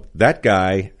 You know, that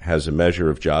guy has a measure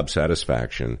of job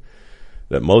satisfaction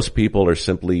that most people are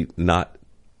simply not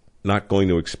going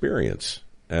to experience.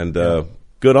 And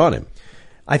good on him.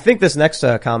 I think this next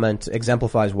comment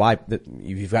exemplifies why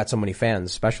you've got so many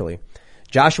fans, especially.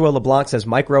 Joshua LeBlanc says,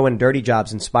 Micro and Dirty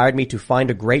Jobs inspired me to find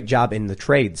a great job in the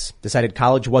trades. Decided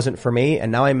college wasn't for me,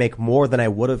 and now I make more than I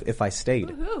would have if I stayed.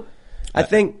 Woo-hoo. I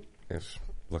think... Yes.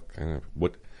 Look,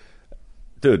 what...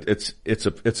 Dude, it's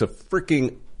a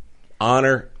freaking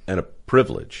honor and a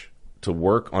privilege to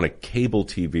work on a cable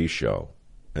TV show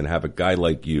and have a guy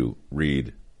like you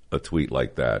read a tweet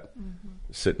like that,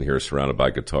 sitting here surrounded by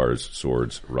guitars,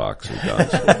 swords, rocks, and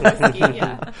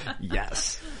guns.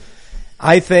 Yes.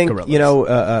 I think,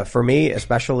 Gorillas. for me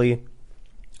especially,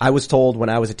 I was told when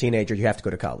I was a teenager, you have to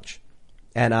go to college.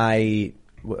 And I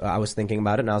was thinking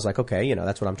about it, and I was like, okay,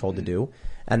 that's what I'm told to do.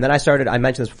 And then I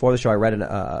mentioned this before the show, I read an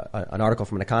article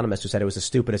from an economist who said it was the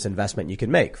stupidest investment you could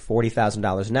make.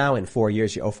 $40,000 now, in 4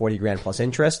 years you owe $40,000 plus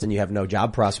interest, and you have no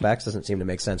job prospects. Doesn't seem to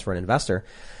make sense for an investor.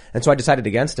 And so I decided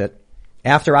against it.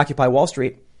 After Occupy Wall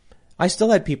Street, I still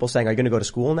had people saying, are you going to go to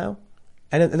school now?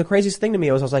 And the craziest thing to me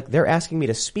was I was like, they're asking me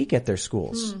to speak at their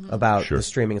schools about the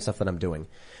streaming and stuff that I'm doing.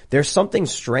 There's something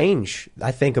strange,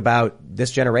 I think, about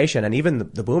this generation and even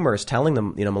the boomers telling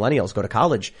them, millennials go to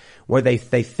college, where they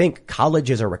think college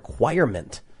is a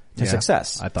requirement to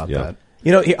success. I thought that.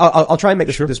 I'll try and make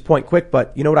this point quick,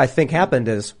 but what I think happened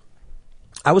is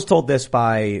I was told this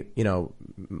by,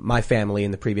 my family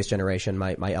in the previous generation,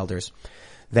 my elders,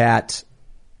 that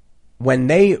when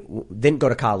they didn't go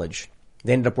to college,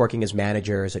 they ended up working as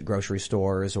managers at grocery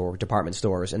stores or department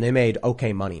stores, and they made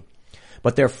okay money.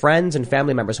 But their friends and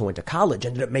family members who went to college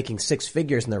ended up making six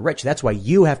figures and they're rich. That's why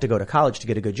you have to go to college to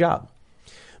get a good job.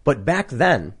 But back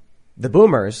then, the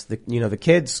boomers, the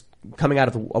kids coming out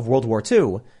of World War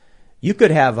II, you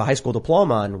could have a high school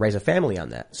diploma and raise a family on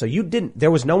that. So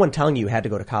there was no one telling you had to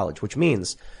go to college, which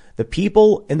means the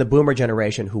people in the boomer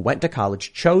generation who went to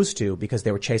college chose to because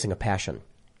they were chasing a passion.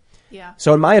 Yeah.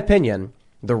 So in my opinion,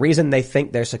 the reason they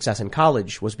think their success in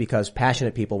college was because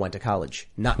passionate people went to college,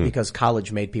 not because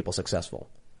college made people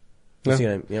successful.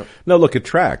 No, look, it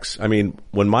tracks. I mean,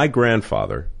 when my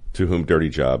grandfather, to whom Dirty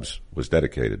Jobs was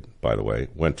dedicated, by the way,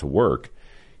 went to work,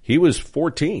 he was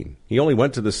 14. He only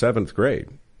went to the 7th grade.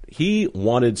 He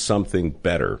wanted something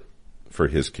better for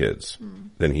his kids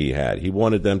than he had. He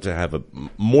wanted them to have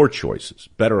more choices,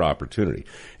 better opportunity.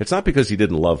 It's not because he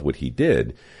didn't love what he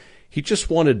did. He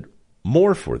just wanted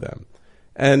more for them.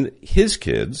 And his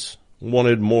kids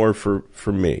wanted more for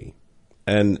me.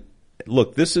 And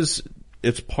look,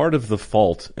 it's part of the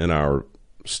fault in our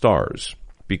stars,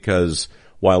 because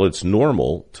while it's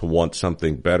normal to want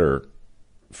something better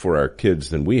for our kids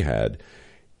than we had,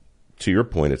 to your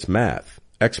point, it's math.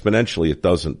 Exponentially, it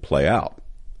doesn't play out.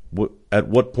 At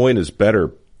what point is better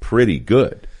pretty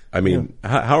good? I mean,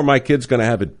 how are my kids going to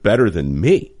have it better than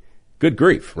me? Good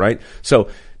grief, right? So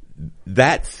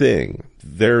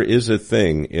there is a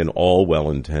thing in all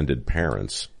well-intended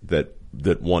parents that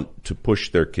want to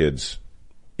push their kids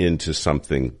into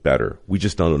something better. We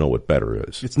just don't know what better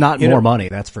is. It's not more money,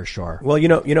 that's for sure. Well,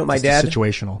 my dad,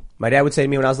 situational. My dad would say to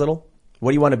me when I was little,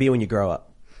 what do you want to be when you grow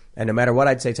up? And no matter what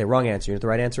I'd say, wrong answer. You know what the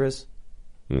right answer is?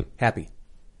 Happy.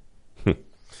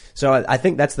 So I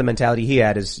think that's the mentality he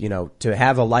had is, to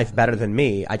have a life better than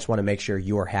me, I just want to make sure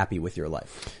you're happy with your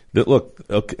life. Look,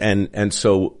 and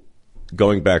so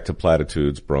going back to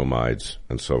platitudes, bromides,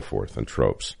 and so forth, and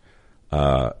tropes,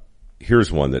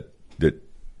 here's one that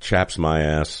chaps my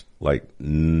ass like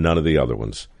none of the other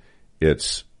ones.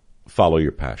 It's follow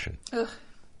your passion. Ugh.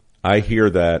 I hear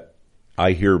that.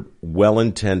 I hear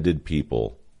well-intended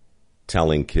people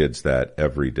telling kids that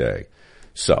every day.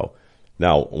 So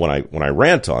now when I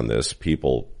rant on this,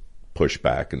 people push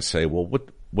back and say, well,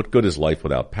 what good is life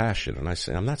without passion? And I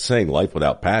say, I'm not saying life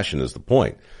without passion is the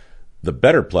point. The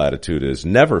better platitude is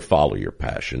never follow your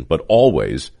passion, but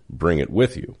always bring it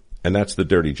with you. And that's the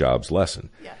Dirty Jobs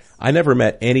lesson. Yes. I never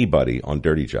met anybody on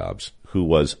Dirty Jobs who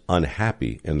was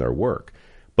unhappy in their work,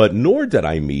 but nor did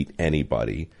I meet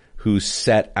anybody who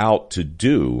set out to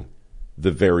do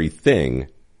the very thing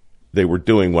they were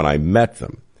doing when I met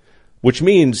them, which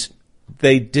means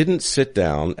they didn't sit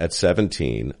down at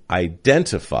 17,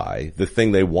 identify the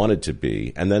thing they wanted to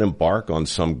be, and then embark on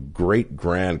some great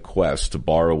grand quest to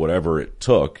borrow whatever it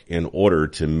took in order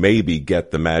to maybe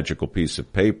get the magical piece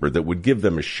of paper that would give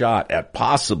them a shot at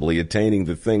possibly attaining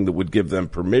the thing that would give them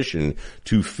permission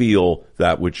to feel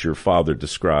that which your father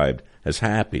described as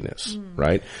happiness,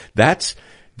 right? That's,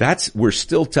 we're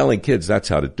still telling kids that's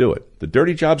how to do it. The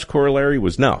Dirty Jobs corollary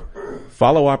was no,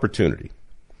 follow opportunity.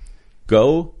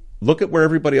 Go look at where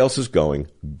everybody else is going,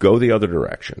 go the other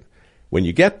direction. When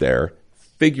you get there,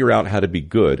 figure out how to be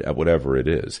good at whatever it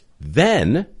is.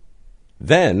 Then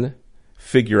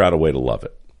figure out a way to love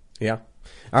it. Yeah.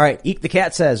 All right. Eek the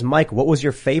Cat says, Mike, what was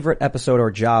your favorite episode or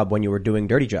job when you were doing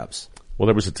Dirty Jobs? Well,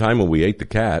 there was a time when we ate the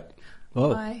cat.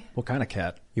 Oh, Why? What kind of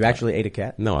cat? You actually ate a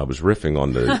cat? No, I was riffing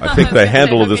on I think the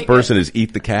handle of this person is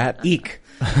Eat the Cat. Eek.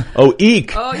 Oh,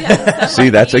 eek. Oh, yeah. See,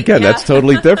 that's again, that's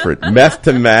totally different. Meth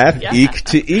to math, Yeah. eek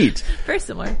to eat. Very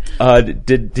similar.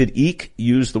 Did eek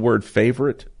use the word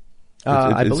favorite?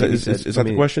 I believe is that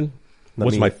the question?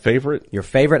 What's my favorite? Your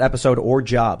favorite episode or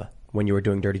job when you were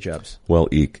doing Dirty Jobs? Well,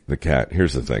 Eek the Cat.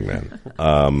 Here's the thing,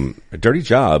 man. Dirty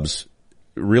Jobs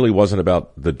really wasn't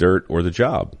about the dirt or the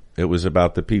job. It was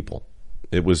about the people.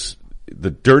 It was the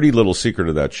dirty little secret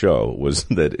of that show was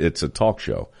that it's a talk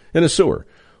show in a sewer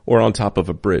or on top of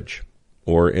a bridge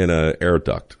or in an air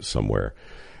duct somewhere.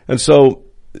 And so,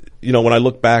 when I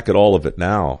look back at all of it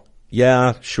now,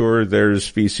 yeah, sure, there's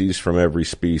feces from every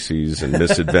species and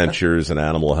misadventures and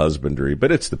animal husbandry,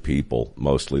 but it's the people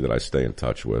mostly that I stay in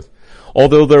touch with.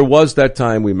 Although there was that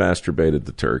time we masturbated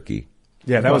the turkey.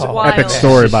 Yeah, that was an Wild. epic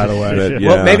story, by the way.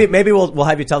 Well, maybe we'll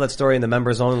have you tell that story in the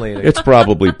members only. It's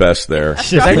probably best there.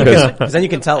 Because then you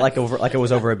can tell it like it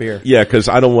was over a beer. Yeah, because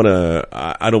I don't want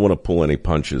to pull any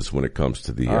punches when it comes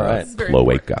to the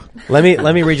cloaca. Let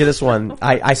me read you this one.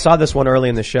 I saw this one early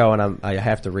in the show, and I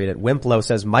have to read it. Wimplo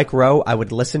says, Mike Rowe, I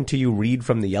would listen to you read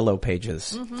from the yellow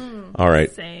pages. Mm-hmm. All right.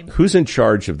 Same. Who's in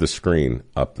charge of the screen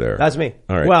up there? That's me.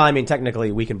 All right. Well, I mean,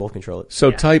 technically, we can both control it.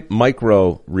 So type Mike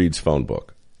Rowe reads phone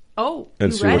book. Oh,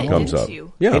 and you see read what it, comes didn't up.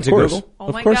 you? Yeah, Into of course. Google? Oh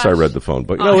of my course gosh. I read the phone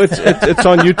book. No, it's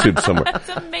on YouTube somewhere. That's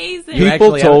amazing.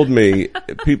 People told me,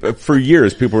 for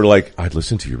years, people were like, I'd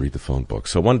listen to you read the phone book.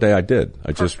 So one day I did.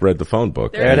 I just read the phone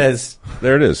book. There it is.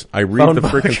 There it is. I read Phone the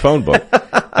book. freaking phone book.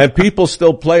 And people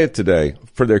still play it today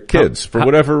for their kids, for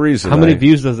whatever reason. How many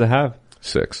views does it have?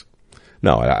 6.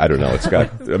 No, I don't know. It's got,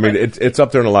 I mean, it's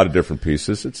up there in a lot of different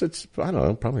pieces. It's, I don't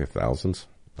know, probably thousands.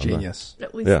 Genius.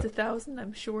 At least 1,000,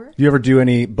 I'm sure. Do you ever do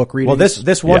any book readings? Well,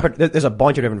 this one, there's a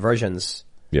bunch of different versions.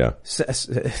 Yeah.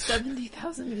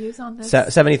 70,000 views on this.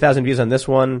 70,000 views on this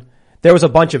one. There was a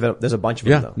bunch of it. There's a bunch of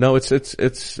them, though. No, it's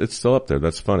still up there.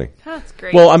 That's funny. That's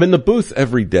great. Well, I'm in the booth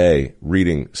every day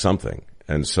reading something.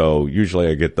 And so usually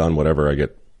I get done whatever I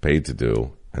get paid to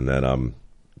do. And then,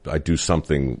 I do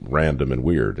something random and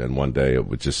weird. And one day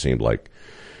it just seemed like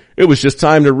it was just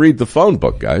time to read the phone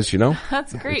book, guys,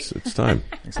 That's great. It's time.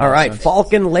 All right.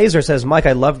 Falcon Laser says, Mike,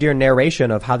 I loved your narration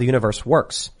of how the universe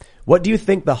works. What do you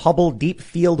think the Hubble Deep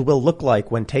Field will look like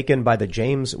when taken by the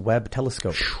James Webb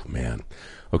Telescope? Man.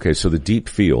 Okay, so the Deep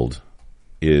Field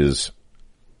is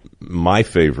my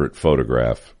favorite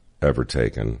photograph ever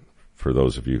taken. For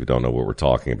those of you who don't know what we're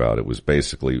talking about, it was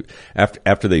basically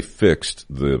after they fixed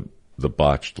the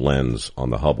botched lens on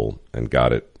the Hubble and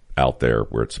got it out there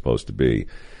where it's supposed to be.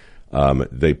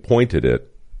 They pointed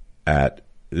it at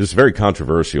this very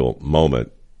controversial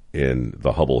moment in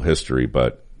the Hubble history,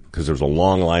 but because there was a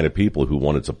long line of people who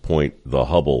wanted to point the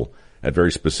Hubble at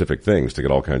very specific things to get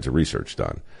all kinds of research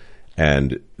done.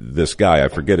 And this guy, I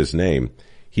forget his name,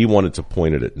 he wanted to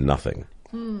point it at nothing.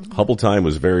 Hubble time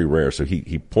was very rare, so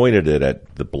he pointed it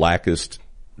at the blackest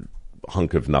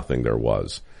hunk of nothing there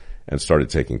was and started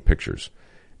taking pictures.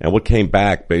 And what came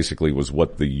back basically was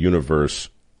what the universe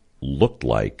looked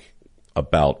like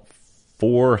about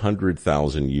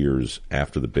 400,000 years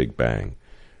after the Big Bang,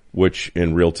 which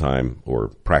in real time or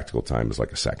practical time is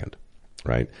like a second,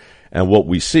 right? And what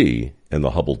we see in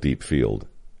the Hubble Deep Field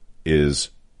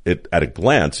is at a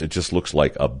glance, it just looks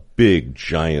like a big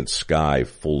giant sky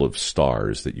full of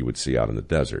stars that you would see out in the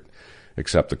desert,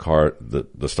 except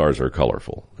the stars are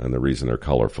colorful. And the reason they're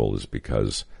colorful is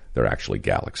because they're actually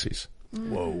galaxies.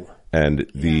 Whoa.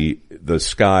 And the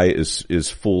sky is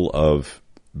full of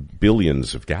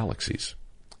billions of galaxies.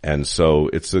 And so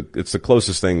it's the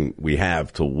closest thing we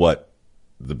have to what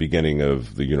the beginning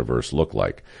of the universe looked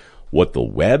like. What the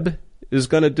web is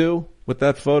going to do with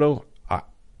that photo,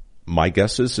 my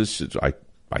guess is I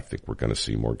think we're going to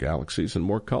see more galaxies and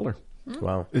more color.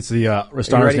 Wow. It's the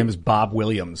astronomer's name is Bob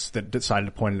Williams that decided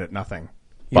to point it at nothing.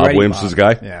 Bob Williams is the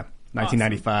guy? Yeah.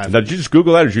 1995. Now, did you just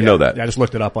Google that or did you know that? Yeah, I just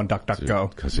looked it up on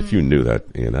DuckDuckGo. Because if you knew that,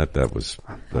 Ian, that was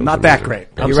not that great.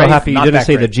 I'm so happy you didn't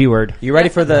say the G word. You ready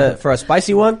for a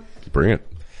spicy one? Bring it.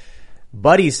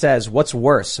 Buddy says, what's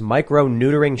worse, Micro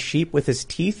neutering sheep with his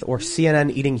teeth or CNN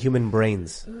eating human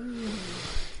brains?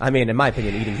 I mean, in my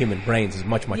opinion, eating human brains is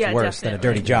much, much worse than a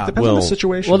dirty job. Depends on the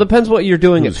situation. Well, depends what you're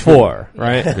doing it for,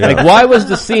 right? Yeah. Like, why was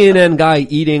the CNN guy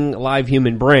eating live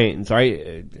human brains,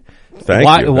 right?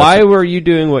 Thank you. Why were you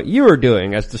doing what you were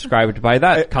doing as described by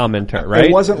that commenter, right?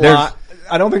 It wasn't live.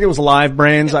 I don't think it was live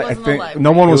brains. I think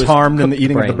no one was harmed in the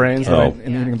eating of the brains. In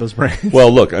the eating of those brains.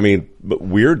 Well, look, I mean, but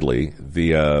weirdly,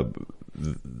 the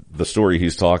story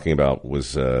he's talking about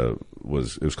was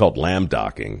called lamb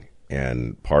docking,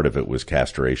 and part of it was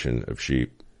castration of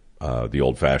sheep, the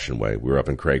old-fashioned way. We were up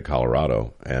in Craig,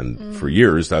 Colorado, and for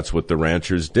years that's what the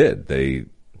ranchers did. They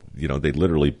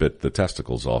literally bit the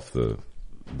testicles off the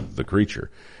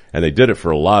creature. And they did it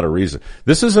for a lot of reasons.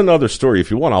 This is another story. If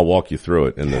you want, I'll walk you through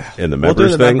it in the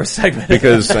members thing. Member segment.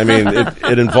 Because, I mean,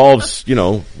 it involves,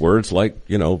 words like,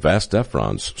 vas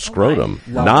deferens, scrotum,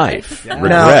 knife,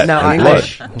 regret, and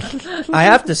blood. I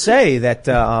have to say that,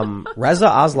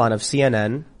 Reza Aslan of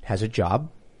CNN has a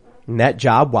job. And that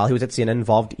job, while he was at CNN,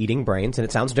 involved eating brains, and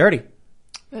it sounds dirty.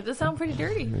 That does sound pretty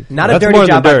dirty. Not a dirty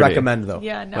job I'd recommend, though.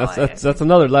 Yeah, no. That's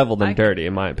another level than dirty,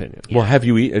 in my opinion. Well,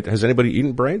 has anybody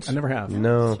eaten brains? I never have.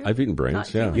 No. I've eaten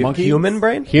brains, yeah. Human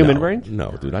brain? Human brain?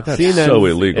 No, dude, that's so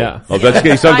illegal. Yeah. Oh,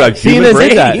 that's sometimes CNN brain?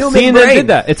 did that. Human CNN brain. did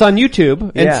that. It's on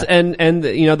YouTube. Yeah. And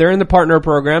they're in the partner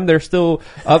program. They're still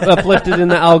uplifted in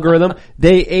the algorithm.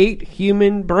 They ate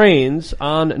human brains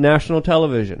on national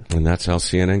television. And that's how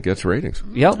CNN gets ratings.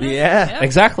 Yep. Yeah.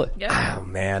 Exactly. Oh,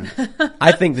 man.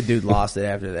 I think the dude lost it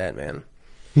after that, man.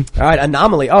 All right,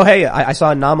 Anomaly. Oh, hey, I saw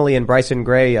Anomaly and Bryson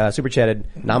Gray super chatted.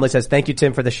 Anomaly says, thank you,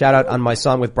 Tim, for the shout out on my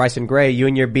song with Bryson Gray. You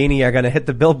and your beanie are going to hit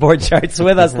the Billboard charts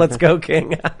with us. Let's go,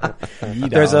 King.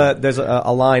 There's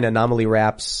a line Anomaly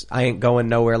raps, I ain't going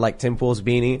nowhere like Tim Pool's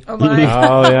beanie. Oh, my.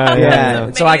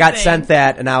 Yeah. So I got sent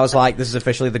that, and I was like, this is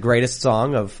officially the greatest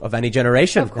song of any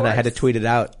generation. And I had to tweet it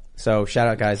out. So shout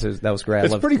out, guys. That was great.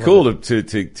 It's pretty cool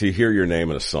to hear your name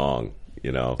in a song.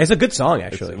 It's a good song,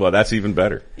 actually. Well, that's even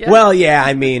better. Yeah. Well, yeah,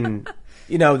 I mean,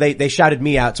 they shouted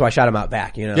me out, so I shot them out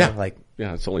back, Yeah,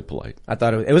 it's only polite. I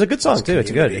thought it was a good song, too.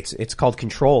 It's good. It's called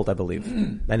Controlled, I believe.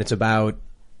 And it's about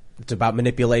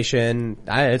manipulation.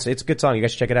 It's a good song. You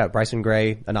guys should check it out. Bryson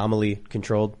Gray, Anomaly,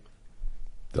 Controlled.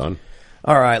 Done.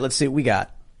 All right, let's see what we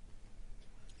got.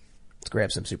 Let's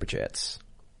grab some super chats.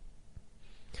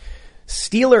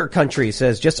 Steeler Country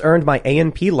says, just earned my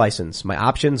A&P license. My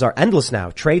options are endless now.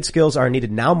 Trade skills are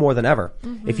needed now more than ever.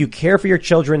 Mm-hmm. If you care for your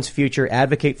children's future,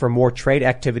 advocate for more trade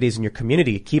activities in your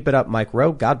community. Keep it up, Mike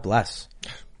Rowe. God bless.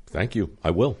 Thank you.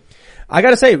 I will. I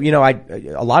gotta say,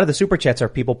 a lot of the super chats are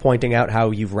people pointing out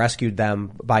how you've rescued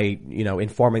them by,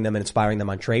 informing them and inspiring them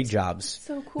on trade jobs.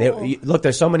 So cool. Look,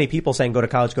 there's so many people saying go to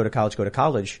college, go to college, go to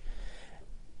college.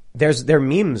 There are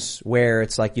memes where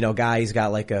it's like, guy's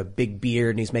got like a big beard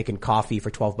and he's making coffee for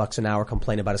 $12 an hour,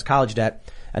 complaining about his college debt.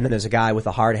 And then there's a guy with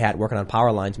a hard hat working on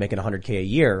power lines making $100K a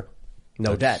year,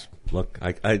 no debt. Look,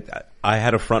 I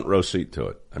had a front row seat to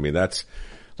it. I mean, that's,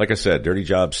 like I said, Dirty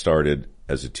Jobs started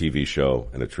as a TV show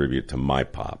and a tribute to my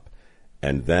pop.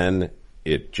 And then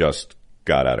it just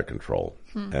got out of control.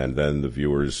 And then the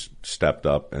viewers stepped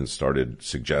up and started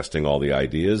suggesting all the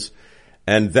ideas.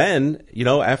 And then,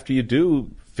 after you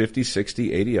do 50,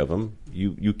 60, 80 of them,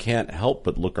 you can't help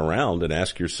but look around and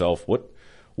ask yourself,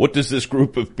 what does this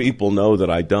group of people know that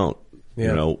I don't?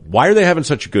 Yeah. Why are they having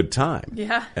such a good time?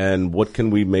 Yeah. And what can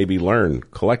we maybe learn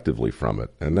collectively from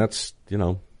it? And that's,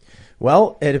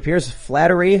 Well, it appears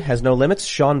flattery has no limits.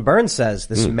 Sean Burns says,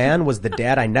 this man was the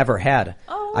dad I never had.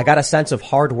 Oh. I got a sense of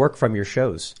hard work from your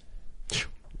shows.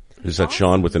 Is that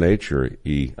Sean with an H or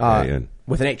E-A-N?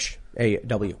 With an H,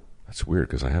 A-W. That's weird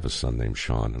because I have a son named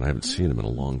Sean and I haven't seen him in a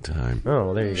long time. Oh,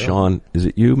 well, there you go. Sean, is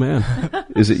it you, man?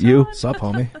 Is it you? Sup,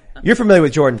 homie? You're familiar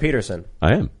with Jordan Peterson.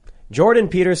 I am. Jordan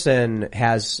Peterson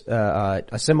has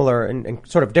a similar and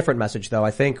sort of different message, though.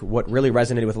 I think what really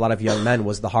resonated with a lot of young men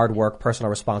was the hard work, personal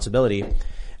responsibility.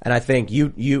 And I think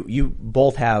you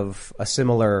both have a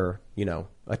similar,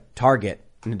 a target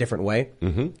in a different way.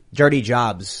 Mm-hmm. Dirty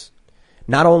Jobs.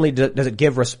 Not only does it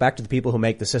give respect to the people who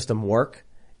make the system work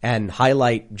and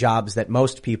highlight jobs that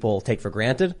most people take for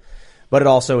granted, but it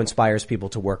also inspires people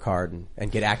to work hard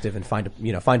and get active and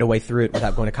find a way through it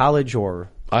without going to college or.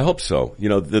 I hope so.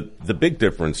 The big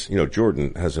difference,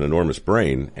 Jordan has an enormous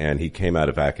brain and he came out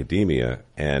of academia.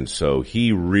 And so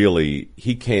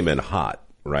he came in hot,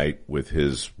 right, with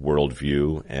his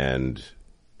worldview and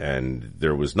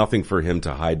there was nothing for him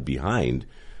to hide behind,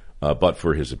 but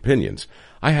for his opinions.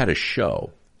 I had a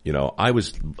show,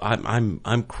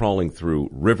 I'm crawling through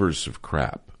rivers of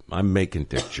crap. I'm making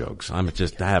dick jokes. I'm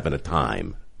just having a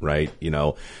time, right?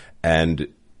 And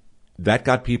that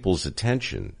got people's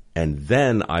attention. And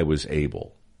then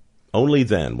only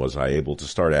then was I able to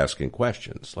start asking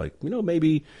questions like,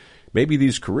 maybe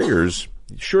these careers,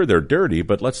 sure, they're dirty,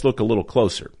 but let's look a little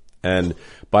closer. And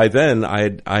by then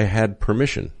I had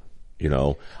permission,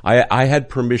 I had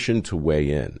permission to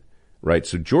weigh in, right?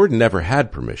 So Jordan never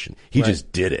had permission. He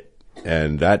just did it.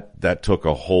 And that took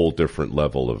a whole different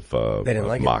level of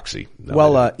moxie. No,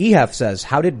 well, EHEF says,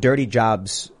 how did Dirty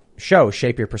Jobs show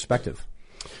shape your perspective?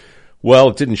 Well,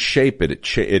 it didn't shape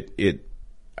it.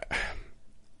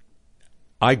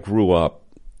 I grew up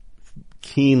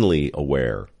keenly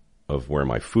aware of where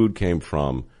my food came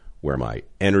from, where my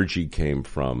energy came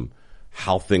from,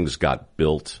 how things got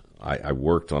built. I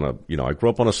worked on I grew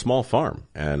up on a small farm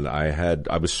and I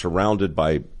was surrounded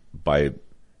by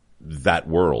that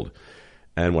world.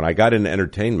 And when I got into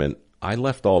entertainment, I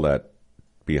left all that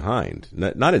behind.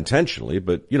 Not intentionally,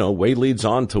 but way leads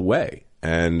on to way.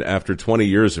 And after 20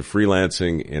 years of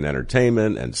freelancing in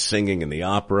entertainment and singing in the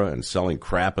opera and selling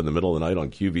crap in the middle of the night on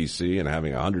QVC and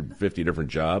having 150 different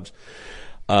jobs,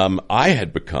 I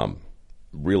had become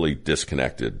really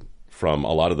disconnected from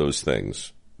a lot of those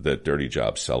things that Dirty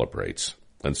Jobs celebrates.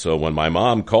 And so when my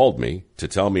mom called me to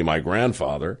tell me my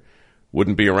grandfather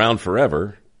wouldn't be around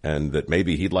forever and that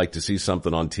maybe he'd like to see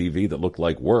something on TV that looked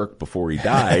like work before he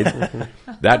died,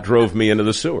 that drove me into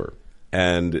the sewer.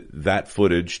 And that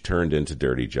footage turned into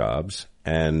Dirty Jobs.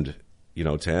 And,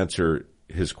 to answer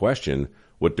his question,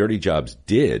 what Dirty Jobs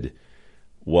did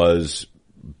was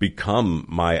become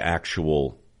my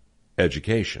actual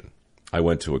education. I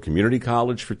went to a community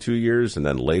college for 2 years, and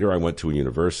then later I went to a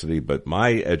university. But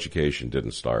my education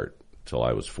didn't start till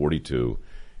I was 42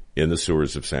 in the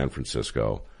sewers of San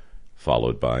Francisco,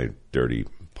 followed by Dirty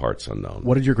Parts Unknown.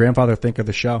 What did your grandfather think of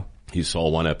the show? He saw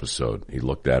one episode. He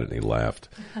looked at it and he laughed,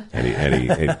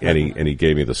 and he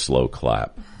gave me the slow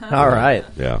clap. All right.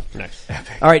 Yeah. Nice.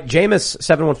 All right.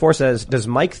 Jameis714 says, "Does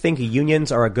Mike think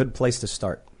unions are a good place to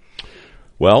start?"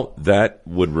 Well, that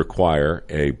would require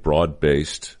a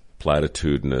broad-based,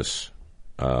 platitudinous,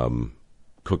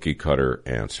 cookie cutter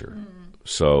answer.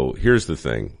 So here's the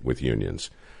thing with unions.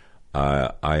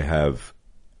 I have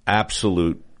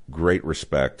absolute great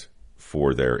respect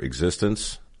for their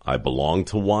existence. I belong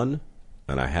to one,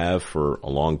 and I have for a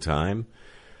long time.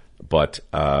 But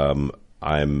I'm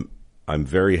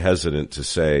very hesitant to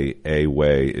say a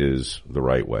way is the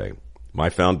right way. My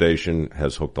foundation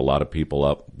has hooked a lot of people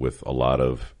up with a lot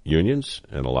of unions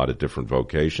and a lot of different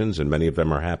vocations, and many of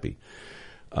them are happy.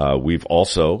 We've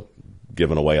also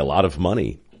given away a lot of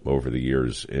money over the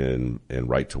years in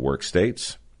right-to-work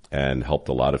states and helped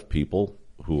a lot of people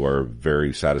who are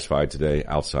very satisfied today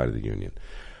outside of the union.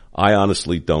 I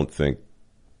honestly don't think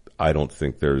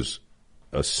there's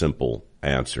a simple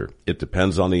answer. It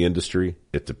depends on the industry.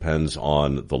 It depends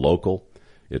on the local.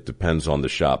 It depends on the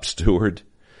shop steward.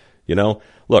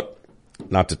 Look,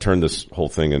 not to turn this whole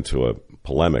thing into a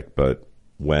polemic, but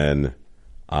when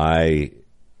I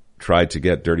tried to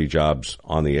get Dirty Jobs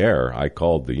on the air, I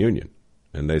called the union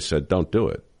and they said, don't do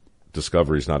it.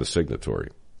 Discovery's not a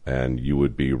signatory and you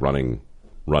would be running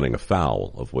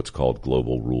afoul of what's called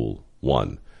Global Rule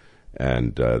 1.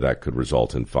 And that could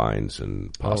result in fines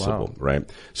and possible, right?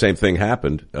 Same thing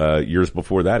happened years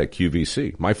before that at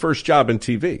QVC. My first job in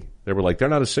TV, they were like, they're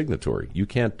not a signatory. You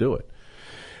can't do it.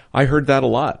 I heard that a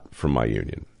lot from my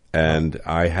union, and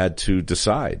I had to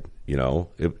decide.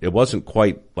 It wasn't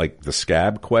quite like the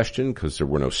scab question because there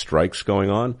were no strikes going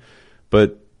on,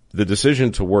 but the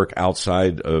decision to work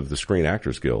outside of the Screen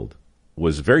Actors Guild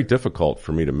was very difficult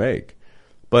for me to make.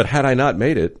 But had I not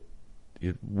made it,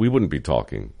 we wouldn't be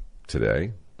talking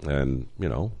today, and, you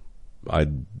know,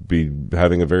 I'd be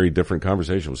having a very different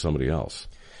conversation with somebody else.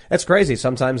 It's crazy.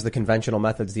 Sometimes the conventional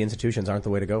methods, the institutions aren't the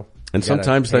way to go. And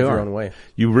sometimes they Your are. own way.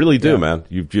 You really do, man.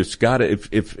 You've just got to,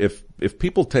 if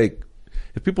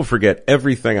people forget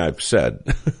everything I've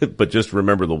said, but just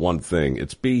remember the one thing,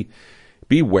 it's be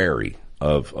wary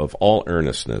of all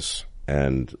earnestness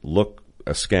and look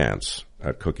askance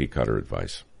at cookie cutter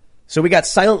advice. So we got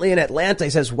Silently in Atlanta. He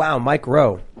says, wow, Mike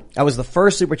Rowe. I was the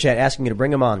first super chat asking you to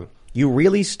bring him on. You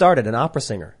really started an opera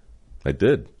singer. I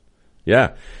did.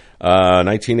 Yeah.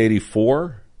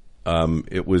 1984.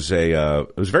 It was a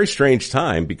very strange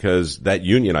time because that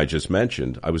union I just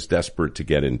mentioned, I was desperate to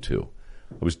get into.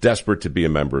 I was desperate to be a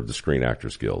member of the Screen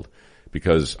Actors Guild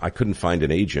because I couldn't find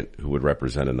an agent who would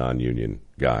represent a non-union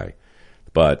guy.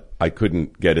 But I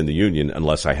couldn't get in the union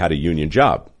unless I had a union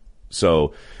job.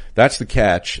 So that's the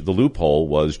catch. The loophole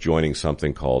was joining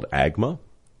something called AGMA,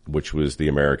 which was the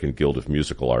American Guild of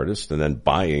Musical Artists, and then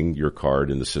buying your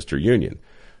card in the sister union.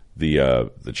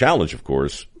 The challenge, of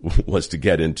course, was to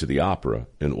get into the opera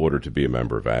in order to be a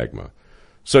member of AGMA.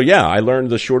 So yeah, I learned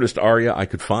the shortest aria I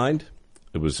could find.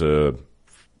 It was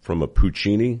from a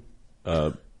Puccini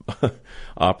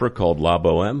opera called La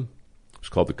Bohème. It was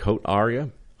called the Coat Aria.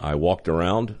 I walked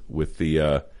around with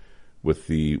the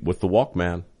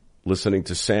Walkman, listening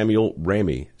to Samuel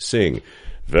Ramey sing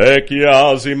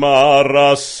Vecchia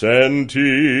zimara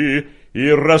senti,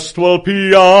 il resto al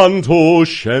pianto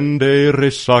scende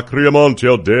resacriamente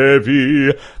al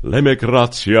devi, le me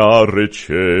grazia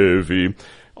ricevi.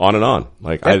 On and on.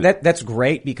 Like that's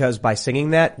great because by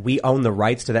singing that, we own the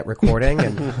rights to that recording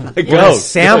and we're gonna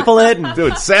sample it. And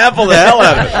dude, sample the hell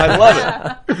out of it. I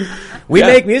love it. We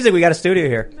make music. We got a studio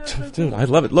here. Dude, I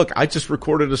love it. Look, I just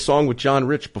recorded a song with John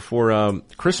Rich before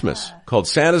Christmas called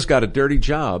Santa's Got a Dirty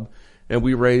Job, and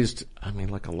we raised, a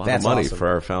lot of money for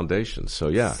our foundation. So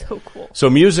yeah. So cool. So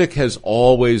music has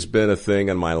always been a thing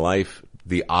in my life.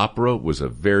 The opera was a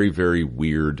very, very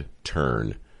weird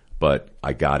turn, but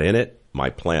I got in it. My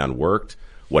plan worked.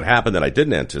 What happened that I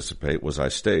didn't anticipate was I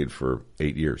stayed for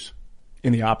 8 years.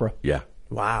 In the opera? Yeah.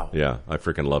 Wow. Yeah, I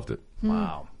freaking loved it.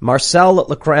 Wow. Marcel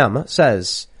Lecreme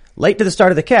says, late to the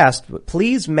start of the cast, but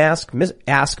please ask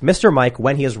Mr. Mike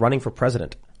when he is running for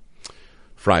president.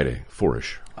 Friday,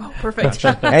 4-ish. Oh, perfect.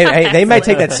 hey, they might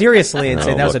take that seriously and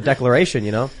say that was a declaration,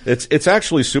 you know? It's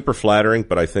actually super flattering,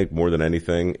 but I think more than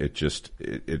anything, it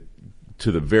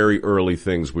to the very early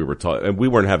things we were talking, and we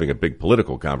weren't having a big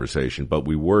political conversation, but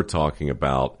we were talking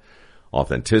about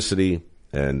authenticity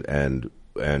and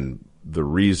the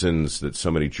reasons that so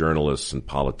many journalists and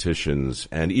politicians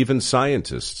and even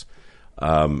scientists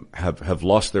have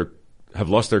lost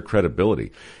their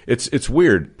credibility. It's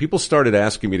weird. People started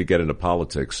asking me to get into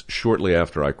politics shortly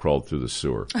after I crawled through the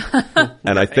sewer.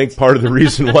 And I think part of the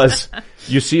reason was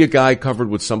you see a guy covered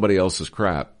with somebody else's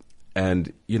crap.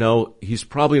 And, he's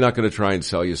probably not going to try and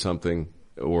sell you something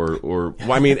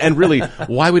and really,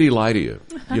 why would he lie to you?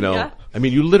 Yeah. I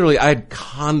had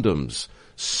condoms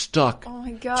stuck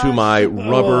to my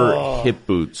rubber hip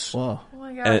boots. Whoa. Oh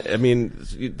my gosh.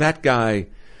 That guy,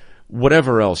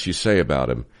 whatever else you say about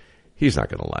him, he's not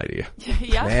going to lie to you.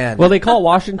 Yeah. Man. Well, they call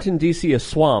Washington, D.C. a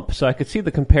swamp, so I could see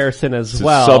the comparison as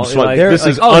well. Sub-swamp. This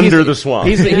is under the swamp.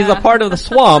 He's a part of the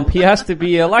swamp. He has to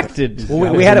be elected.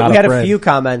 Well, we had a few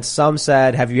comments. Some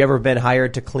said, have you ever been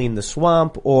hired to clean the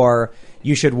swamp? Or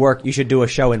you should do a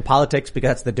show in politics because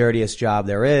that's the dirtiest job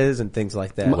there is, and things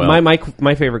like that.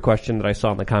 My favorite question that I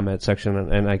saw in the comment section,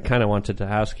 and I kind of wanted to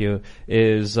ask you,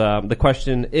 is the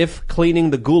question, if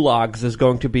cleaning the gulags is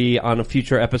going to be on a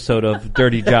future episode of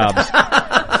Dirty Jobs.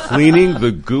 Cleaning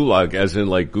the gulag, as in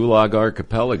like Gulag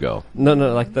Archipelago. No,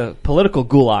 like the political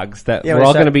gulags that we're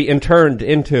all going to be interned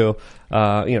into,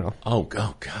 Oh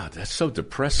God, that's so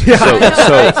depressing.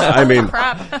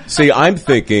 See, I'm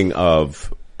thinking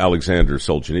of Alexander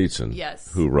Solzhenitsyn,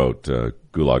 yes, who wrote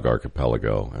Gulag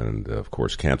Archipelago and, of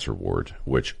course, Cancer Ward,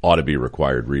 which ought to be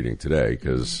required reading today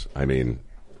because,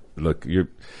 look,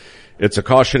 it's a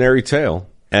cautionary tale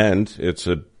and it's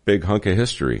a big hunk of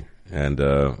history. And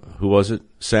who was it?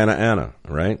 Santa Anna,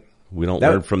 right? We don't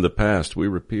learn from the past; we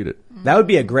repeat it. That would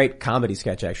be a great comedy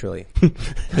sketch, actually.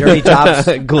 Dirty Jobs,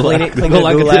 cleaning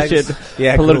Gulag edition,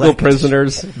 political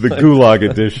prisoners, the Gulag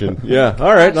edition. Yeah,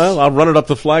 all right. I'll run it up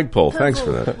the flagpole. Thanks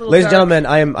for that, ladies and gentlemen.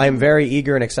 I am very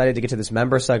eager and excited to get to this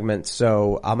member segment.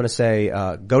 So I'm going to say,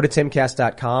 go to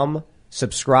timcast.com.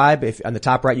 Subscribe. If on the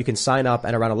top right, you can sign up,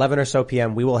 and around 11 or so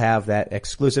p.m., we will have that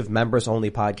exclusive members only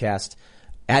podcast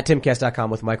at timcast.com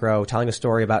with Mike Rowe telling a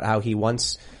story about how he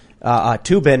once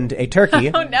Tubined a turkey,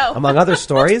 among other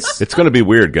stories. It's going to be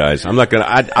weird, guys. I'm not going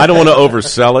to, I don't want to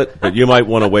oversell it, but you might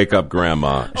want to wake up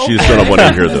grandma. She's going to want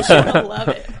to hear this one. I love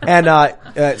it.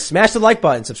 And smash the like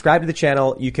button, subscribe to the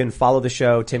channel. You can follow the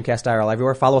show, Timcast IRL,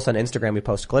 everywhere. Follow us on Instagram. We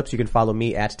post clips. You can follow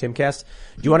me at Timcast.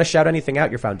 Do you want to shout anything out?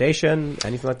 Your foundation?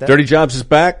 Anything like that? Dirty Jobs is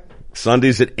back.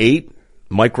 Sundays at 8.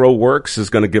 MicroWorks is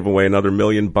going to give away another $1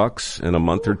 million in a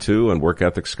month or two, and work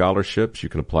ethic scholarships. You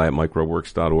can apply at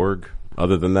microworks.org.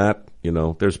 Other than that, you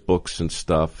know, there's books and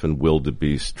stuff, and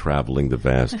wildebeest traveling the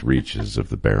vast reaches of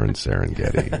the barren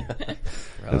Serengeti,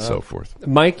 and so forth.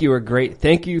 Mike, you were great.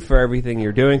 Thank you for everything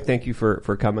you're doing. Thank you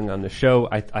for coming on the show.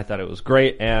 I thought it was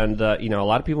great, and you know, a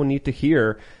lot of people need to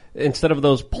hear, instead of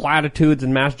those platitudes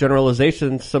and mass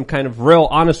generalizations, some kind of real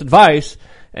honest advice.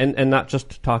 And not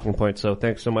just talking points. So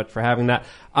thanks so much for having that.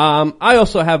 I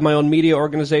also have my own media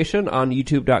organization on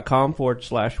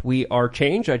youtube.com/We Are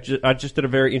Change. I just did a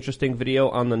very interesting video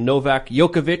on the Novak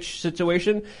Djokovic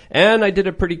situation, and I did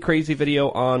a pretty crazy video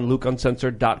on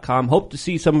LukeUncensored.com. Hope to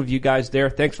see some of you guys there.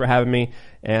 Thanks for having me.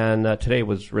 And today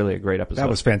was really a great episode. That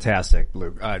was fantastic,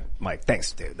 Luke. Mike,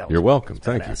 thanks, dude. That was You're welcome.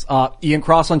 Thank you. Ian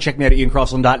Crossland, check me out at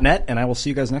iancrossland.net, and I will see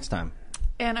you guys next time.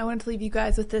 And I wanted to leave you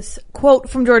guys with this quote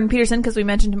from Jordan Peterson, because we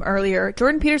mentioned him earlier.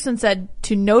 Jordan Peterson said,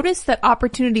 "To notice that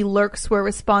opportunity lurks where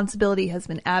responsibility has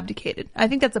been abdicated." I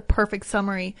think that's a perfect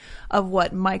summary of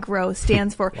what Mike Rowe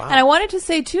stands for. Wow. And I wanted to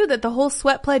say, too, that the whole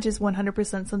sweat pledge is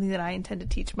 100% something that I intend to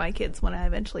teach my kids when I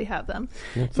eventually have them.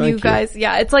 Well, thank you guys,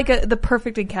 yeah, it's like the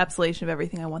perfect encapsulation of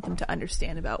everything I want them to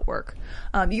understand about work.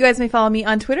 You guys may follow me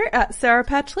on Twitter at Sarah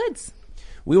Patch Lids.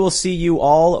 We will see you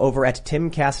all over at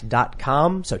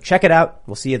timcast.com. So check it out.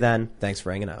 We'll see you then. Thanks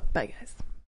for hanging out. Bye, guys.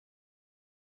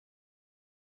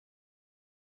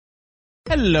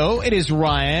 Hello, it is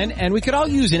Ryan, and we could all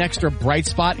use an extra bright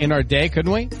spot in our day,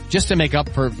 couldn't we? Just to make up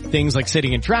for things like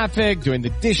sitting in traffic, doing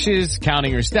the dishes,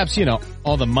 counting your steps, you know,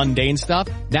 all the mundane stuff.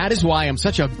 That is why I'm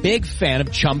such a big fan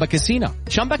of Chumba Casino.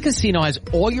 Chumba Casino has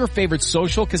all your favorite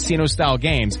social casino-style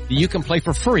games that you can play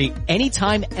for free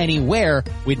anytime, anywhere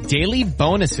with daily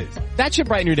bonuses. That should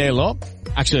brighten your day a little.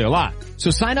 Actually, a lot.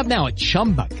 So sign up now at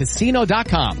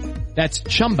ChumbaCasino.com. That's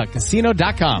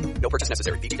ChumbaCasino.com. No purchase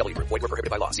necessary. VGW Group. Void where prohibited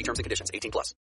by law. See terms and conditions. 18+.